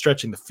 and he is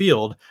stretching the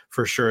field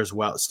for sure as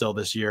well still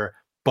this year.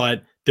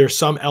 But there's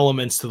some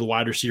elements to the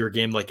wide receiver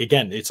game. Like,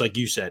 again, it's like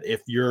you said,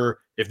 if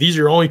these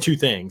are your only two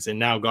things, and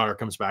now Goddard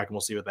comes back and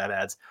we'll see what that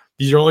adds,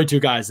 these are only two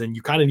guys, then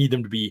you kind of need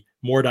them to be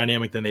more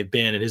dynamic than they've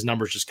been. And his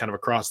numbers just kind of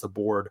across the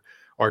board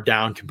are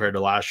down compared to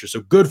last year.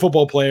 So good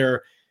football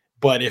player.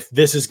 But if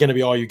this is going to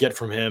be all you get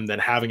from him, then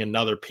having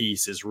another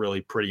piece is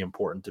really pretty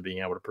important to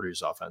being able to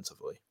produce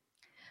offensively.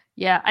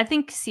 Yeah, I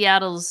think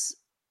Seattle's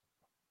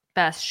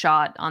best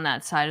shot on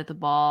that side of the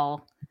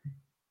ball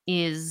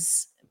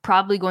is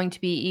probably going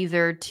to be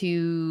either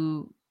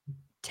to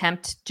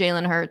tempt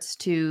Jalen Hurts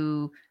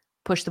to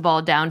push the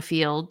ball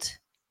downfield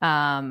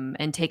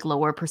and take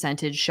lower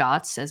percentage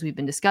shots, as we've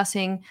been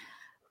discussing,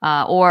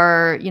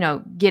 or,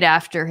 get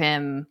after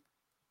him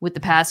with the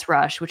pass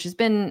rush, which has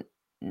been,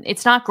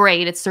 it's not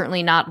great. It's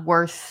certainly not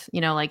worth,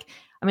 Leonard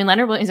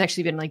Williams has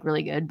actually been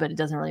really good, but it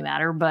doesn't really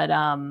matter. But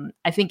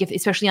I think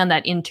especially on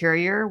that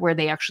interior where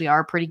they actually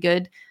are pretty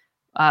good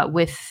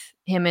with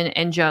him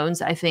and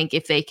Jones, I think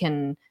if they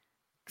can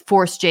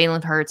force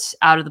Jalen Hurts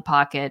out of the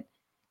pocket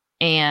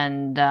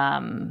and,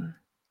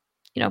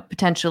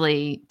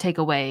 potentially take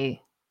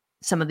away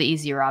some of the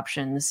easier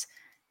options,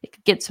 they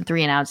could get some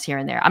 3 and outs here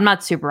and there. I'm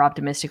not super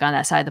optimistic on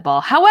that side of the ball.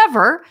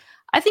 However,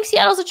 I think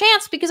Seattle's a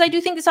chance because I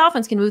do think this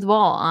offense can move the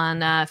ball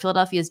on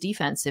Philadelphia's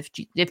defense if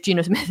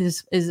Geno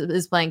Smith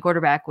is playing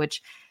quarterback,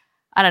 which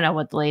I don't know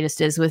what the latest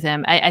is with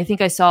him. I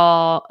think I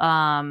saw,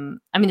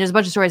 there's a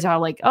bunch of stories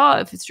how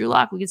if it's Drew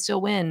Lock, we could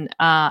still win.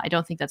 I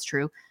don't think that's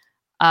true.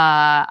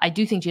 I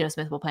do think Geno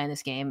Smith will play in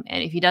this game.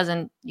 And if he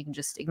doesn't, you can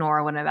just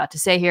ignore what I'm about to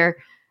say here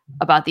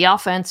about the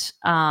offense.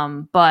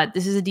 But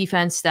this is a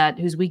defense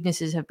whose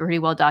weaknesses have pretty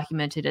well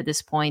documented at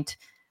this point.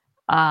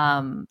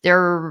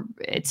 The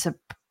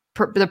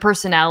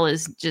personnel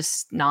is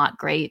just not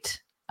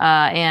great.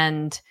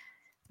 And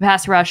the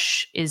pass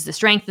rush is the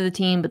strength of the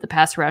team, but the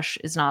pass rush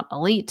is not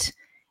elite.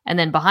 And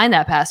then behind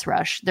that pass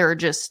rush, there are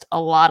just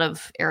a lot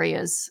of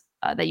areas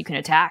that you can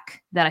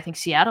attack that I think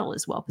Seattle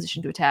is well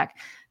positioned to attack.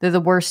 They're the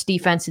worst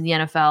defense in the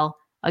NFL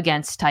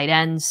against tight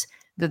ends.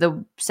 They're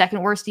the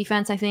second worst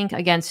defense, I think,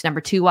 against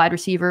number 2 wide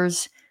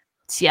receivers.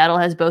 Seattle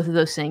has both of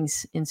those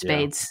things in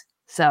spades.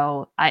 Yeah.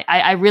 So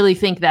I really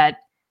think that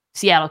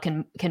Seattle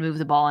can move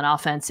the ball in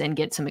offense and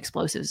get some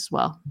explosives as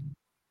well.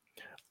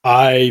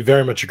 I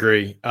very much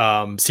agree.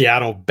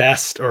 Seattle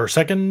best or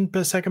second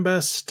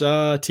best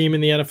team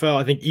in the NFL.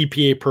 I think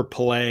EPA per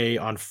play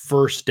on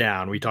first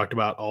down. We talked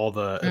about all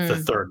the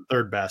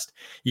third best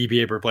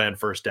EPA per play on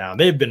first down.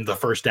 They've been the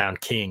first down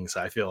kings.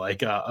 I feel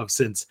like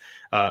since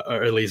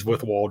or at least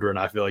with Waldron,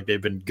 I feel like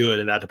they've been good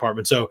in that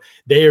department. So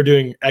they are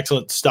doing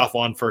excellent stuff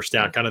on first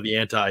down, kind of the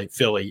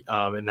anti-Philly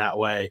in that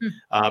way.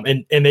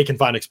 And they can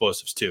find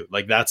explosives too.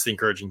 Like that's the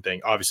encouraging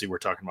thing. Obviously, we're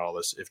talking about all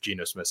this if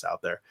Geno Smith's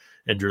out there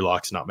and Drew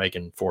Lock's not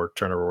making 4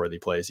 turnover-worthy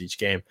plays each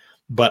game.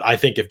 But I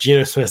think if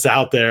Geno Smith's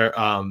out there,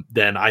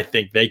 then I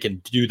think they can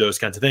do those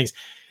kinds of things.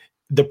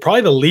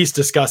 Probably the least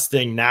discussed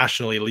thing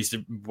nationally, at least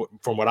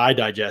from what I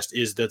digest,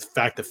 is the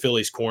fact that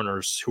Philly's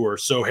corners, who are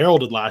so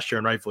heralded last year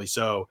and rightfully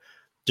so,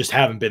 just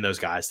haven't been those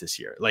guys this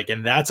year.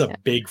 And that's a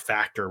big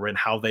factor in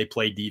how they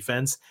play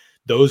defense.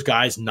 Those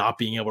guys not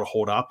being able to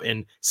hold up.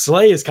 And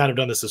Slay has kind of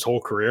done this his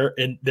whole career.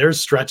 And there's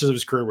stretches of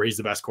his career where he's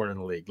the best corner in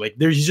the league.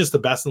 He's just the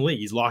best in the league.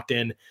 He's locked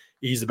in.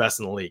 He's the best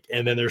in the league.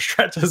 And then there's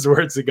stretches where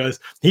it goes,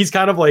 he's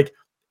kind of like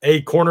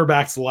a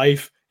cornerback's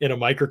life in a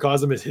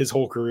microcosm. His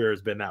whole career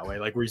has been that way.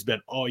 Where he's been,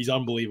 he's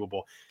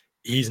unbelievable.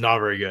 He's not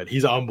very good.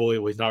 He's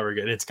unbelievable. He's not very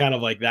good. And it's kind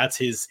of like that's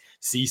his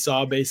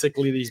seesaw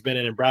basically that he's been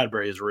in. And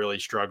Bradbury has really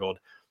struggled.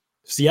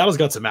 Seattle's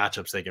got some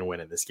matchups they can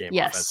win in this game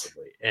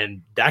offensively.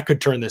 And that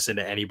could turn this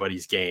into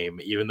anybody's game,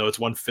 even though it's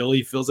one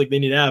Philly feels like they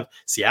need to have.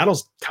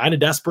 Seattle's kind of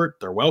desperate.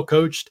 They're well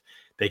coached.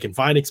 They can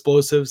find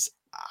explosives.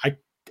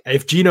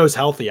 If Geno's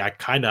healthy, I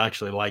kind of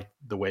actually like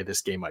the way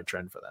this game might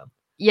trend for them.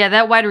 Yeah,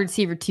 that wide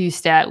receiver 2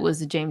 stat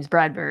was the James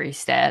Bradbury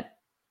stat.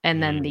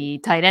 And then the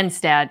tight end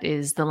stat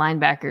is the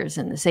linebackers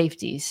and the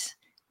safeties.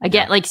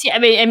 Again,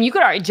 you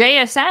could argue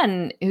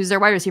JSN, who's their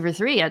wide receiver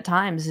 3 at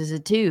times, is a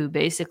 2,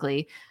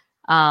 basically.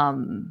 I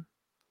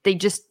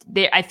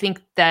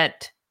think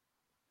that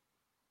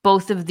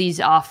both of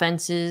these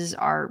offenses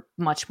are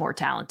much more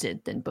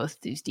talented than both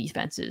of these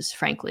defenses,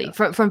 frankly.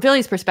 Yeah. From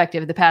Philly's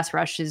perspective, the pass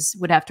rushes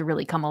would have to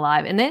really come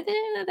alive. And they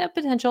have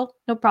potential,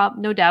 no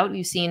problem, no doubt.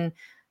 You've seen,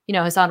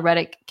 Hassan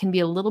Reddick can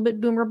be a little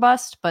bit boom or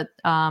bust, but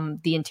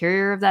the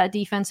interior of that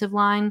defensive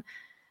line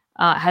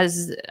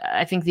has,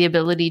 I think, the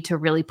ability to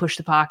really push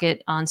the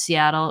pocket on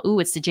Seattle. Ooh,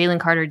 it's the Jalen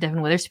Carter,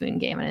 Devin Witherspoon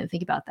game. I didn't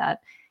think about that.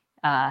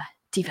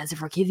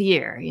 Defensive Rookie of the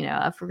Year,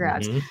 up for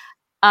grabs.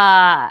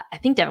 I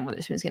think Devin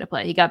Witherspoon's going to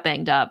play. He got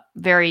banged up.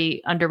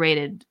 Very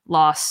underrated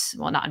loss.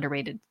 Well, not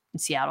underrated in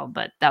Seattle,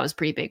 but that was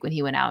pretty big when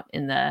he went out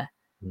in the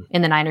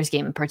Niners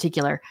game in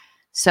particular.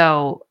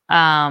 So,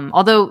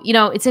 although,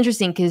 it's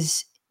interesting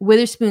because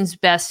Witherspoon's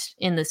best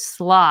in the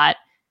slot.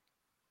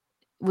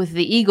 With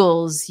the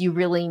Eagles, you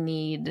really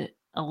need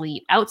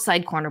elite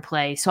outside corner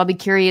play. So I'll be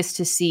curious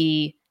to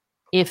see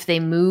if they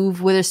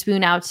move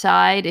Witherspoon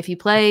outside, if he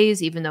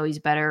plays, even though he's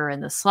better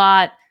in the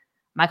slot.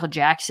 Michael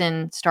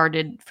Jackson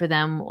started for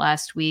them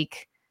last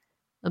week.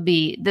 It'll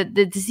be the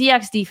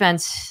Seahawks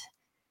defense.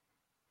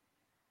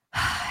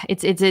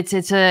 It's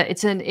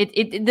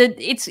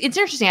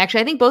interesting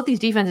actually. I think both these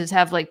defenses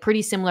have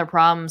pretty similar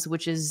problems,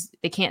 which is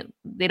they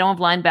don't have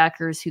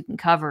linebackers who can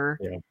cover.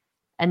 Yeah.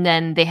 And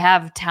then they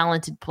have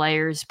talented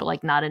players,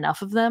 but not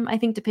enough of them, I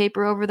think, to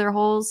paper over their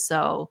holes.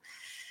 So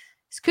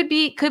this could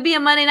be a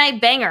Monday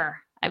night banger.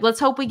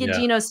 Let's hope we get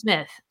Geno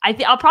Smith.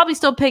 I'll probably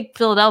still pick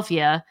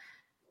Philadelphia,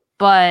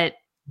 but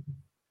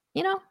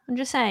I'm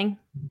just saying.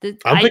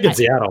 I'm picking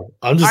Seattle.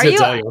 I'm just going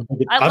to tell you.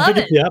 I'm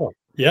picking Seattle.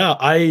 Yeah,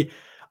 I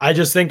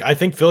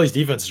think Philly's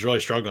defense is really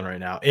struggling right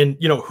now. And,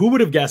 who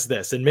would have guessed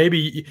this? And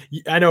maybe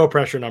I know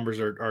pressure numbers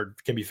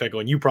can be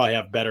fickle, and you probably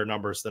have better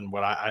numbers than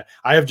what I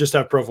have. Just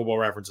have Pro Football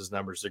References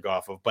numbers to go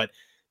off of. But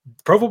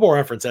Pro Football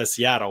Reference has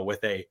Seattle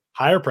with a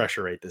higher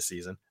pressure rate this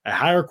season, a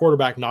higher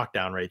quarterback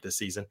knockdown rate this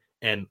season,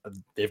 and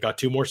they've got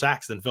 2 more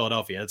sacks than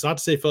Philadelphia. And it's not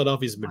to say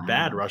Philadelphia's been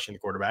bad rushing the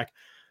quarterback.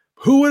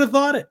 Who would have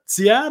thought it?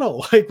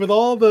 Seattle, with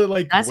all the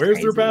That's where's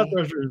crazy. Their pass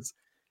rushers?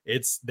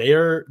 They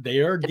are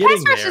the getting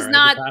pass rush there. Is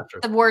not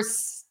the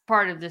worst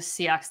part of the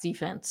Seahawks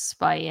defense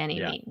by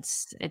any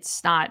means.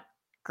 It's not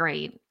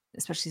great,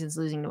 especially since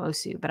losing to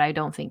Osu, but I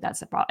don't think that's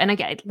the problem. And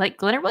again,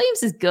 Leonard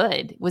Williams is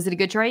good. Was it a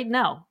good trade?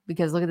 No,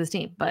 because look at this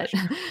team. But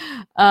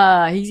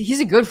he's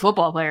a good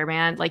football player,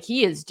 man.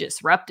 He is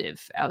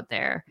disruptive out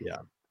there.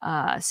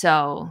 Yeah.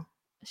 So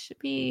it should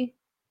be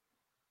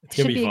a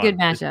fun. good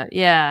matchup.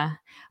 Yeah.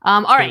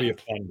 All right.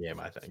 It's going to be a fun game,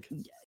 I think.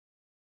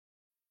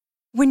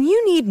 When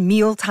you need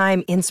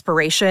mealtime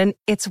inspiration,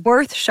 it's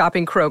worth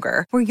shopping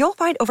Kroger, where you'll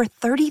find over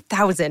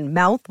 30,000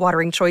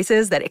 mouth-watering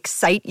choices that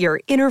excite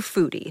your inner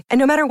foodie. And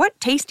no matter what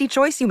tasty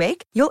choice you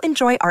make, you'll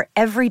enjoy our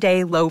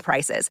everyday low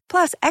prices,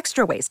 plus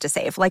extra ways to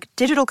save, like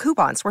digital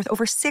coupons worth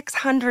over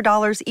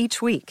 $600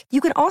 each week.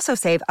 You can also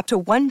save up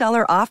to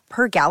 $1 off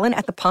per gallon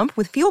at the pump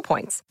with fuel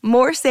points.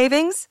 More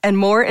savings and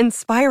more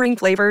inspiring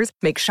flavors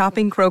make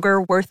shopping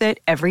Kroger worth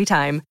it every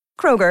time.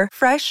 Kroger,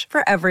 fresh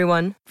for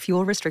everyone.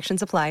 Fuel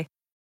restrictions apply.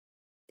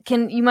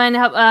 Can you mind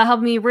help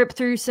me rip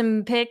through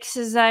some picks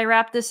as I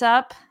wrap this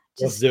up?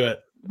 Let's do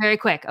it. Very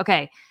quick.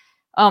 Okay.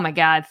 Oh my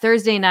God.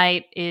 Thursday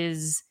night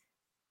is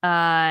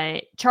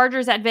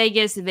Chargers at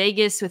Vegas.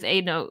 Vegas with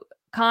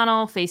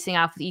Connell facing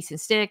off with Easton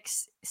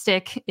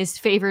Stick is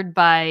favored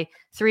by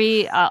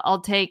 3.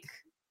 I'll take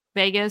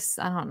Vegas.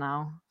 I don't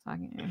know.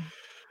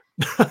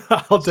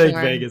 I'll take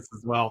Vegas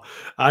as well.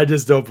 I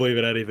just don't believe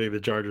in anything the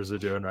Chargers are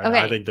doing right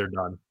now. I think they're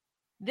done.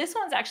 This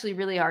one's actually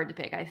really hard to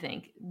pick, I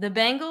think. The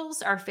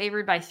Bengals are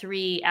favored by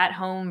 3 at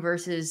home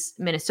versus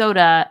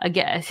Minnesota.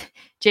 Again,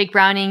 Jake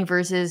Browning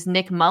versus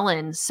Nick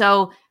Mullins.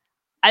 So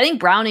I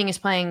think Browning is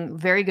playing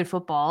very good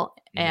football.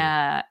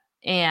 And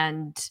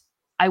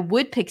I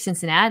would pick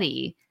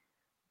Cincinnati,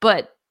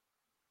 but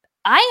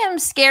I am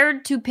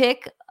scared to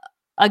pick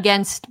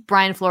against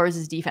Brian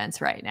Flores' defense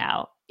right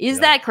now. Is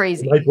that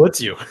crazy? Like, what's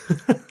you?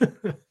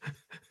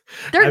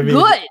 They're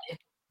good.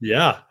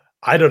 Yeah.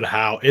 I don't know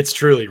how. It's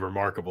truly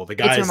remarkable. The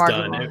guy has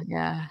done it.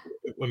 Yeah.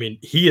 I mean,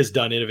 he has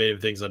done innovative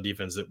things on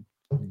defense that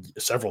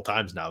several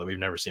times now that we've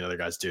never seen other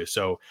guys do.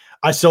 So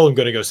I still am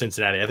going to go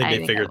Cincinnati. I think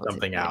they figured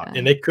something out,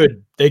 and they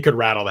could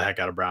rattle the heck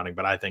out of Browning,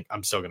 but I think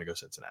I'm still going to go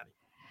Cincinnati.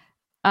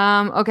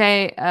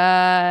 Okay.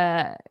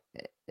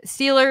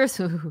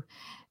 Steelers.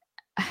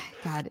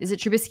 God, is it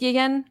Trubisky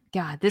again?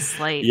 God, this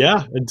slate.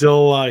 Yeah,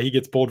 until he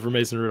gets pulled for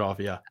Mason Rudolph.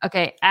 Yeah.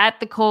 Okay, at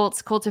the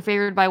Colts. Colts are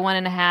favored by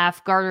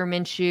 1.5. Gardner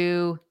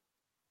Minshew.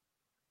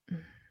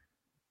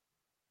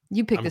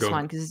 You pick this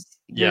one because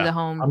you're the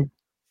home.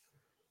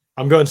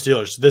 I'm going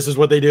Steelers. This is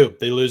what they do.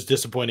 They lose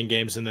disappointing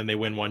games and then they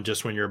win one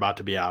just when you're about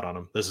to be out on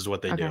them. This is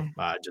what they do.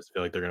 I just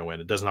feel like they're going to win.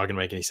 It does not going to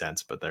make any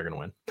sense, but they're going to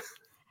win.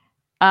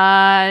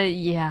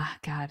 Yeah.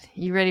 God,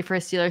 you ready for a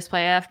Steelers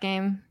playoff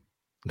game?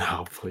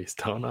 No, please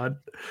don't.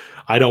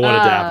 I don't want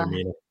it to happen,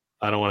 Mina.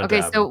 I don't want it to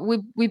happen. Okay,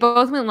 so we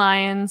both went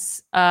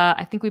Lions.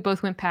 I think we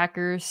both went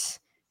Packers.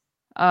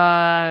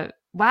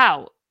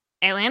 Wow.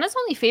 Atlanta's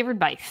only favored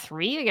by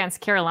 3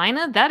 against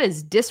Carolina. That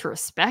is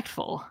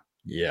disrespectful.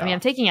 Yeah. I mean, I'm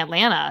taking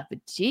Atlanta, but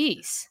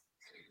geez.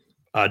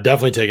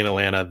 Definitely taking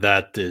Atlanta.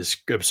 That is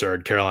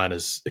absurd.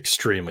 Carolina's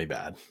extremely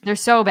bad. They're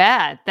so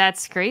bad.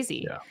 That's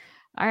crazy. Yeah.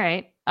 All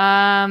right.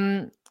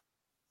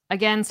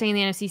 Again, staying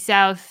in the NFC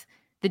South,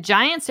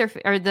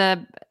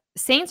 the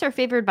Saints are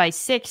favored by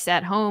 6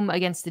 at home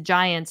against the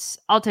Giants.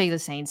 I'll take the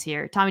Saints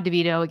here. Tommy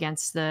DeVito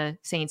against the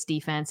Saints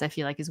defense, I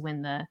feel like, is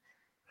when the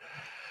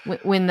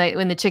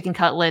chicken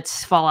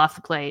cutlets fall off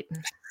the plate.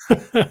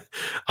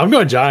 I'm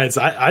going Giants.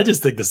 I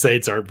just think the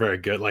Saints aren't very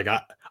good. Like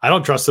I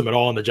don't trust them at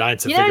all, and the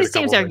Giants have figured a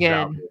couple teams are good.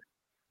 Out.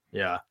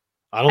 Yeah,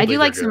 I do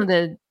like some of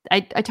the.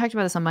 I talked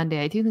about this on Monday.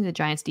 I do think the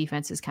Giants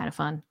defense is kind of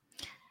fun.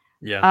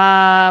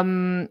 Yeah.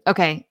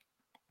 Okay.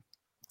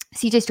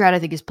 CJ Stroud, I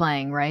think, is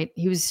playing, right?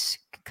 He was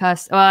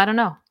concussed. Well, I don't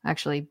know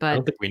actually, but I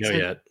don't think we know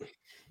yet.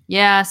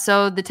 Yeah,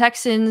 so the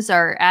Texans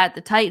are at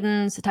the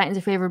Titans. The Titans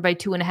are favored by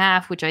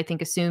 2.5, which I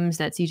think assumes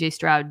that CJ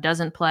Stroud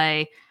doesn't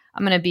play.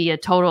 I'm going to be a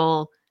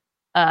total.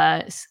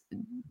 I'll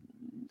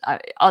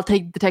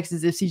take the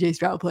Texans if CJ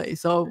Stroud plays.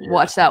 So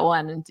watch that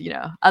one, and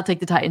I'll take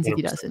the Titans 100%. If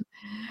he doesn't.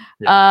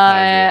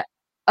 Yeah,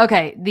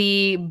 okay,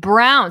 the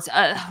Browns.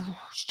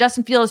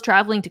 Justin Fields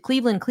traveling to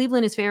Cleveland.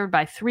 Cleveland is favored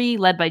by 3,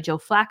 led by Joe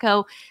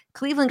Flacco.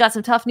 Cleveland got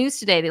some tough news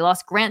today. They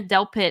lost Grant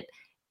Delpit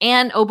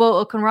and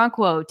Obo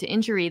Okonrankwo to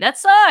injury. That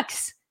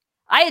sucks.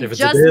 I had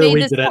just made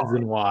this. Ends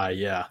in Y,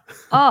 yeah.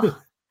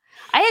 Oh,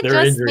 I had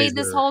just made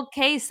this whole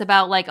case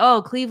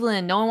about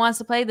Cleveland, no one wants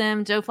to play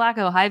them. Joe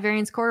Flacco, high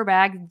variance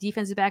quarterback,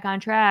 defense is back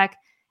on track,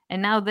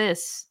 and now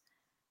this.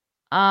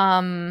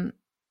 And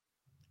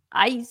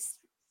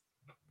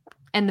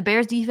the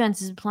Bears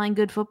defense is playing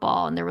good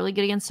football, and they're really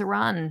good against the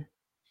run.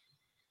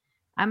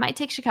 I might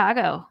take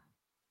Chicago.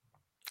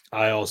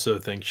 I also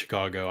think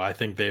Chicago. I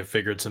think they've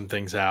figured some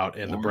things out,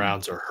 and the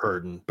Browns are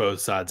hurting both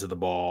sides of the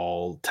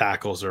ball.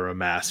 Tackles are a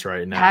mess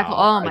right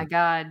now. My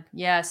God.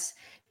 Yes.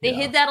 They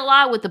hid that a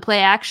lot with the play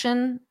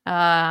action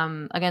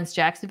against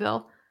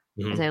Jacksonville,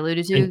 as I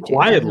alluded to. And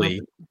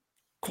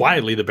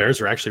quietly, the Bears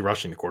are actually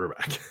rushing the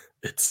quarterback.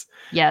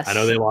 Yes. I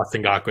know they lost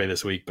Ngakoue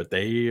this week, but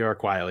they are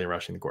quietly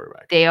rushing the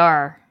quarterback. They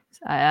are.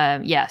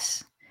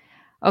 Yes.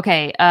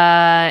 Okay.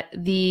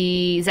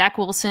 The Zach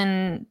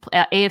Wilson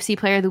AFC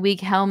Player of the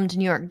Week helmed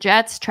New York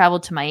Jets,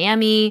 traveled to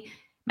Miami.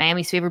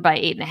 Miami's favored by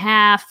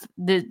 8.5.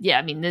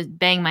 The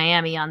bang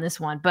Miami on this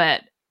one,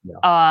 but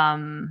what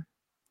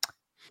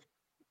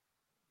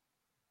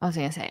was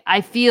I gonna say?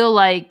 I feel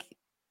like,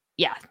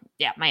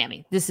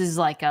 Miami. This is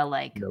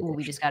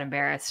we just got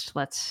embarrassed.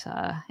 Let's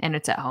and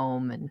it's at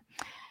home, and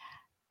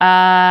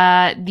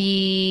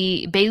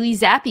the Bailey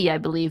Zappi, I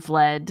believe,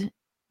 led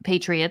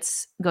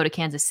Patriots go to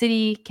Kansas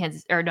City.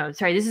 This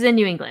is in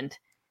New England.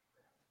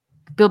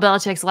 Bill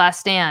Belichick's last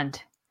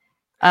stand.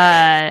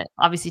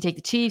 Obviously take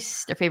the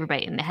Chiefs. They're favored by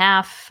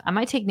 8.5. I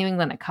might take New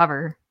England to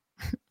cover.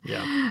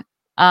 Yeah.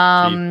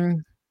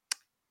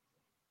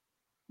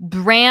 The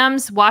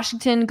Rams,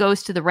 Washington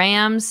goes to the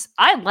Rams.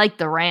 I like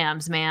the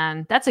Rams,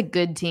 man. That's a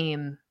good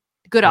team.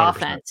 Good 100%.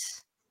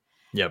 Offense.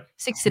 Yep.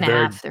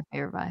 6.5 they're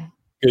favored by.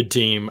 Good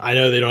team. I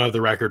know they don't have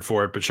the record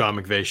for it, but Sean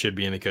McVay should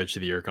be in the Coach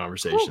of the Year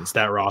conversations.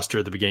 That roster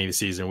at the beginning of the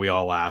season, we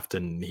all laughed,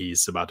 and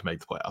he's about to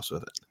make the playoffs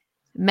with it.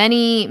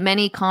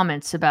 Many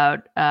comments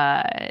about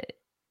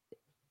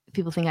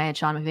people think I had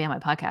Sean McVay on my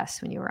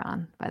podcast when you were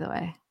on, by the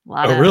way.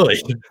 Really?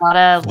 A lot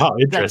of wow,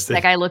 interesting.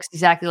 That guy looks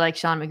exactly like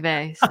Sean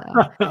McVay.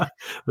 So.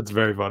 That's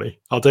very funny.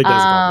 I'll take that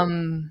as a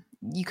compliment.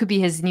 You could be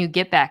his new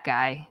get back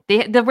guy.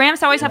 The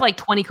Rams always have like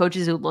 20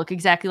 coaches who look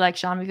exactly like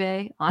Sean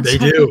McVay. They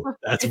do.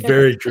 That's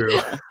very true.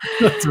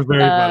 That's very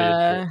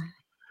funny.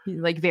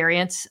 Like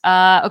variants.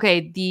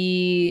 Okay,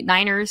 the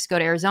Niners go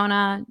to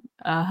Arizona.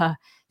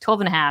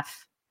 12.5.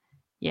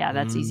 Yeah,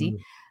 that's easy.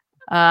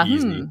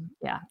 Easy.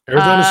 Yeah.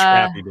 Arizona's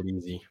scrappy but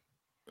easy.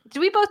 Did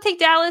we both take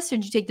Dallas or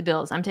did you take the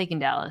Bills? I'm taking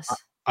Dallas.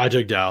 I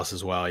took Dallas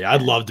as well. Yeah,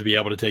 I'd love to be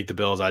able to take the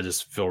Bills. I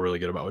just feel really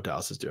good about what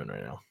Dallas is doing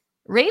right now.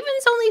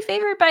 Ravens only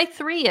favored by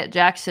 3 at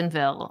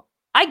Jacksonville.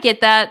 I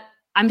get that.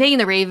 I'm taking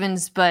the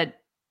Ravens, but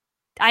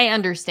I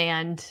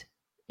understand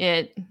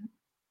it,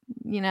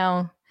 you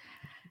know.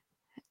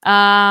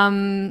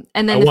 And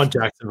then I want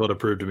Jacksonville to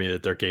prove to me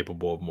that they're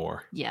capable of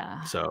more.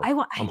 Yeah. So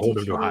I'm holding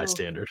them to a high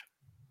standard.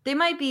 They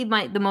might be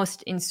the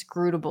most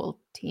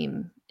inscrutable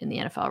team in the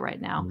NFL right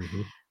now.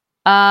 Mm-hmm.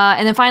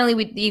 And then finally,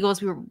 the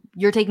Eagles.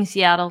 You're taking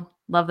Seattle.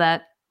 Love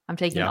that. I'll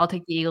take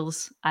the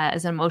Eagles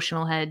as an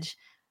emotional hedge,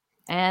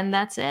 and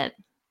that's it.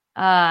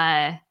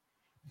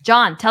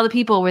 John, tell the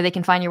people where they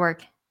can find your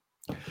work.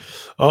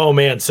 Oh,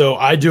 man. So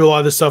I do a lot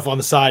of this stuff on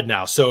the side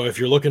now. So if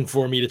you're looking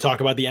for me to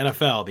talk about the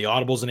NFL, the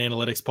Audibles and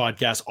Analytics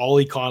podcast,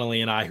 Ollie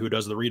Connolly and I, who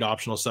does the Read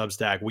Optional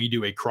Substack, we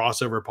do a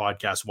crossover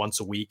podcast once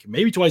a week,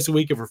 maybe twice a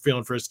week if we're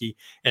feeling frisky.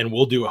 And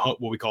we'll do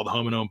what we call the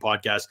Home and Home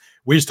podcast.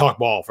 We just talk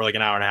ball for like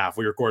an hour and a half.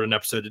 We recorded an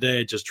episode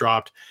today. It just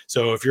dropped.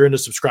 So if you're into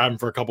subscribing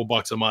for a couple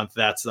bucks a month,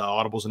 that's the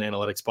Audibles and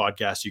Analytics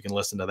podcast. You can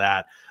listen to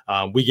that.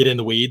 We get in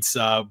the weeds,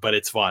 but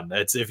it's fun.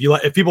 It's if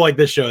people like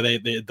this show,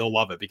 they'll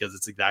love it because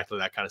it's exactly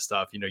that kind of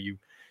stuff. You know,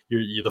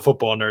 the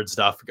football nerd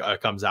stuff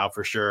comes out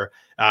for sure.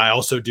 I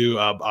also do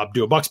a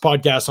Bucks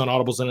podcast on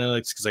Audibles and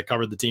Analytics because I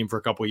covered the team for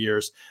a couple of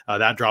years.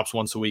 That drops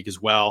once a week as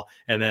well.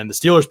 And then the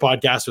Steelers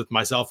podcast with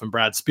myself and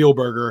Brad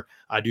Spielberger,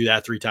 I do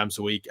that 3 times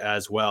a week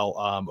as well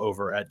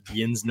over at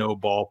Yins No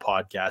Ball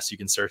Podcast. You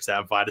can search that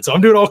and find it. So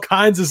I'm doing all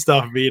kinds of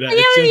stuff, Mina. Yeah, you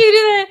do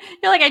that.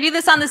 You're like, I do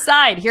this on the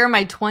side. Here are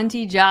my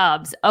 20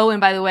 jobs. Oh,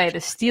 and by the way, the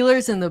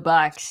Steelers and the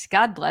Bucks.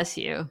 God bless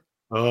you.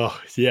 Oh,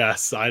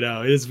 yes, I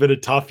know. It has been a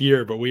tough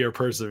year, but we are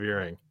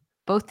persevering.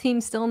 Both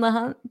teams still in the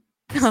hunt?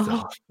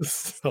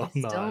 Still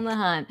in the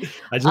hunt.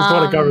 I just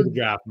want to cover the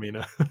draft,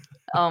 Mina.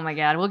 Oh, my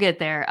God. We'll get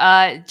there.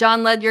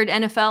 John Ledyard,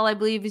 NFL, I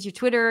believe, is your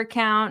Twitter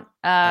account.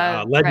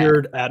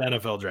 Ledyard at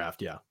NFL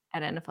Draft, yeah.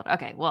 At NFL.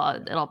 Okay,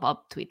 well,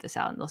 I'll tweet this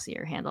out and they'll see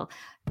your handle.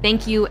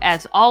 Thank you,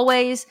 as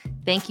always.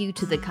 Thank you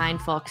to the kind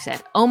folks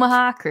at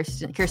Omaha,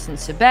 Kirsten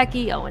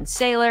Sebecki, Owen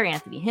Saylor,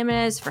 Anthony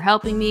Jimenez for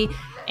helping me.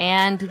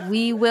 And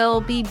we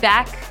will be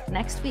back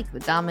next week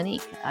with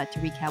Dominique to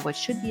recap what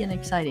should be an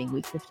exciting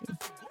Week 15.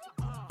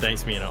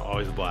 Thanks, Mina.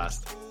 Always a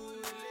blast.